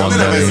Barlettát ne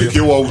nevezzük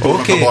jó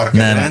autónak a Barca.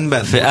 Nem,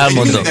 rendben.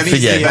 elmondom,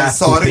 figyelj. Minden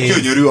szar,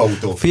 gyönyörű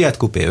autó. Fiat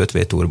Coupé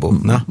 5V Turbo.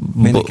 Na,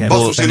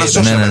 Basszus, én azt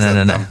sosem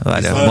vezettem.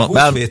 Várjál,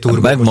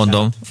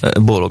 megmondom,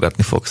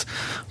 bólogatni fogsz.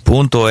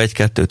 Punto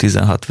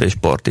 1-2-16 V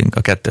Sporting,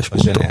 a 2-es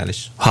Punto.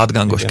 6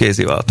 gangos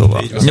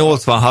kéziváltóval.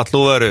 86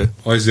 lóerő.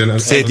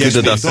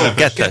 Szétküldöd a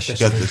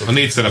 2-es. A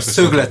 4 szerepes.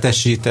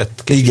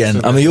 Szögletesített. Igen,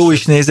 ami jó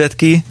is nézett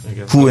ki.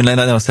 Hú, én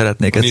nagyon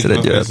szeretnék egyszer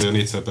egy olyat.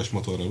 4 szerepes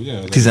motorra, ugye?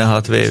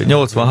 16 V,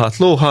 86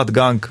 ló, 6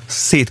 gang,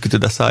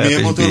 szétküldöd a száját. Milyen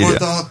és motor bírja.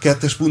 volt a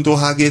 2-es Punto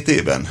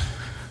HGT-ben?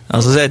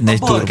 Az az 1.4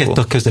 turbo.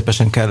 Balketta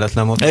közepesen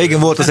kelletlen motor. Igen,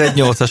 volt az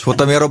 1.8-as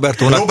volt, ami a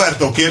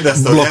Roberto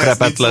kérdezte, hogy ezt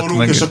mit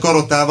szólunk, és a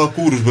Karottával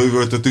kórusba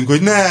üvöltöttünk,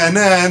 hogy ne,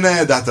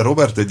 de hát a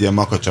Roberto egy ilyen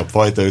makacsabb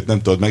fajta, őt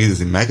nem tudod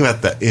megidézni,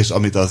 megvette, és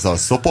amit azzal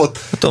szopott,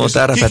 és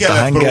elrepett a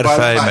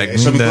hengerfej, meg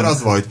és minden. amikor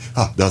az vagy,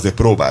 de azért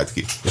próbáld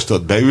ki, és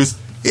tudod, beülsz,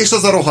 és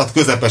az a rohadt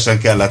közepesen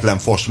kelletlen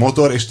fos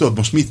motor, és tudod,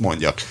 most mit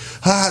mondjak?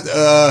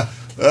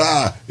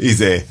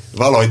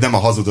 Valahogy nem a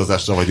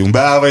hazudozásra vagyunk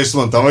beállva, és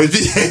mondtam, hogy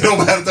figyelj,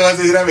 Roberto, ez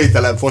egy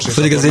reménytelen fos.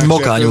 Pedig ez egy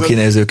makányú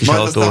kinéző kis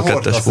autó, a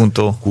 2-es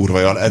Punto. Kurva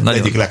jól,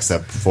 egyik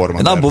legszebb forma.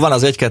 Abból van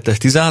az 1-2-es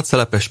 16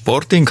 szelepes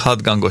Sporting,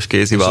 6 gangos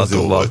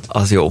kéziváltóval.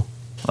 Az jó.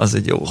 Az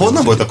egy jó.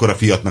 Honnan volt akkor a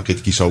Fiatnak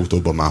egy kis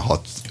autóban már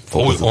 6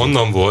 fokozat?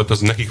 Onnan volt, az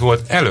nekik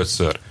volt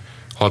először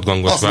 6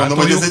 gangos azt mondom,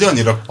 hogy ez egy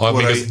annyira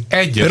korai...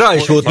 Rá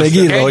is volt még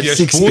írva, hogy 6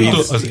 speed.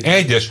 Az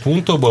 1-es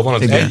Puntóból van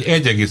az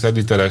 1,1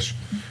 literes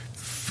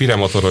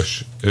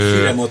firemotoros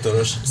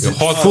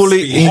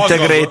fully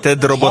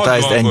integrated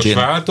robotized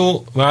engine.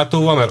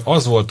 Váltóval, mert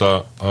az volt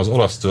az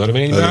olasz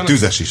törvényben.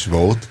 Tüzes is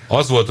volt.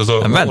 Az volt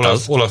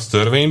az olasz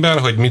törvényben,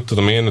 hogy mit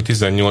tudom én, a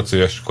 18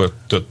 éves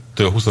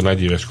kortól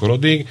 21 éves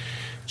korodig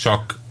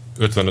csak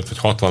 55 vagy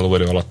 60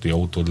 lóerő alatti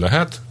autód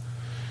lehet,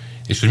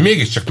 és hogy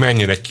mégiscsak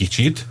menjen egy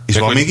kicsit. És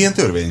van még ilyen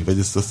törvény? Vagy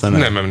ezt aztán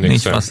nem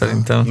emlékszem. Nincs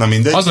szerintem. Na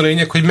mindegy. Az a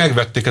lényeg, hogy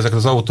megvették ezeket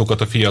az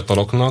autókat a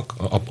fiataloknak,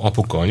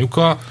 apuka,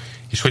 anyuka,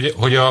 és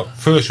hogy a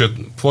felső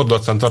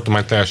fordulatszám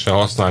tartományt lehessen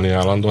használni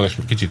állandóan, és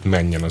kicsit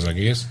menjen az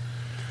egész.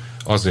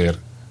 Azért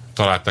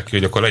találták ki,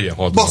 hogy akkor legyen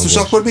 6 Basszus,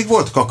 akkor még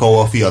volt kakaó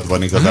a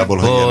Fiatban igazából,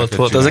 hogy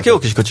volt. Ezek jó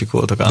kis kocsik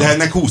voltak. De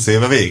ennek 20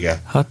 éve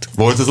vége. Hát.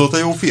 Volt azóta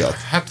jó Fiat?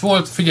 Hát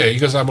volt, figyelj,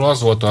 igazából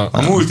az volt a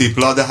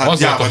multipla, de hát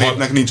gyáva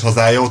népnek nincs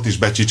hazája, ott is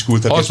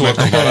becsicskultak, és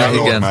megtalálják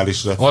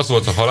normálisra. Az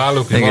volt a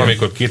haláluk, hogy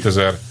valamikor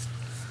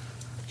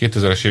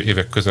 2000-es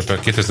évek közepén,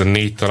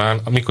 2004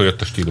 talán, amikor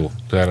jött a Stilo.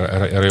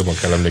 Erre jobban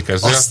kell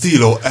emlékezni. A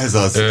Stilo, ez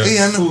az.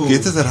 Ilyen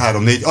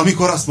 2003-4,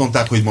 amikor azt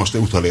mondták, hogy most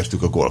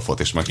utolértük a Golfot,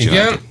 és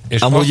megcsináltuk. Igen,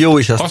 és amúgy jó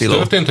is a Stilo.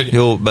 Történt, hogy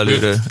jó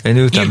belülről. Én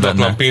ültem benne.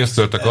 Íratlan pénzt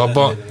töltek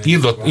abba,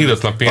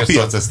 íratlan pénzt. A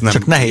piac ezt nem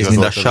csak nehéz,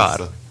 mint a sár.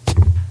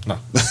 Na,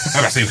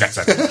 nem beszéljük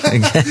egyszer.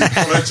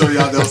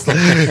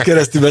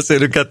 Keresztül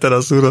beszélünk ketten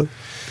a szúrod.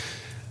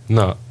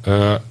 Na,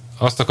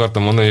 azt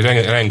akartam mondani,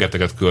 hogy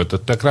rengeteget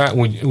költöttek rá,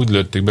 úgy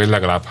lőtték be, hogy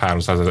legalább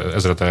 300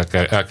 000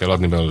 el kell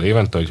adni belőle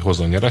évente, hogy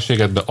hozzon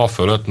nyereséget, de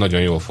afölött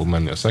nagyon jól fog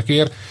menni a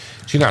szekér.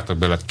 Csináltak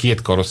bele 2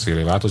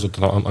 karosszéri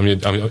változatot,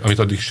 amit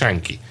addig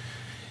senki.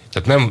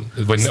 Tehát nem,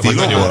 vagy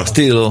nagyon...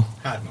 Stilo.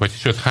 Vagy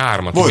sőt,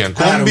 3-at. Volt igen.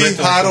 Kombi,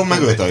 3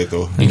 meg 5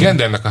 ajtó. Igen,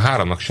 de ennek a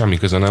 3-nak semmi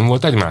köze nem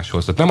volt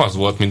egymáshoz. Tehát nem az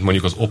volt, mint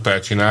mondjuk az Opel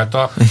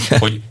csinálta,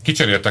 hogy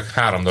kicseréltek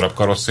 3 darab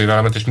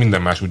karosszérielemet, és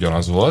minden más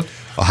ugyanaz volt.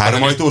 A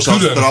 3 ajtós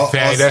Astra,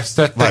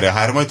 várja, a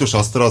 3 ajtós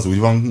Astra az úgy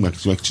van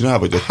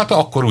megcsinálva? Vagy hát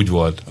akkor úgy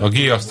volt. A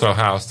G Astra, a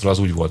H Astra az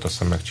úgy volt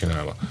aztán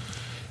megcsinálva.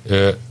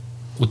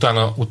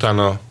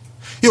 Utána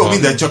jó,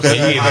 mindegy, csak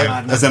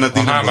ezen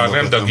eddig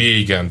nem, de a G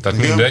igen. Tehát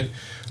mindegy.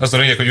 Az a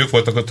lényeg, hogy ők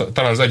voltak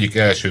talán az egyik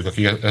elsők,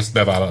 akik ezt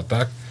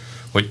bevállalták,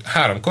 hogy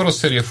 3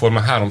 karosszériaforma,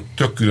 3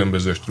 tök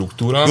különböző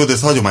struktúra. Jó, de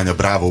ez hagyomány a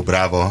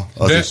Bravo,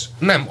 az de is.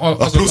 Nem,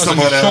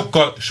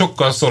 azok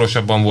sokkal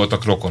szorosabban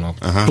voltak rokonok.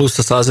 Aha.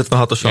 Plusz a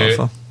 156-os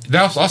Alfa.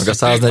 De azt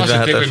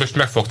hitték, hogy most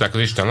megfogták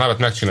az Isten lábát,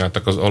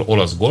 megcsináltak az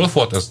olasz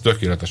Golfot, ez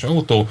tökéletes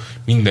autó,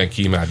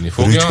 mindenki imádni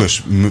fogja.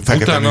 Rücskös,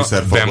 fekete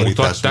műszer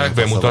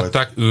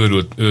bemutatták,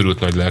 őrült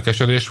nagy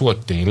lelkesedés volt,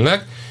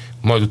 tényleg,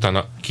 majd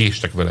utána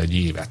késtek vele egy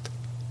évet.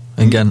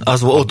 Igen,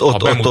 az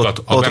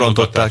ott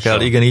rontották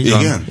el, igen, így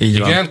van.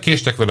 Igen,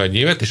 késtek vele egy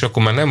évet, és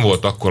akkor már nem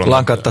volt akkor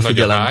Lankadt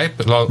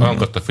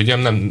a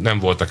figyelem, nem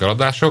voltak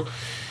eladások.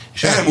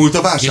 És elmúlt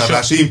a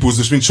vásárlási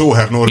impulzus, mint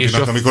Sóher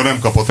Norbinak, amikor nem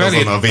kapott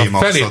azon a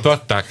V-maxot. Felét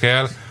adták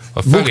el,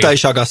 Bukta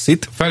is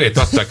Agasszit. Felét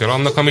adták el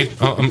annak,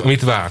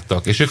 amit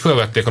vártak. És ők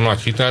felvették a nagy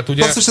hitelt,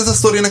 ugye? Basszus, ez a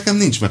sztori nekem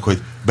nincs meg,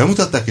 hogy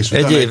bemutatták, és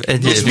egy év.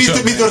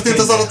 Mi történt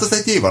az alatt az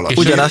egy év alatt?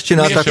 Ugyanazt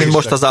csinálták, mint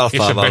most az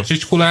Alfával. És a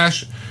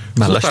becsicskulás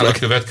utána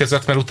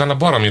következett, mert utána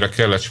baromira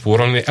kellett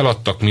spórolni,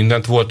 eladtak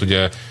mindent, volt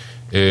ugye...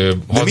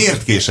 De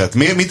miért késett?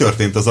 Mi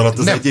történt az alatt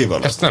az egy év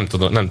alatt? Ezt nem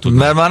tudom.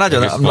 Mert már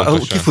nagyon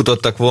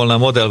kifutottak volna a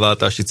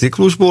modellváltási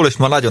ciklusból, és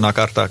már nagyon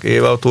akarták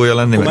évautója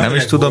lenni, meg nem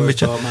is tudom mit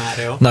csinálni.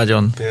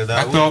 Nagyon.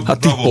 Hát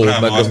Tipo,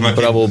 meg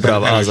Bravo,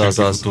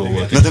 az.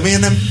 Na de miért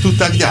nem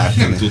tudták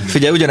gyártani?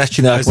 Figyelj, ugyanezt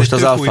csinálják most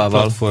az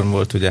Alfával. Platform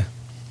volt, ugye?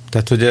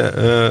 Tehát, hogy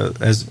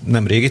ez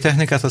nem régi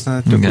technikát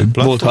használ, több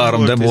platform volt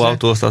 3 demo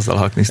autó, azt azzal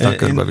haknizták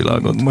körbe a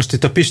világot. Most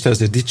itt a Pista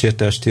azért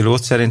dicsérte a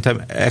stílót,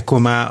 szerintem ekkor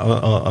már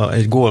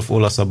egy Golf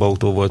olaszabb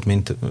autó volt,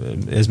 mint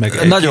ez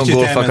meg nagyon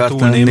Golf akart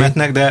túl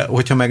németnek, de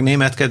hogyha meg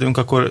németkedünk,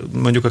 akkor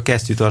mondjuk a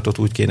kesztyűtartót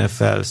úgy kéne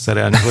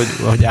felszerelni,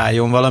 hogy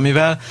álljon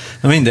valamivel.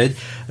 Na mindegy,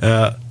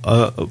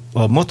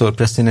 a Motor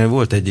Press-nél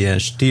volt egy ilyen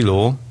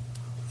stíló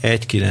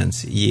 1.9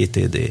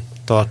 JTD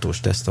tartós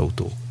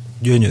tesztautó.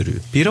 Gyönyörű.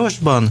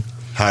 Pirosban.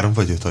 3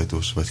 vagy 5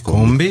 ajtós, vagy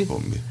kombi.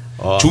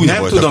 Csúnya nem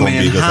volt tudom a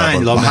kombi én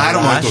hány lamellás.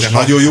 3 ajtós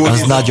nagyon jó.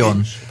 Az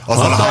nagyon.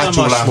 Azzal a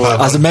hátsó lámpával.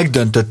 Az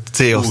megdöntött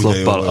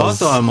C-oszloppal.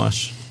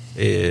 Hatalmas.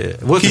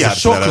 Volt ez a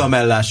sok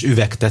lamellás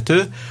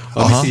üvegtető,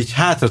 amit így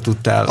hátra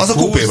tudtál az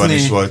húzni. A kupéban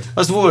is volt.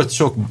 Az volt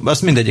sok,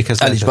 azt mindegyikhez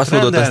lehetett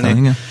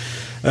rendelni.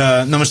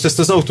 Na most ezt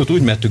az autót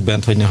úgy mertük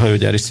bent hagyni a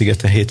hajógyári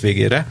szigeten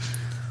hétvégére,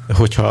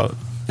 hogyha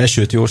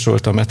esőt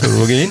jósolt a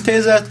Meteorológiai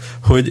Intézet,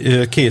 hogy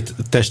 2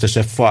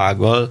 testesebb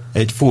faággal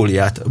egy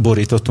fóliát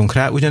borítottunk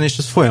rá, ugyanis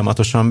ez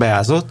folyamatosan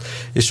beázott,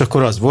 és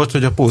akkor az volt,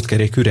 hogy a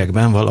pótkerék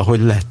üregben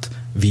valahogy lett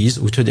víz,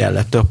 úgyhogy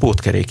ellepte a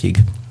pótkerékig.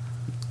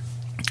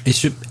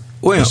 És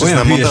olyan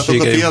nem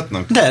mondtátok a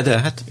Fiatnak? De,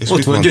 hát és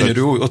ott volt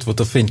gyönyörű, ott volt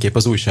a fénykép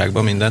az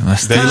újságban minden. Hát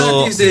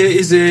sírtak,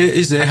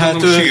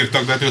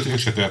 de őt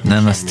se tehetnek.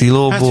 Nem, a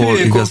stílóból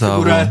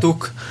igazából.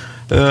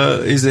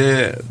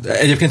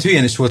 Egyébként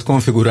hülyén is volt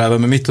konfigurálva,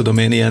 mert mit tudom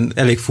én, ilyen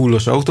elég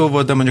fullos autó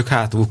volt, de mondjuk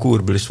hátul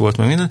kurből is volt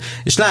meg minden,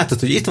 és látod,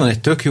 hogy itt van egy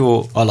tök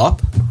jó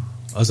alap,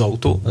 az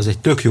autó, az egy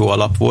tök jó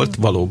alap volt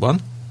valóban,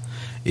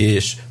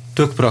 és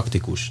tök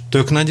praktikus,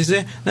 tök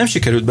nagy nem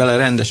sikerült bele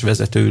rendes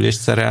vezetőülést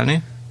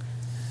szerelni,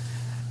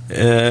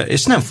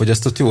 és nem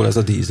fogyasztott jól ez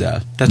a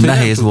dízel. Tehát,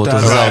 nehéz volt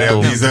az autó.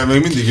 A dízel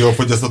még mindig jól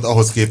fogyasztott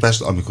ahhoz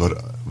képest, amikor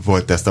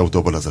volt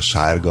tesztautóban az a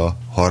sárga,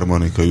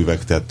 harmonika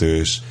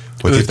üvegtetős,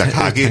 hogy hívták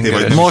HGT,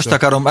 vagy most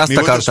akartam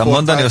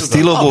mondani, a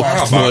stílóból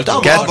volt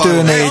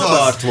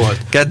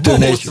 2.4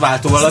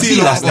 bohócváltóval,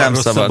 azt nem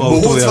szabad.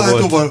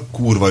 Bohócváltóval,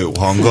 kurva jó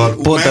hanggal,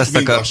 pont ezt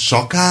a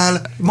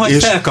sakál,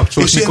 majd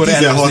felkapcsolsz, mikor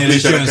előznél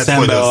és jön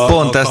szembe a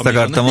pont ezt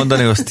akartam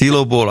mondani, hogy a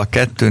stílóból a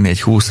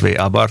 2.420V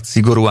Abarth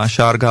szigorúan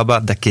sárgába,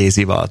 de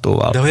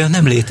kéziváltóval. De olyan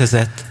nem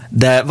létezett.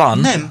 De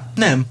van.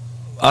 Nem.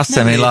 Azt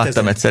hiszem, én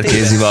láttam egyszer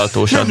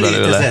kéziváltósat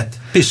belőle.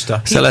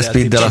 Pista.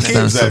 Szeleszpiddel azt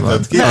nem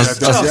szabad.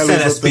 Csak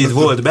Szeleszpid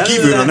volt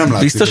belőle.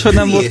 Biztos, hogy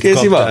nem volt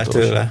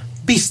kéziváltós?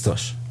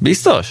 Biztos.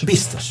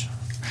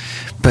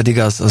 Pedig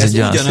az egy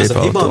olyan szép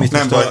autó. Hiba, amit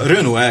nem, a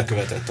Renault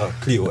elkövetett a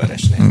Clio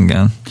RS-nél.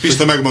 Igen.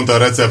 Pista megmondta a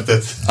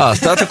receptet.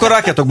 Tehát akkor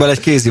rákjátok bele egy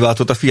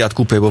kéziváltót a Fiat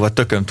Coupéba, vagy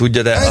tököm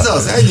tudja, de... Ez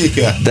az,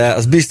 ennyike. De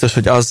az biztos,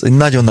 hogy az egy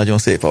nagyon-nagyon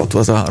szép autó,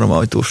 az a 3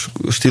 ajtós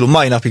stíló.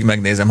 Mai napig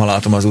megnézem, ha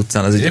látom az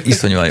utcán, az egy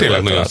iszonyúan jó.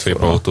 Tényleg nagyon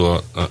szép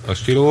autó a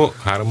stíló,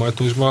 3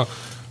 ajtósban,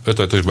 5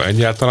 ajtósban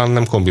egyáltalán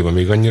nem, kombiban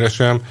még annyira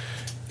sem,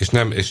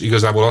 és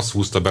igazából azt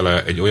húzta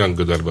bele egy olyan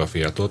gödörbe a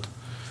Fiatot,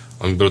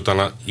 amiből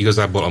utána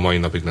igazából a mai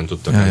napig nem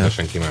tudtak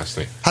rendesen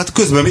kimászni. Hát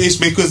közben, és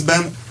még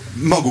közben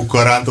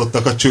magukkal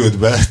rántottak a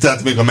csődbe,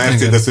 tehát még a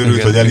Mercedes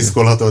örült, hogy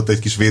eliszkolhatott egy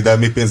kis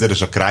védelmi pénzért,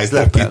 és a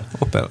Chrysler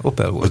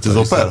Opel volt. Az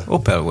Opel?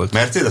 Opel volt.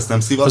 Mercedes nem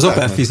szívatták? Az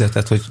Opel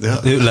fizetett, hogy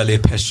ő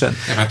leléphessen.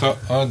 Hát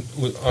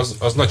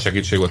az nagy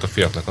segítség volt a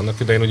Fiatnak annak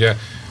idején, ugye,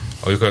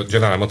 amikor a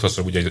General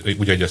Motors-ra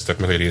úgy egyeztek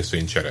meg, hogy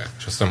részvénycsere.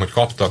 És azt hiszem, hogy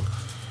kaptak,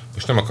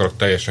 most nem akarok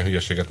teljesen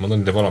hülyeséget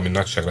mondani, de valami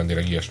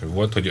nagyságrendileg ilyesmi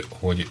volt,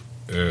 hogy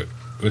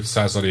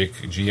 5%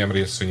 GM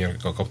részvényel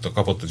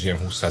kapott a GM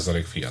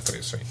 20% Fiat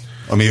részvény.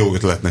 Ami jó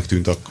ötletnek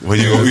tűnt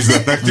vagy jó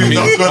üzletnek tűnt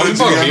akkor. Ami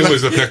valami jó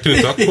üzletnek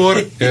tűnt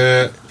akkor,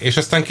 és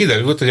aztán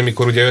kiderült, hogy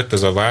amikor ugye jött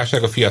ez a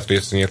válság, a Fiat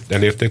részvényét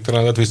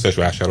elértéktelenedett, vissza is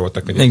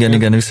vásároltak egyébként.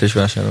 Igen, vissza is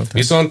vásároltak.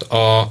 Viszont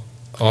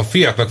a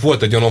Fiatnak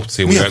volt egy olyan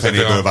opció. Milyen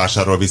fenéből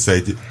vásárol vissza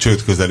egy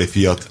csőd közeli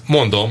Fiat?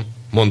 Mondom.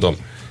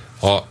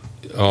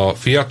 A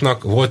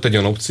Fiatnak volt egy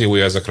olyan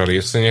opciója ezekre a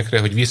részvényekre,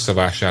 hogy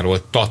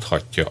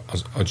visszavásároltathatja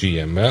a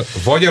GM-mel,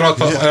 vagy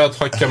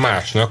eladhatja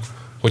másnak,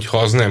 hogyha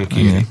az nem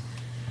kéri.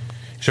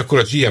 És akkor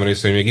a GM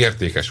részvény még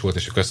értékes volt,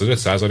 és akkor ezt az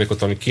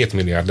 5%-ot, ami 2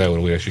 milliárd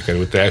euróra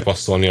sikerült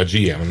elpasszolni a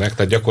GM-nek,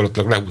 tehát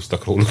gyakorlatilag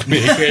lehúztak róluk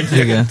még egy.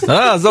 Igen.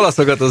 Az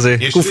olaszokat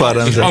azért és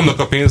annak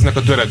a pénznek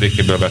a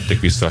töredékéből vették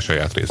vissza a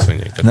saját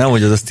részvényeiket. Nem,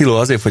 hogy az a Stilo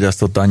azért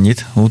fogyasztott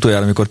annyit.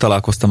 Utoljára, amikor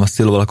találkoztam a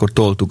Stiloval, akkor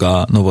toltuk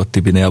a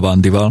Novottibinél a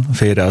Bandival,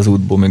 félre az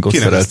útból, még ott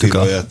szereltük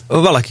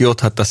valaki ott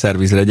hatta a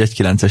szervizre egy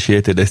 1.9-es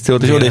JTD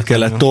Stilót, és odébb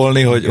kellett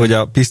tolni, hogy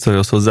a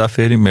pisztolyhoz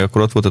hozzáférjünk, még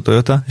akkor ott volt a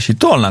Toyota, és így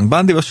tolnánk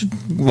Bandival, és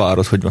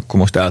várod, hogy akkor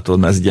most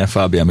átolod, ez egy ilyen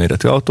Fabia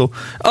méretű autó.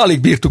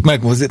 Alig bírtuk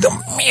megmozdítani,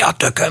 de mi a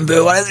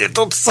tökömből van, ezért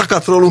ott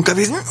szakadt rólunk a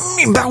víz.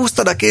 Mi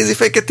behúztad a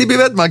kéziféket, Tibi,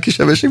 vedd már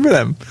kisebességben,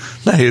 nem?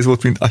 Nehéz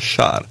volt, mint a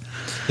sár.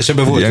 És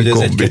ebben volt, hogy ez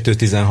egy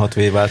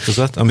 2.16V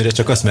változat, amire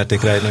csak azt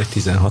merték rájönni,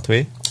 hogy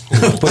 16V.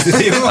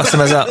 Pozitív. Azt hiszem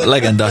ez a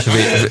legendás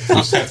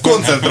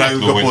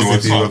koncentráljunk a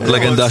pozitívat.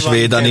 Legendás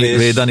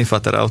védani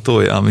Fater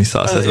autója, ami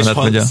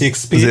 170-et megy az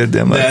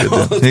érdemel.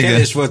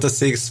 Kevés volt a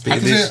 6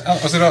 speed is.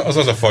 Hát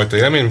az a fajta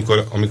élmény,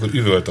 amikor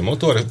üvölt a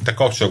motor, te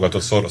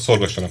kapcsolgatod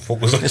szorgosan a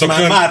fokozatot. És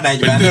már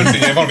 40. Hogy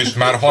történjen valami, és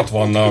már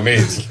 60-nal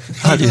mész.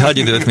 Hagy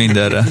időt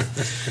mindenre.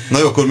 Na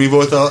jó, akkor mi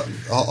volt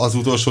az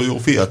utolsó jó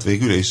Fiat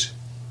végül is?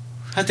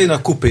 Hát én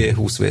a Coupé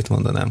 20V-t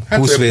mondanám. Hát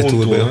 20V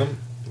Turbo.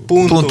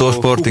 Punto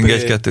Sporting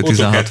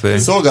 1.2.16V.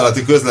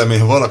 Szolgálati közlemény,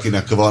 ha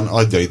valakinek van,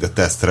 adja ide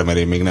tesztre, mert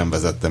én még nem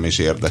vezettem, és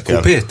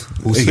érdekel. Coupét?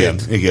 20V-t?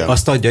 Igen.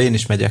 Azt adja, én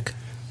is megyek.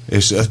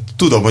 És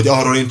tudom, hogy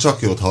arról én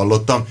csak jót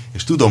hallottam,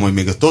 és tudom, hogy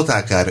még a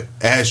Total Car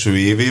első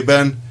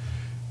évében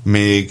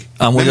még,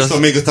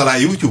 még talán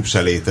YouTube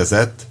se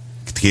létezett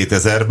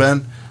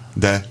 2000-ben,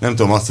 de nem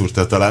tudom, azt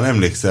úrta, talán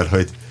emlékszel,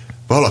 hogy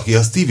valaki,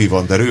 a Stevie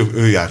Wonder,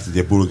 ő járt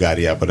ugye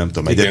Bulgáriában, nem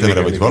tudom,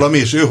 egyetemre vagy valami,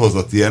 és ő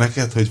hozott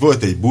ilyeneket, hogy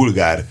volt egy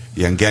bulgár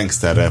ilyen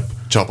gangster rap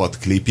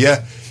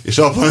csapatklipje, és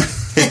abban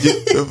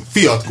egy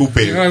Fiat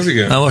Coupé. Ja,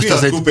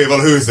 Fiat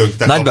Coupéval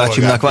hőzöngtek.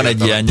 Nagybácsimnak van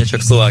egy ilyenje,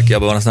 csak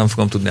Szlovákiában van, azt nem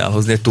fogom tudni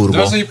elhozni, egy turbo.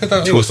 De az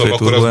egyébként jó szó,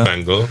 akkor az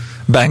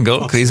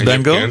Bengal. Chris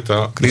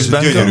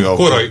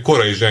Bengal.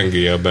 Korai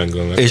zsengéje a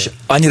Bengalnek. És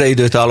annyira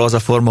időtálló az a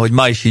forma, hogy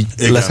ma is így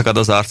leszakad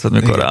az arcod,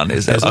 mikor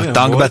ránézel. A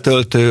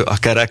tankbetöltő, a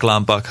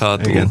kereklámpák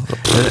hátul.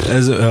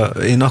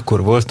 Én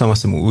akkor voltam,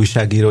 azt hiszem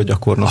újságíró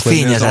gyakornok. A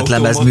fényezett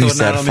lemez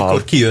műszerfal.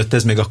 Amikor kijött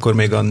ez, még akkor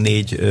még a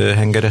 4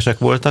 hengeresek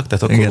voltak,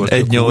 tehát akkor volt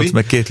 1.8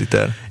 meg 2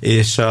 liter.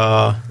 És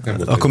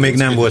akkor még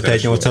nem volt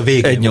 1.8, a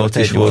végén volt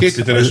 1.8 volt. 2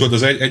 literes volt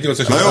az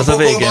 1.8-as. Na jó, az a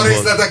végén volt.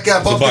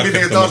 részletekkel,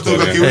 Baktivinél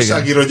tartunk, aki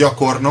újságíró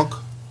gyakornok.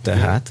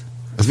 Tehát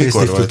a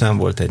facelift után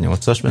volt egy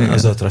 8-as, mert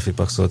azzal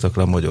trafipaxoltak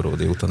le a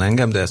Magyaródi úton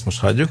engem, de ezt most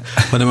hagyjuk,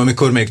 hanem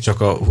amikor még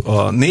csak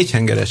a 4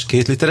 hengeres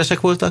 2 literesek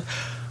voltak,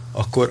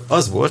 akkor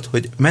az volt,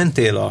 hogy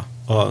mentél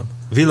a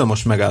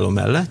villamos megálló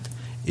mellett,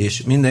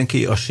 és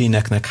mindenki a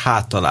síneknek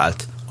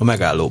háttalált a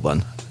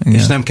megállóban. Igen.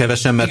 És nem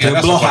kevesen,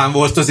 mert Blahán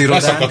volt az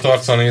irodán. Leszakadt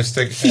arccal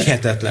nézték.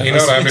 Hihetetlen. Én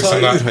arra emlékszem,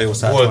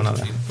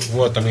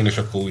 voltam én is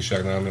a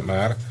újságnál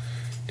már,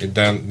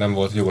 de nem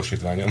volt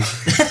jogosítványom.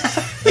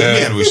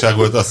 Milyen újság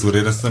volt az úr?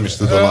 Én ezt nem is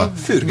tudom.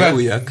 Fürge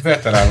újak.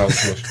 Veterán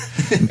autós.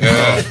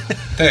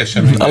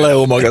 Teljesen minden. A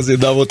Leo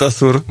magazinnál volt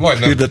az úr.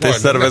 Hirdetés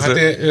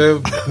szervező.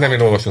 Hát nem, én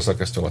olvasó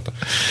szakesztő voltam.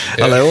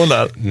 A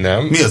Leónál?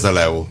 Nem. Mi az a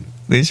Leo?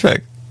 Nincs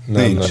meg?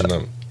 Nem.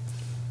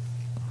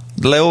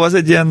 Leo az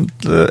egy ilyen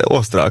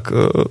osztrák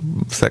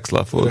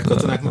szexlap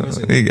volt.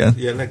 Igen.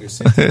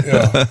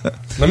 Ja.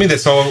 Na mindegy,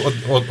 szóval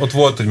ott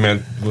volt, hogy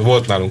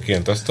volt nálunk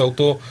ilyen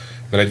tesztautó,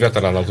 mert egy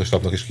veterán autós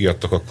napnak is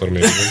kiadtak akkor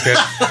még minket.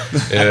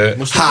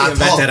 Most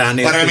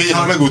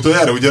remények meg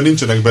utoljára, ugye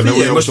nincsenek benne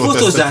új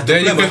autótesztek. De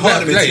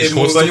egyébként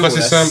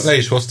le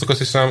is hoztuk, azt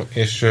hiszem,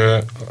 és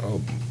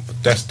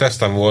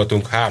teszten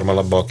voltunk 3-an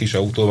abban a kis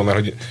autóban, mert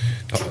hogy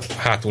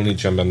hátul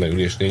nincsen benne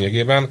ülés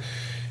lényegében,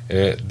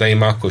 de én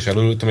már akkor is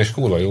elültem, és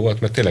kurva jó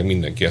volt, mert tényleg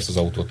mindenki ezt az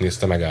autót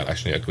nézte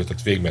megállás nélkül.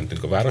 Tehát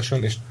végigmentünk a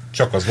városon, és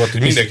csak az volt,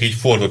 hogy mindenki így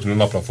fordult, mint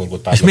a napraforgó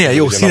tábla. És milyen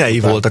jó színei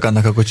voltak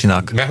annak a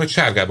kocsinak? Mert hogy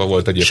sárgában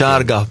volt egyébként.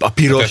 Sárga, a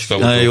piros,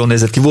 nagyon jól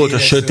nézett ki. Volt a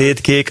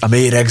sötétkék, a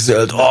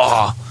méregzöld.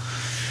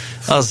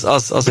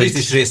 Az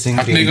British Racing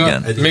hát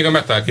még a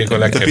metálkék a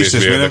legkevésbé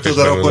érdekes. Te nem tud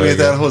a rokonét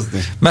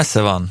elhozni?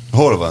 Messze van.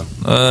 Hol van?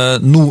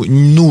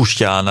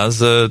 Nústyán,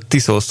 az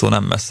Tiszószó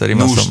nem messze.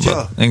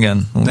 Nústya?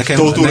 Igen. Nekem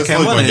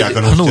van egy... A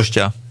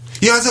Nústya.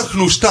 Ja, ez a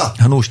Hnusta?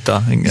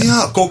 Hnusta, igen.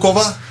 Ja,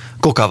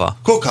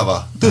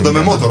 Kokava. Tudom,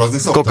 mert motorozni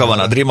szoktam.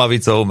 Kokava,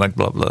 Drimavicó, meg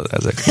blablabla,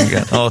 ezek,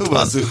 igen. Ott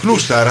van.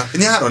 Hnustára,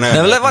 nyáron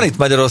nem, van itt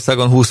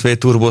Magyarországon 20V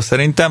turbo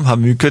szerintem, ha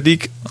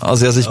működik,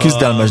 azért az egy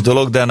küzdelmes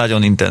dolog, de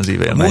nagyon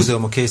intenzív élmény. A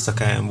múzeumok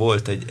éjszakáján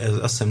volt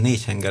azt hiszem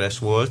 4 hengeres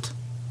volt,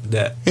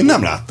 de... Én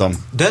nem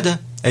láttam.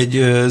 De.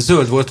 Egy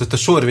zöld volt, ott a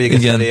sor vége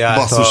felé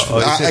állt a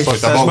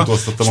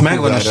és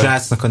megvan a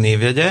srácnak a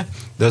névjegye,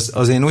 de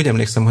az én úgy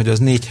emlékszem, hogy az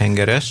 4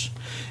 hengeres,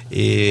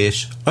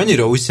 és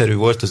annyira újszerű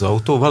volt az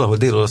autó, valahol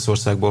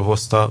Dél-Olaszországból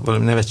hozta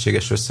valami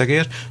nevetséges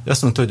összegért, hogy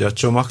azt mondta, hogy a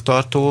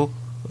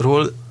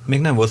csomagtartóról még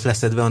nem volt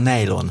leszedve a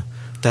nejlon.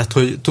 Tehát,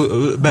 hogy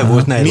be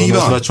volt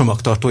nejlonozva a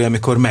csomagtartója,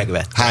 amikor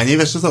megvett. Hány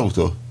éves az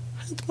autó?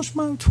 Hát most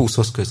már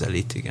 20-hoz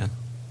közelít, igen.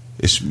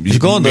 És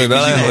gondolj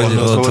bele,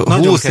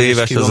 hogy 20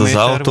 éves az az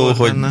autó,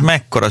 hogy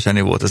mekkora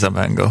zseni volt az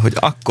Bengal, hogy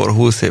akkor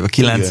 20 éve,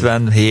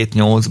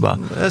 97-8-ban.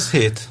 Ez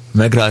 7.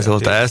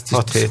 Megrajzolta ezt,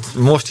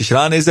 most is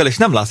ránézel, és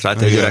nem látsz rá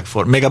egy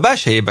üregform. Még a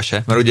belsejébe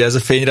se, mert ugye ez a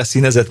fényre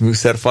színezett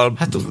műszerfal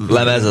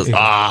lemez, az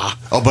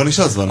abban is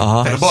az van?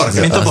 Aha.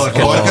 Mint a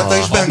Barketta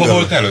is Bengal. Abban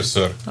volt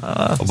először.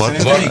 A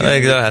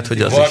lehet,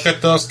 hogy az is. A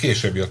Barketta az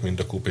később jött, mint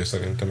a Coupé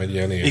szerintem egy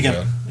ilyen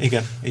évvel.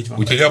 Igen, így van.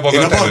 Úgyhogy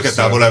én a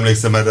Barkettából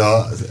emlékszem, mert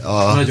a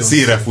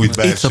színre fújt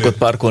belső. Itt szokott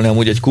parkolni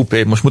amúgy egy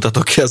Coupé, most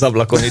mutatok ki az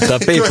ablakon, itt a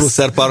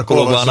P+R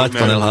parkolóban, a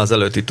Nagypanelház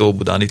előtti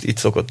Tóbudán, itt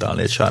szokott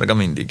állni egy sárga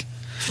mindig.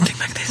 Mindig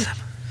megnézem.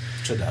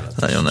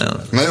 Nagyon.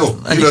 Na jó,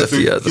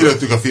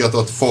 kilőttük a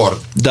Fiatot, Ford.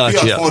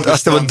 Dacia.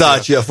 Aztán a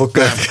Dacia fog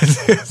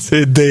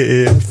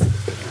következni.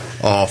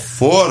 A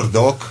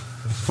Fordok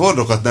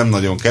Fordokat nem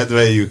nagyon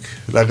kedveljük,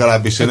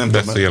 legalábbis én nem...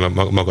 Beszéljen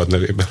a magad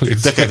nevében.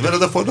 Te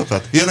kedveled a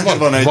Fordokat? Ja,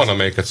 van,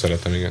 amelyiket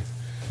szeretem, igen.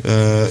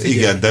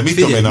 Igen, de mit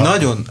figyelj, tudom én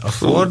nagyon a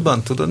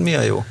Fordban, tudod mi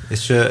a jó?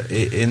 És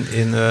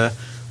én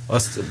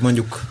azt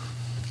mondjuk,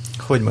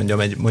 hogy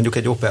mondjam, mondjuk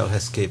egy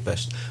Opelhez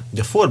képest, hogy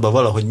a Fordban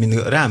valahogy mindig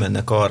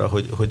rámennek arra,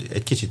 hogy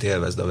egy kicsit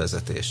élvezd a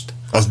vezetést.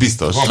 Az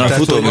biztos.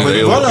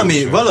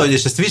 Valahogy,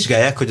 és ezt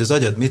vizsgálják, hogy az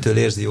agyad mitől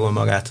érzi jól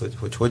magát,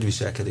 hogy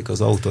viselkedik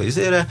az autó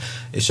izére,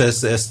 és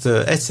ezt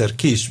egyszer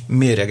ki is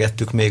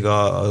méregettük még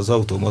az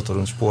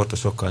automotoron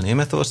sportosokkal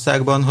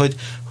Németországban,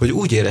 hogy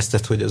úgy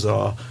érezted, hogy az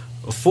a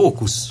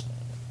fókusz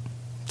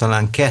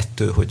talán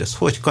 2, hogy az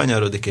hogy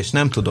kanyarodik, és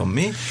nem tudom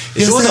mi.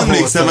 És oda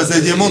emlékszem, ez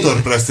egy ilyen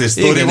motorpresszés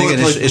sztori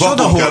volt, hogy és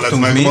oda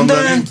kellett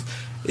mindent,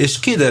 és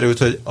kiderült,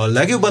 hogy a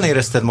legjobban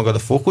érezted magad a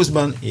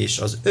fókuszban, és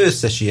az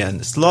összes ilyen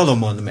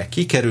szlalomon, meg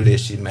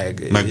kikerülési,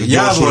 meg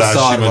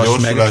jávorszarvas,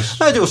 meg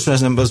gyorsulás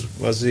nem,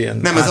 az ilyen...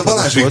 Nem, ez a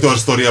Balázs Viktor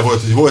sztoria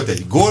volt, hogy volt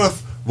egy Golf,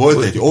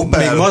 volt egy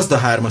Opel. Még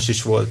Mazda 3-as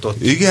is volt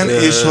ott. Igen,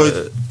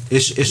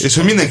 és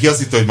hogy mindenki azt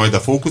hitte, hogy majd a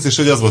Focus, és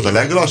hogy az volt a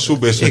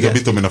leglassúbb, és hogy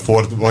a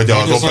Ford, vagy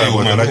az Opel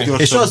volt a leggyorsabb.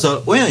 És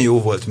azzal olyan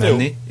jó volt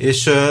menni,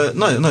 és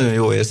nagyon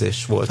jó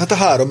érzés volt. Hát a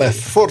 3F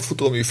Ford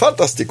futómű,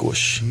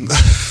 fantasztikus.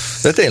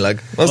 De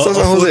tényleg, a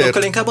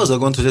Fordokkal inkább az a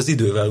gond, hogy az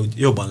idővel úgy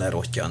jobban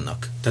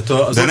lerottyannak.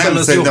 De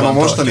nem, szerintem a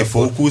mostani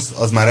Focus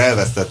az már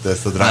elvesztette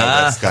ezt a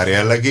Driver's Car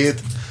jellegét.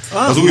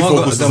 Az új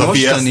Focus az a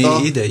Fiesta.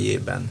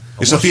 Idejében.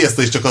 És a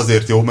Fiesta is csak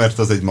azért jó, mert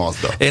az egy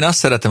Mazda. Én azt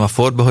szeretem a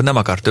Fordba, hogy nem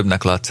akar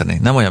többnek látszani.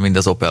 Nem olyan, mint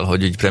az Opel,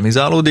 hogy így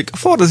premizálódik. A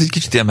Ford az így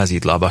kicsit ilyen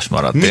mezítlábas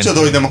maradt. Micsoda,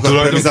 hogy nem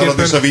akar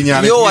premizálódni, és a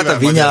Vignale. Jó, hát a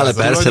Vignale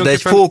persze, de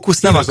egy Focus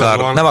nem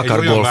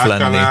akar Golf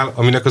lenni.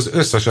 Aminek az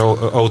összes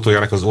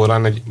autójának az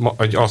orrán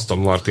egy Aston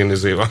Martin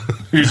izével.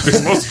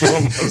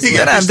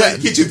 Igen, de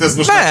kicsit ez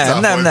most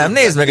nem,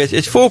 nézd meg,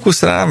 egy Focus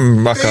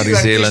nem akar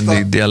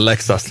lenni, ilyen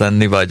Lexus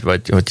lenni, vagy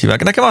hogy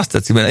hívják. Nekem azt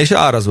tetszik benne, és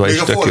árazva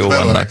is tök jó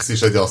vannak.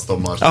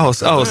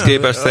 Ahhoz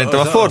képest szerintem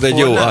a Ford egy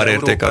jó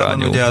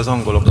árértékarányú. Ugye az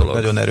angoloknak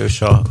nagyon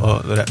erős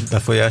a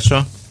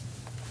befolyása,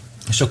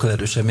 sokkal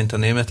erősebb, mint a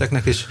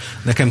németeknek, és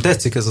nekem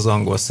tetszik ez az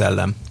angol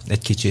szellem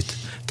egy kicsit.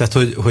 Tehát,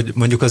 hogy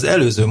mondjuk az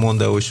előző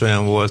Mondeo is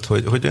olyan volt,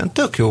 hogy olyan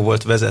tök jó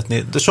volt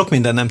vezetni, de sok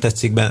minden nem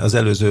tetszik az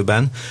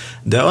előzőben,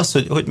 de az,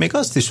 hogy még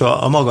azt is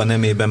a maga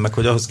nemében, meg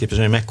hogy ahhoz képest,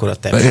 hogy mekkora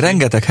te.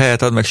 Rengeteg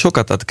helyet ad, meg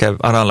sokat ad kell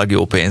aránylag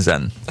jó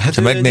pénzen. Hát,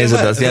 ha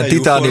megnézed, az ilyen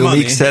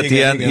Titanium X-et,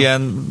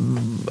 ilyen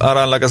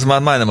aránylag az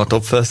már majdnem a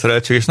top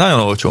felszereltség, és nagyon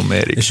olcsón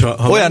mérik. És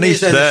ha olyan is,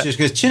 de...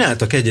 És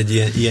csináltak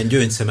egy ilyen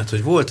gyöngyszemet,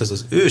 hogy volt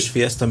az ős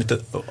Fiesta, amit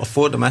a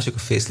Ford, a másik a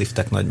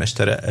faceliftek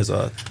nagymestere, ez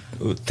a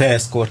te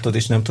Escortod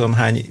is nem tudom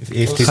hány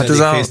évtizedig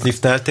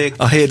faceliftelték.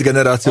 A 7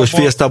 generációs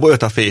Fiestából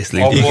 5 a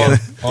facelift.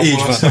 Igen.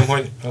 Azt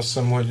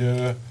hiszem, hogy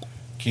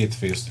két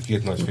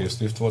nagy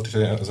facelift volt, és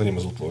az enyém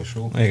az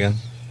utolsó.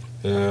 Igen.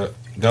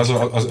 De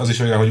az is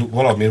olyan, hogy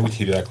valamiért úgy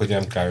hívják, hogy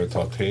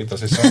MK567,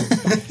 azt hiszem.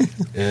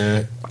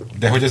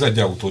 De hogy ez egy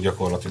autó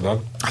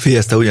gyakorlatilag. A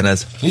Fiesta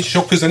ugyanez.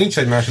 Sok köze nincs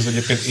egymáshoz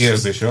egyébként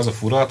érzésre. Az a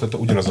fura, tehát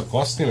ugyanaz a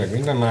kaszni, meg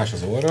minden más az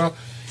orra,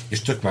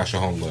 és tök más a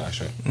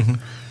hangolása.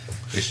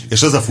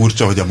 És az a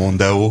furcsa, hogy a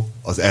Mondeo,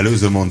 az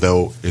előző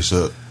Mondeo és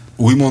az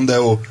új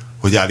Mondeo,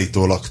 hogy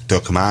állítólag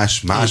tök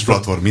más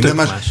platform, minden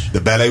más, de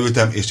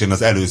beleültem, és én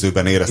az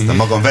előzőben éreztem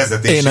magam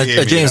vezetési élményre. Én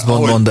a James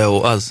Bond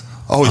Mondeo, az.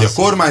 Ahogy a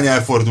kormány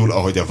elfordul,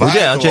 ahogy a váltó,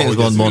 ugye, a James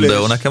Bond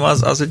Mondeo, nekem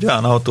az egy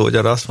olyan autó, hogy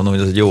arra azt mondom,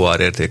 hogy ez egy jó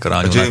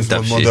árértékarányú. A James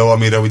Bond Mondeo,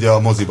 amire ugye a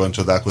moziban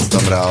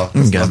csodálkoztam rá.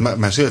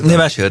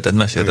 Mesélted?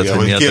 Mesélted, igen,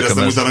 hogy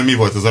kérdeztem utána, hogy mi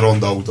volt az a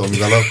ronda autó,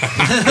 amivel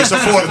és a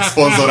Ford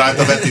szponzorált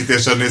a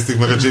vetítésen néztük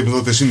meg a James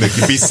Bondot, és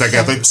mindenki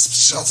bisszeget, hogy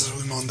az az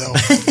új Mondeo.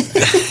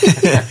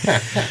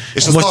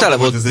 És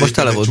most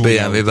tele volt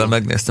BMW-vel,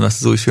 megnéztem ezt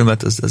az új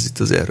filmet, ez itt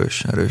az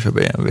erős a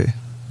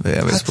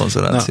BMW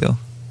szponzoráció.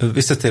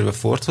 Visszatérve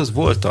Fordhoz,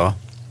 volt a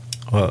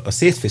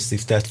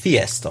szétfesztiftelt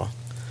Fiesta,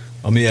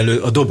 ami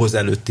a doboz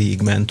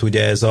előttiig ment,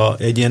 ugye ez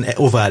egy ilyen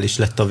ovális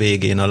lett a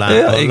végén a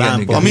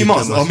lámpa.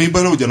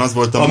 Amiben ugyanaz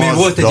volt a Mazda. Ami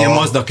volt egy ilyen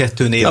Mazda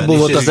 2 néven. Abból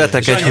volt az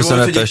ETEC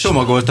 125-ös.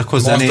 Csomagoltak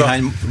hozzá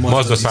néhány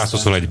Mazda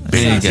 121.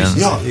 Igen.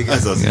 Ja,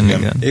 ez az.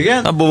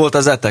 Igen. Abból volt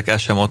az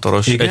ETEC SE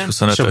motoros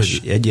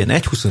 125-ös. Egy ilyen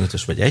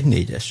 1.25-ös vagy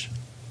 1.4-es.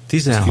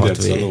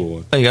 16V.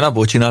 Igen,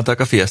 abból csinálták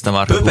a Fiesta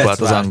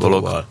márkakupát az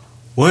angolok.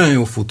 Olyan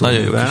jó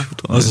futóművel,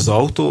 az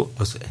autó,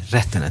 az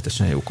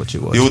rettenetesen jó kocsi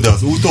volt. Jó, de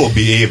az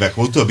utóbbi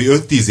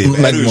 5-10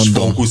 év erős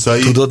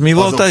fókuszai... Tudod, mi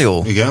volt a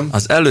jó? Igen?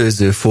 Az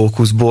előző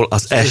Focusból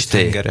az ST.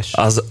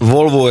 Az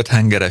Volvo 5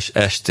 hengeres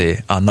ST,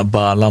 a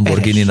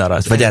Lamborghini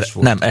Naraz. Vagy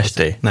nem,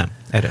 ST. Nem,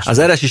 RS.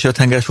 Az RS is 5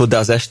 hengeres volt, de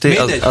az ST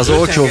az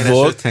olcsóbb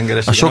volt,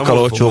 az sokkal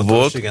olcsóbb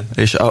volt,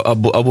 és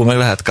abból meg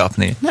lehet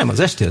kapni. Nem,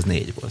 az ST az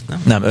 4 volt,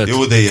 nem? Nem, 5.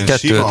 Jó, de ilyen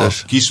sima,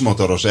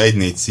 kismotoros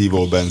 1.4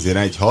 szívó benzin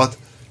 1.6,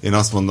 én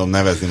azt mondom,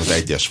 nevezném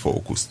az 1-es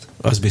Focust.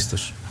 Az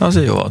biztos. Az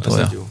egy jó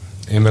autója.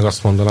 Én meg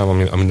azt mondanám,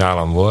 ami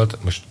nálam volt,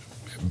 most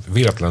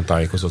véletlen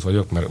tájékozott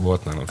vagyok, mert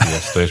volt nálam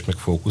Fiesta és meg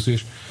Focus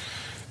is,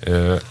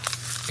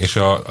 és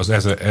az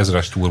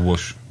 1000-es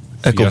turbós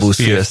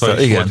EcoBoost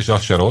Fiesta, igen. Volt, és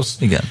az se rossz.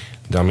 Igen.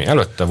 de ami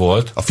előtte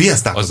volt, a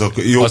Fiesták azok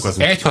jók, az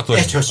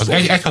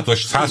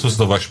 1.6-os 120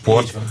 lovas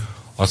sport,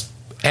 az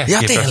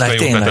elképesztően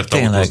jót lehetett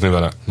autózni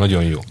vele.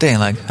 Nagyon jó.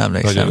 Tényleg,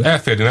 emlékszem. Nagyon,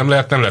 elférni nem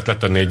lehet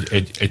letenni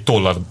egy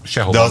tollat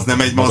sehova. De az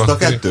nem egy Mazda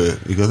 2?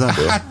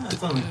 Igazából? Hát,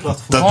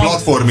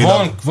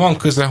 van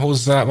köze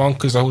hozzá,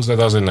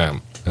 de azért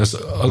nem.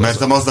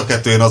 Mert a Mazda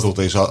 2-én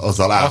azóta is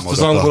azzal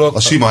álmodott. A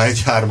sima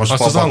 1.3-as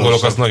azt az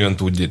angolok azt nagyon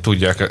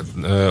tudják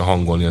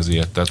hangolni az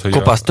ilyet. Tehát, hogy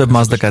kopasz, több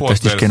Mazda 2-est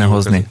is kéne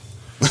hozni.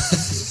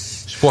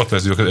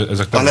 Sportverziók,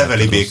 ezek a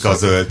leveli béka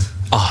zöld.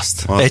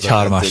 Azt,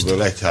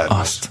 1.3-ast.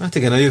 Azt. Hát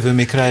igen, a jövő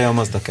még rája a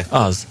Mazda 2.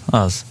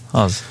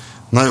 Az.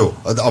 Na jó,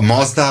 a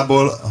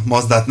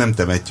Mazdát nem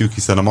temetjük,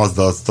 hiszen a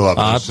Mazda az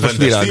továbbra is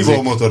rendes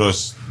szívómotoros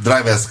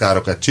drivers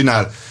károkat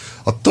csinál.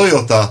 A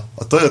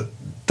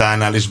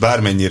Toyotánál is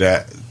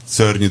bármennyire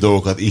szörnyű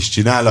dolgokat is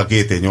csinál, a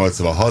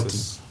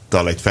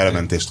GT86-tal egy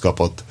felmentést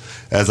kapott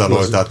ez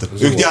alól, tehát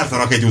ők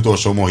gyártanak egy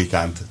utolsó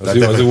mohikánt.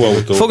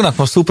 Fognak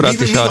most Suprát is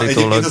állítólag.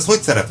 Egyébként az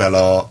hogy szerepel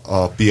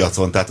a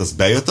piacon? Tehát az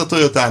bejött a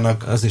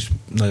Toyotának? Az is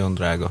nagyon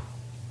drága.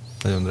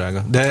 Nagyon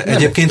drága. De nem,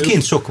 egyébként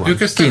kint sok van.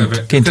 Ők ezt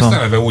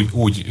eleve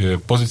úgy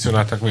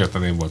pozícionálták, miért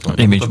nem volt.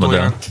 Image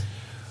modell.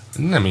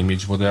 Nem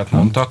image modellt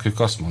mondtak, ők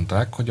azt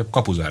mondták, hogy a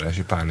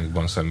kapuzárási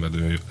pánikban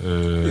szenvedő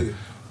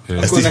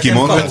ezt így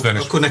kimondták?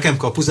 Akkor nekem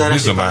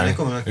kapuzárási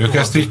pánikom? Ők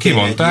ezt így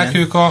kimondták,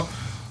 ők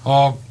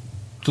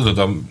tudod,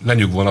 a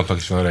lenyugvó napnak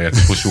is van ereje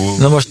típusú.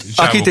 Na most,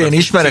 akit én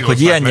ismerek,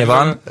 hogy ilyenje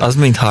van, az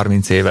mind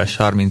 30 éves,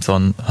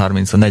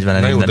 30-40.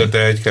 Na jó, de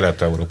te egy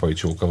kelet-európai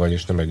csóka vagy,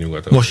 és nem egy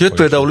nyugat-európai. Most jött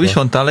például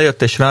Visontán,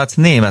 lejött egy srác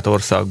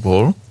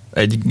Németországból,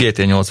 egy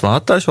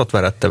GT86-tal, és ott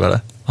verette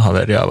vele a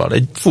haverjával.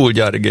 Egy full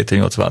gyári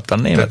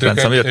GT86-tal német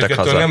rendszám, jöttek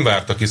haza. Nem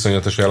vártak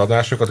iszonyatos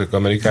eladásokat, ők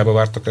Amerikába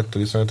vártak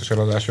ettől iszonyatos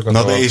eladásokat.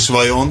 Na de és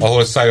vajon?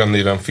 Ahol Scion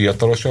néven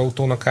fiatalos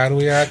autónak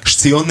árulják.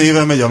 Scion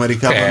néven megy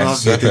Amerikában a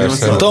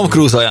GT86? Tom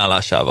Cruise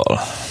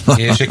ajánlásával.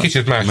 És egy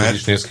kicsit máshogy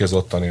is néz ki az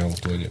ottani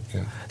autó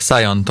egyébként.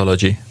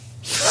 Scientology.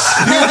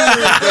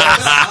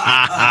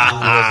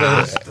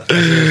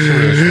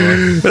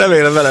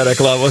 Remélem vele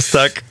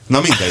reklámozták. Na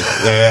mindegy.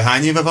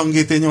 Hány éve van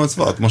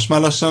GT86? Most már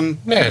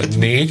lassan...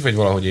 4, vagy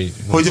valahogy így.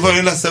 Hogy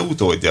vajon lesz-e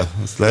utódja?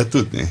 Azt lehet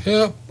tudni?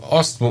 Ja,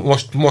 azt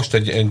most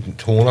egy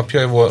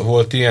hónapja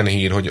volt ilyen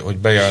hír, hogy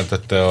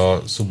bejelentette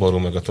a Subaru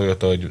meg a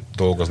Toyota, hogy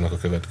dolgoznak a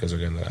következő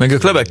generációban. Meg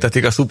ők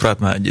lebegtetik a Suprát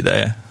már egy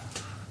ideje.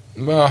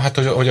 Hát,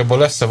 hogy abban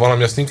lesz-e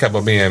valami, azt inkább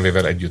a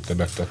BMW-vel együtt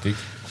lebegtetik.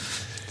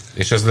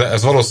 És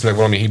ez valószínűleg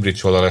valami hibrid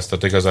csoda lesz,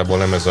 tehát igazából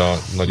nem ez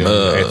a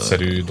nagyon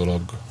egyszerű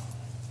dolog.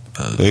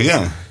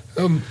 Igen?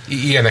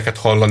 Ilyeneket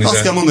hallani.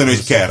 Azt kell mondani,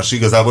 hogy KERS,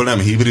 igazából nem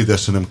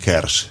hibrides, hanem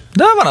KERS.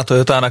 De van a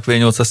Toyotának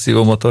V8-as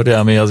szívómotorja,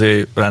 ami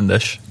azért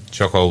rendes.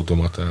 Csak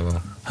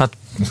automatával. Hát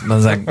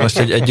most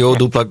egy jó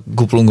dupla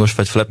kuplungos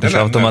vagy flappes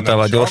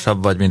automatával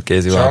gyorsabb vagy, mint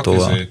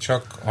kéziautóval.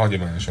 Csak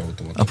hagyományos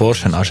automat. A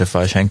Porsche-nál se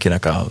fáj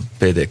senkinek a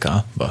PDK,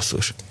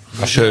 basszus.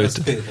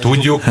 Sőt.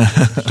 Tudjuk,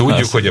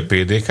 hogy a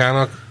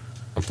PDK-nak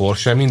a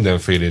Porsche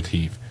mindenfélét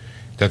hív.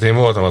 Tehát én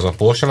voltam az a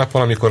Porsche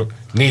napon, amikor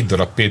 4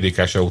 darab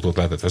PDK-s autót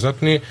lehetett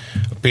vezetni,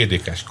 a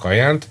PDK-s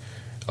Cayennet,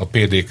 a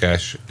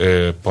PDK-s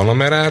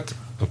Panamerát,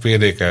 a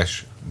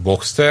PDK-s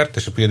Boxstert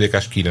és a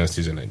PDK-s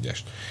 911-est.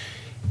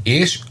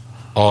 És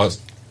az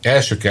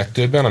első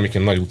kettőben,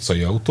 amik nagy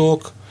utcai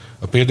autók,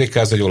 a PDK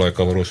az egy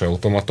olajkavarós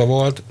automata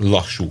volt,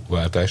 lassú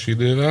váltási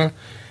idővel,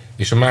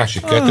 és a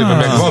másik kettőben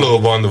meg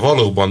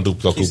valóban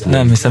dupla kuplung.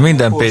 Nem hiszem,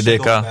 minden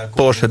PDK,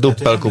 Porsche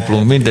duppel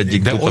kuplung,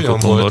 mindegyik dupla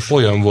kuplungos.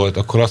 Olyan volt,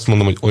 akkor azt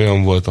mondom, hogy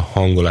olyan volt a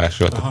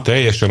hangolása. Tehát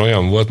teljesen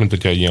olyan volt, mint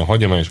hogyha egy ilyen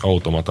hagyományos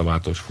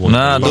automataváltós volt.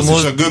 Na,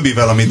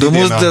 du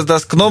musst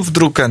das Knopf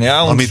drucken,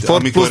 ja, und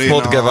Sport Plus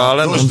Mod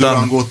gewählen. Amikor én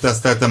a Dodge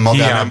teszteltem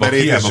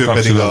magánemberét, és ő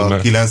pedig a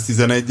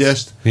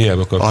 911-est,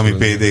 ami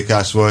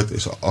PDK-s volt,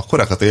 és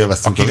akkorákat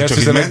élveztünk, csak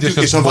így mentünk,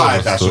 és a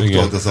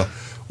váltásoktól az a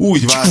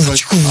úgy vált,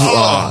 hogy...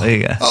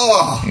 Igen.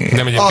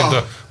 Nem, egyébként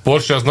a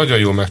Porsche az nagyon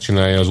jól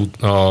megcsinálja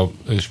a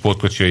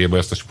sportkocsiaiba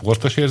ezt a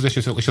sportos érzést,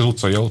 és az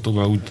utcai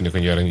autóban úgy tűnik,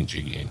 hogy erre nincs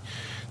igény.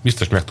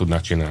 Biztos meg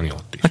tudnák csinálni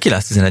ott is. A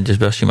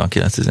 911-esben, a sima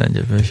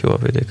 911-esben is jó a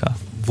PDK.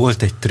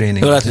 Volt egy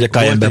tréning. Lehet, hogy a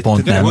Cayenne-ben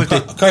pont nem. Volt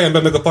egy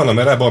Cayenne-ben meg a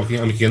Panamerában,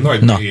 amik ilyen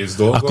nagy nehéz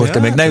dolgok. Akkor te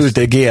még ne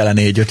ültél GL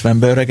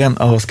 450-ben öregen,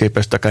 ahhoz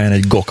képest a Cayenne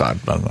egy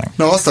go-kartban.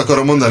 Na azt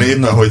akarom mondani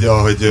éppen,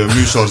 hogy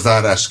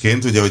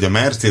műsorzárásként, ugye, hogy a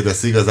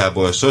Mercedes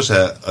igazából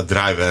sose a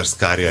drivers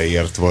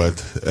kárjaiért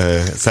volt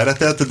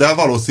szeretett, de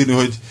valószínű,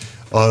 hogy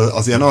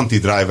az ilyen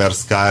anti-drivers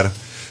kár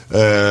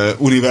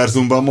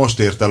univerzumban most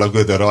ért el a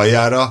gödör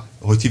aljára.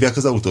 Hogy hívják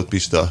az autót,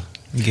 Pista?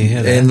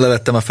 GL. Én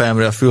levettem a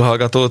fejemre a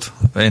fülhallgatót,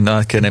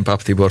 én kérném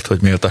Pap Tibort,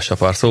 hogy méltassa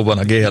pár szóban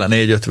a GL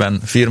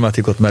 450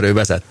 firmatikot, mert ő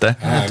vezette.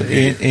 Hát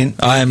én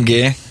AMG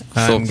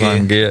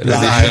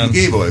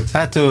AMG volt?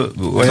 Hát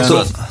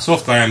olyan...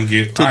 Soft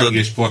AMG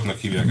sportnak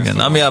hívják. Igen,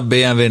 ami a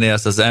BMW-nél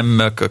az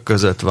M-ök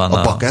között van.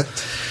 A pakett?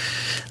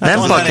 Nem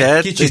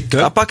pakett,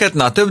 a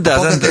pakettnál több, de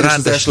az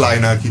rendes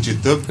line-nál kicsit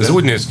több. Ez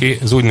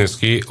úgy néz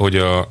ki,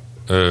 hogy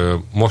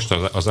most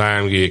az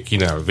AMG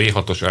kínál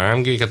V6-os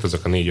AMG-ket, ezek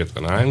a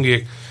 450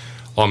 AMG-k,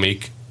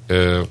 amik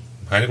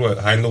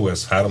hány ló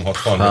ez?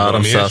 360?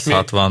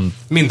 360.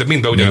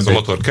 Mindbe ugyanez a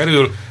motor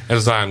kerül. Ez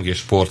az AMG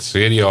Sport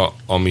széria,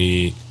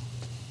 ami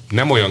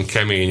nem olyan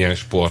keményen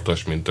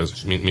sportos,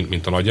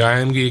 mint a nagy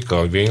AMG-k,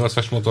 a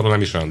V8-as motor,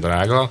 nem is olyan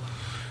drága,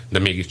 de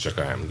mégiscsak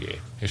AMG.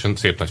 És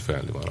szép nagy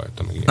felni van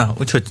rajta. Na,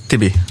 úgyhogy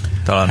Tibi,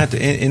 talán. Hát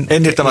én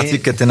írtam a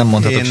cikket, én nem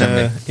mondhatok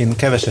semmit. Én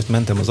keveset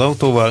mentem az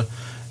autóval,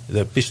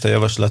 de Pista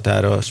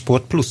javaslatára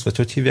Sport Plus, vagy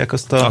hogy hívják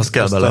azt a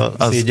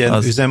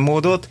szégyen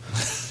üzemmódot?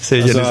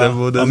 Szégyen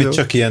üzemmódot. Amit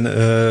csak ilyen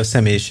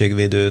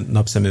személyiségvédő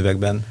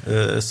napszemüvegben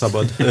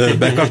szabad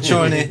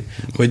bekapcsolni,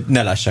 hogy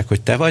ne lássák,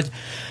 hogy te vagy.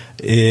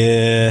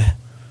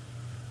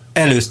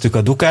 Előztük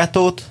a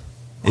Ducatót.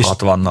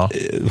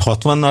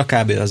 60-nal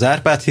kb. Az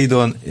Árpád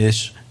hídon,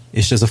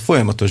 és ez a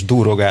folyamatos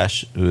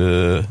durrogás...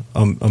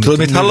 Tudod,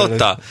 mit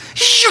hallottál?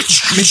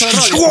 Mint a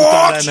rallyfutó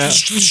lenne.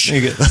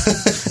 Igen.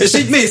 És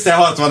így mész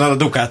el 60-nal a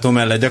Ducato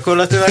mellett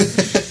gyakorlatilag.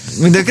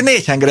 Mindenki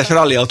 4 hengeres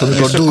rallyautó,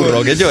 amikor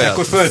durrog, egy olyan.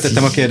 Akkor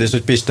föltettem a kérdést,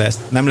 hogy Pista, ezt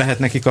nem lehet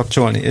neki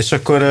kapcsolni. És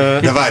akkor...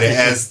 De várj,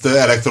 ezt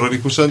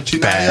elektronikusan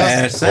csinálja?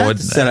 Persze,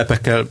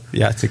 szelepekkel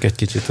játszik egy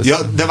kicsit.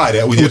 Ja, de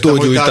várj, úgy értem,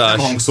 hogy nem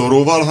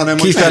hangszóróval, hanem...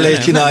 Kifelé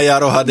csinálja a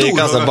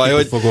rohadék, az a baj,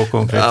 hogy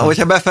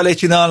hogyha befelé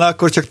csinálna,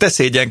 akkor csak te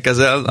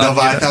szégyenkezel. De a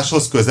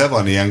váltáshoz köze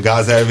van ilyen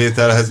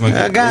gázelvételhez?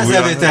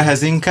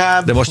 Gázelvételhez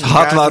inkább. De most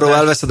 60-ról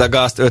elveszed a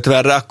gázt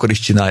 50-re, akkor is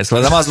csinálsz.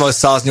 Nem az, hogy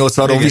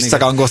 180-ról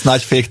visszakangolsz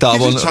nagy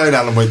féktávon. Kicsit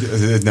sajnálom, hogy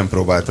nem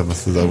próbáltam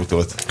ezt az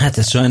autót. Hát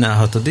ezt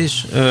sajnálhatod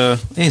is.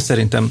 Én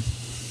szerintem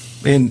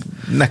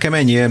nekem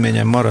ennyi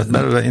élményem maradt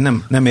belőle.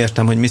 Én nem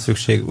értem, hogy mi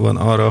szükség van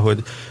arra,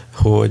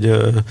 hogy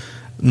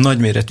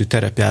nagyméretű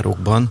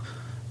terepjárókban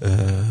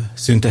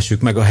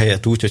szüntessük meg a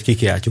helyet úgy, hogy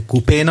kikiáltjuk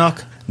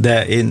kupénak,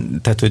 de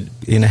én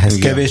ehhez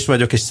kevés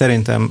vagyok, és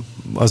szerintem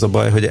az a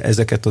baj, hogy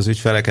ezeket az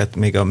ügyfeleket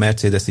még a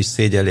Mercedes is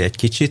szégyeli egy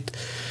kicsit.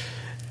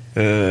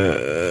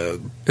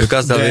 Ők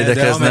azzal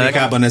védekeznek. De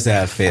Amerikában ez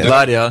elfér.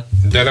 Várjál.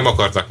 De nem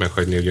akarták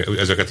meghagyni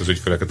ezeket az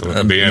ügyfeleket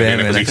a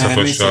BMW-nek az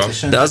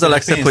X6-ossal. De az a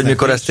legszebb, hogy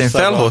mikor ezt én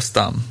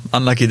felhoztam,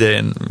 annak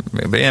idején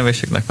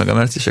BMW-seknek meg a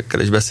Mercedesekkel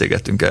is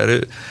beszélgettünk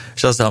erről,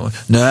 és azzal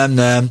mondom,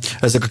 nem,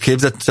 ezek a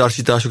képzett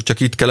társítások csak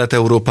itt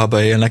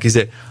Kelet-Európában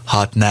élnek,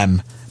 hát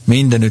nem.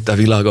 Mindenütt a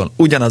világon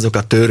ugyanazok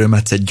a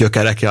törőmetszett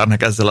gyökerek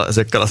járnak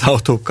ezekkel az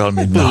autókkal,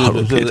 mint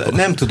nálunk.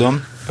 Nem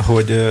tudom,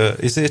 hogy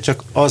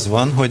csak az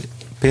van, hogy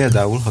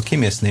például, ha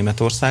kimész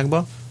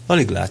Németországba,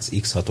 alig látsz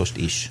X6-ost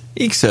is.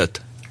 X5?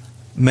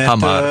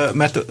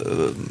 Mert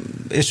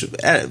és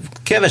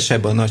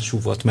kevesebb a nagy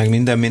súvot meg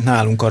minden, mint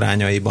nálunk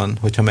arányaiban,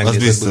 hogyha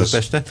megnézed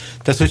Budapestet.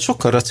 Tehát, hogy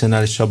sokkal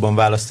racionálisabban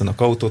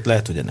választanak autót,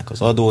 lehet, hogy ennek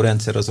az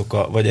adórendszer az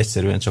oka, vagy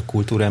egyszerűen csak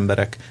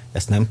kultúremberek,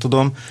 ezt nem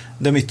tudom,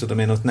 de mit tudom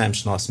én, ott nem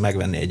snasz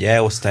megvenni egy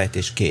E-osztályt,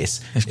 és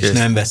kész. És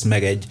nem vesz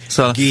meg egy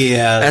GL.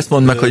 Ezt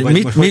mondd meg,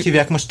 hogy hogy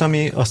hívják most,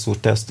 ami azt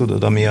te azt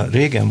tudod, ami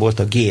régen volt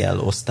a GL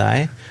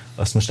osztály,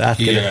 azt most át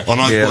kell... A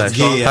nagy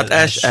kocka.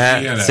 Hát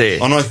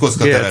SEC. A nagy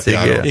kocka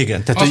terepjáró.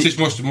 Igen. Tehát, azt is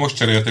most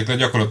cseréltek le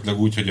gyakorlatilag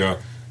úgy, hogy a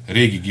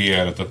régi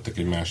GL-re tettek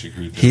egy másik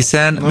hűtőt.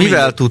 Hiszen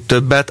mivel tud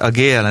többet a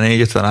GL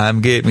 450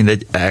 AMG, mint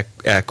egy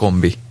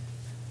E-kombi?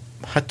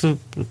 Hát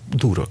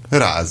durog.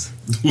 Ráz.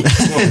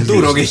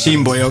 Durog és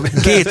imbolyog.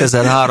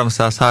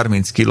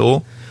 2330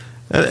 kiló.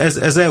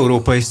 Ez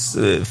európai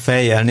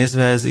fejjel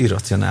nézve, ez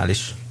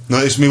irracionális.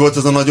 Na és mi volt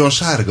az a nagyon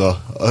sárga?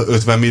 A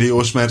 50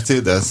 milliós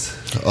Mercedes?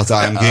 Az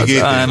AMG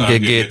GT? Az AMG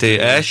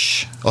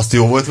GT-S. Azt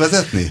jó volt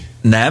vezetni?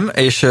 Nem,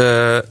 és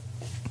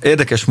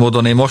érdekes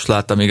módon én most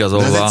láttam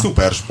igazolva. De ez egy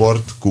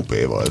szupersport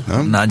kupé volt,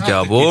 nem?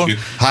 Nagyjából.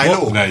 Hány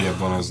ló?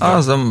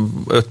 Az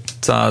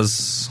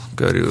 500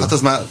 körül. Hát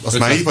azt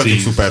már hívhatjuk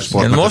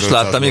szupersportnak. Én most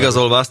láttam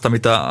igazolva azt,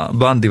 amit a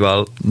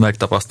Bandival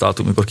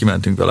megtapasztaltunk, mikor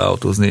kimentünk vele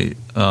autózni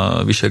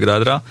a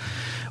Visegrádra.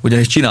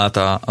 Ugyanis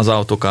csinálta az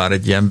Autocar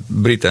egy ilyen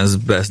Britain's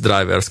Best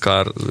Drivers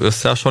Car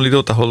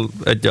összehasonlítót, ahol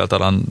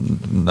egyáltalán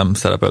nem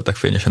szerepeltek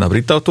fényesen a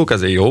brit autók,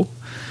 ezért jó.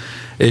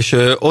 És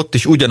ott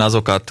is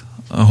ugyanazokat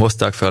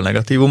hozták fel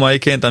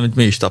negatívumaiként, amit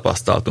mi is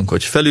tapasztaltunk,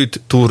 hogy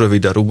felüt, túl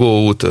rövid a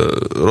rugóút,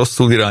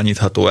 rosszul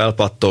irányítható,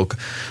 elpattog,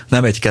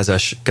 nem egy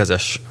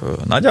kezes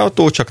nagy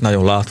autó, csak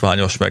nagyon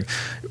látványos, meg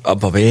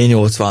abba a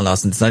V80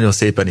 az nagyon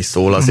szépen is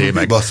szól azért,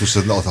 meg basszus,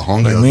 a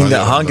hangja az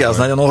minden hangja az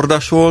nagyon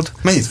ordas volt.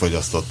 Mennyit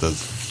fogyasztott ez?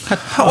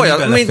 Hát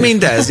olyan,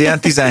 mindez, ilyen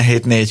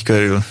 17-4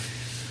 körül.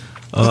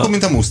 Akkor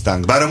mint a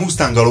Mustang. Bár a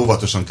Mustanggal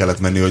óvatosan kellett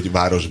menni, hogy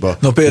városba.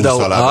 No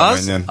például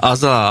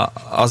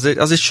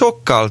az egy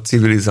sokkal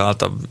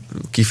civilizáltabb,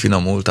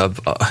 kifinomultabb,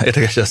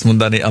 érdekes ezt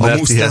mondani, a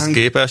Mercihez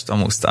képest a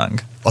Mustang.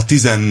 A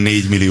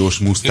 14 milliós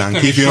Mustang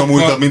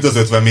kifinomultabb, mint az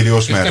 50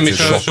 milliós Mercedes.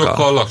 Nem is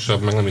sokkal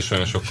lassabb, meg nem is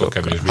olyan sokkal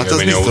kevésbé. Hát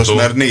az biztos, autó.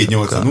 Mert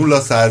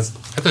 480-0-100. Hát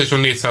ez is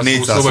olyan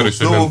 420 lóerős,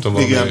 hogy nem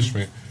tudom, igen.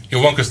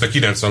 Jó, van közte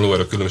 90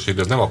 lóerő különbség,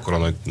 de ez nem akkora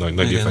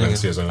nagy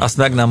differencia ezen. Azt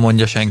meg nem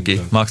mondja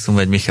senki, maximum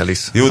egy Michelis.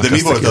 Jó, de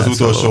mi volt az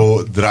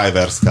utolsó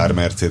Drivers Car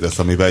Mercedes,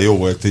 amivel jó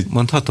volt így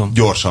mondhatom?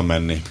 Gyorsan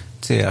menni?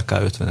 CLK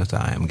 55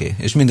 AMG.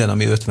 És minden,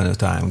 ami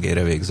 55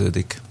 AMG-re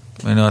végződik.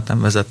 Én ott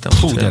nem vezettem.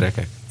 Hú,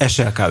 gyerekek.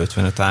 SLK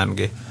 55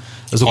 AMG.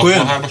 Azok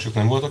olyan... 63-asok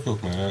nem voltak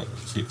jók, mert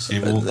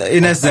szívó...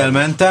 Én ezzel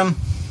mentem.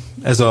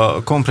 Ez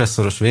a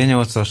kompresszoros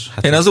V8-as.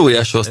 Hát én az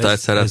új S-osztályt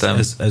szeretem.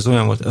 Ez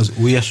olyan volt, az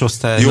új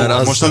S-osztály. Jó,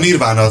 most a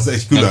Nirvana az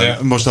egy külön.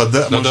 Most a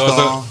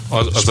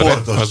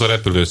sportos. Az a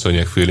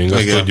repülőszőnyeg feeling,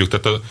 azt tudjuk.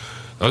 Tehát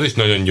az is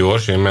nagyon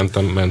gyors, én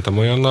mentem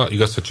olyannal,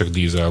 igaz, hogy csak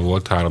dízel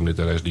volt, 3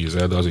 literes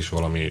dízel, de az is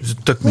valami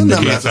tök mindegy.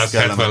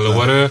 270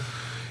 lóerő,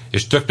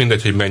 és tök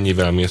mindegy, hogy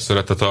mennyivel mész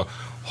vele, tehát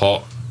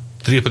ha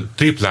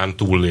triplán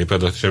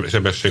túlléped a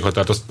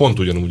sebességhatárt, az pont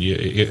ugyanúgy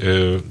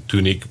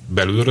tűnik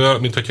belülről,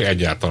 mint hogyha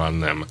egyáltalán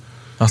nem.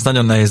 Azt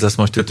nagyon nehéz lesz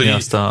most ütni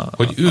azt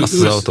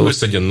az autót.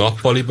 Ülsz egy ilyen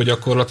nappaliba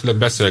gyakorlatilag,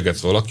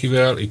 beszélgetsz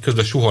valakivel, így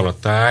közben suhan a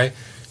táj,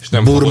 és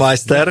nem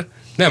Burmeister.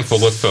 Nem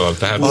fogod föl.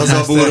 Tehát az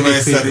a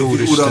Burmeister,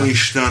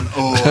 uramisten.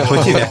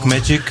 Hogy hívják?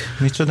 Magic?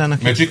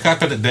 Micsodának? Magic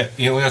Carpet, de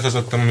én olyat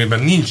vezettem, amiben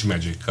nincs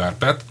Magic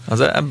Carpet.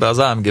 Ebben az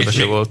AMG-ben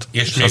se volt.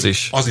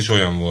 És az is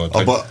olyan volt.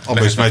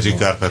 Abban is Magic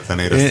Carpet-en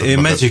éreztem. Én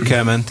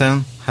Magic-kel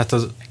mentem, hát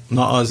az...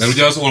 De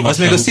ugye az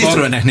még a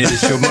Citroeneknél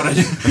is jobb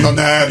maradj.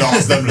 Na,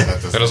 az nem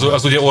lehet.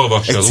 Az ugye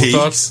olvassa az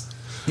utat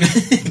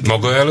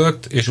maga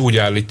előtt, és úgy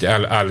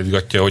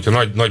állítgatja,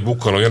 hogyha nagy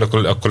bukkanó jön,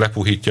 akkor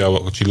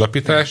lepuhítja a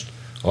csillapítást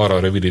arra a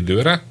rövid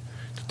időre.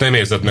 Nem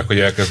érzed meg, hogy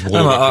elkezd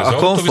bólogatni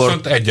az autó,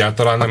 viszont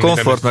egyáltalán nem. A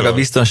komfort meg a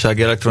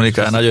biztonsági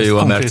elektronikája nagyon jó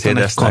a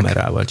Mercedesnek.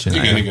 Kamerával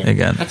csinálja.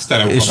 Igen.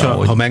 Hát és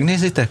ha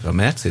megnézitek, a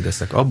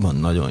Mercedesek abban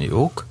nagyon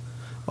jók,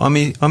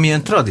 ami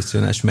ilyen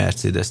tradicionális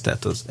Mercedes,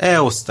 tehát az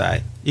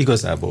E-osztály,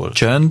 igazából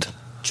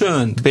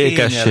Csönd,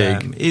 békesség,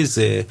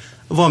 kényelem,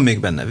 van még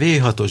benne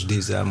V6-os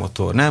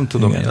dízelmotor, nem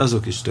tudom,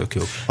 azok is tök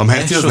jók. A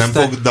Mercedes nem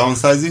fog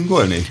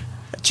downsizingolni?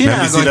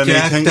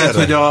 Csinálgatják, tehát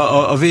hogy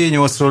a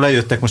V8-ról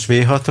lejöttek most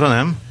V6-ra,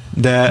 nem?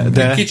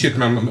 De kicsit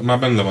már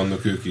benne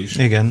vannak ők is.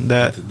 Igen,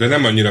 de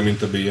nem annyira,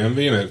 mint a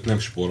BMW, mert nem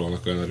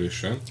spórolnak olyan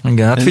erősen.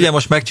 Igen, hát figyelj,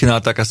 most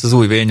megcsinálták ezt az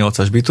új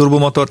V8-as biturbo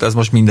motort, ez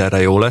most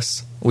mindenre jó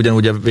lesz.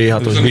 Ugyanúgy a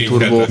V6-os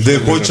biturbo.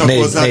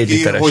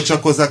 De hogy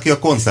csak hozzák ki a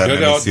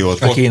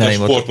konzervemissziót? A kínai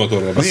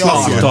sportmotorral.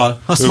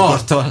 A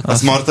Smarttal. A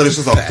Smarttal és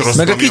az Actros.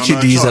 Meg a kicsi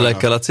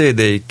dízelekkel, a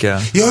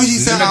CD-ikkel. Ja, hogy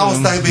hiszen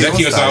A-osztály, B-osztály.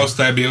 Neki az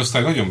A-osztály,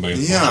 B-osztály nagyon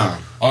bejött. Ja.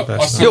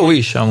 Jó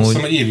is amúgy. Azt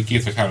hiszem, hogy évi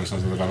 200 vagy 300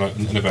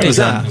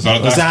 ezer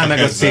az A meg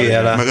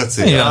a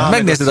CL.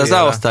 Megnézed az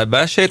A-osztály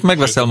belsejét,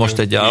 megveszel most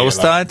egy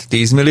A-osztályt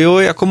 10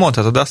 milliói, akkor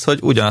mondhatod azt, hogy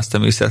ugyanazt a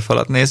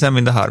műszerfalat nézem,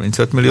 mint a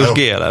 35 milliós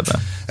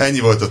GL-ben. Ennyi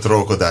volt a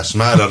trollkodás.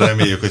 Mára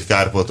reméljük, hogy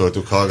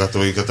kárpótoltuk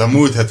hallgatóinkat a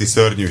múlt heti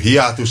szörnyű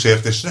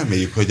hiátusért, és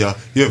reméljük, hogy a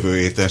jövő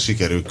héten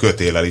sikerül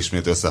kötéllel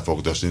ismét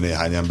összefogdosni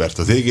néhány embert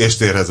az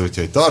égéstérhez,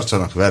 úgyhogy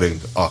tartsanak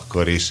velünk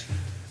akkor is.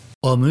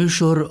 A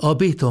műsor a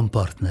Béton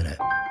partnere.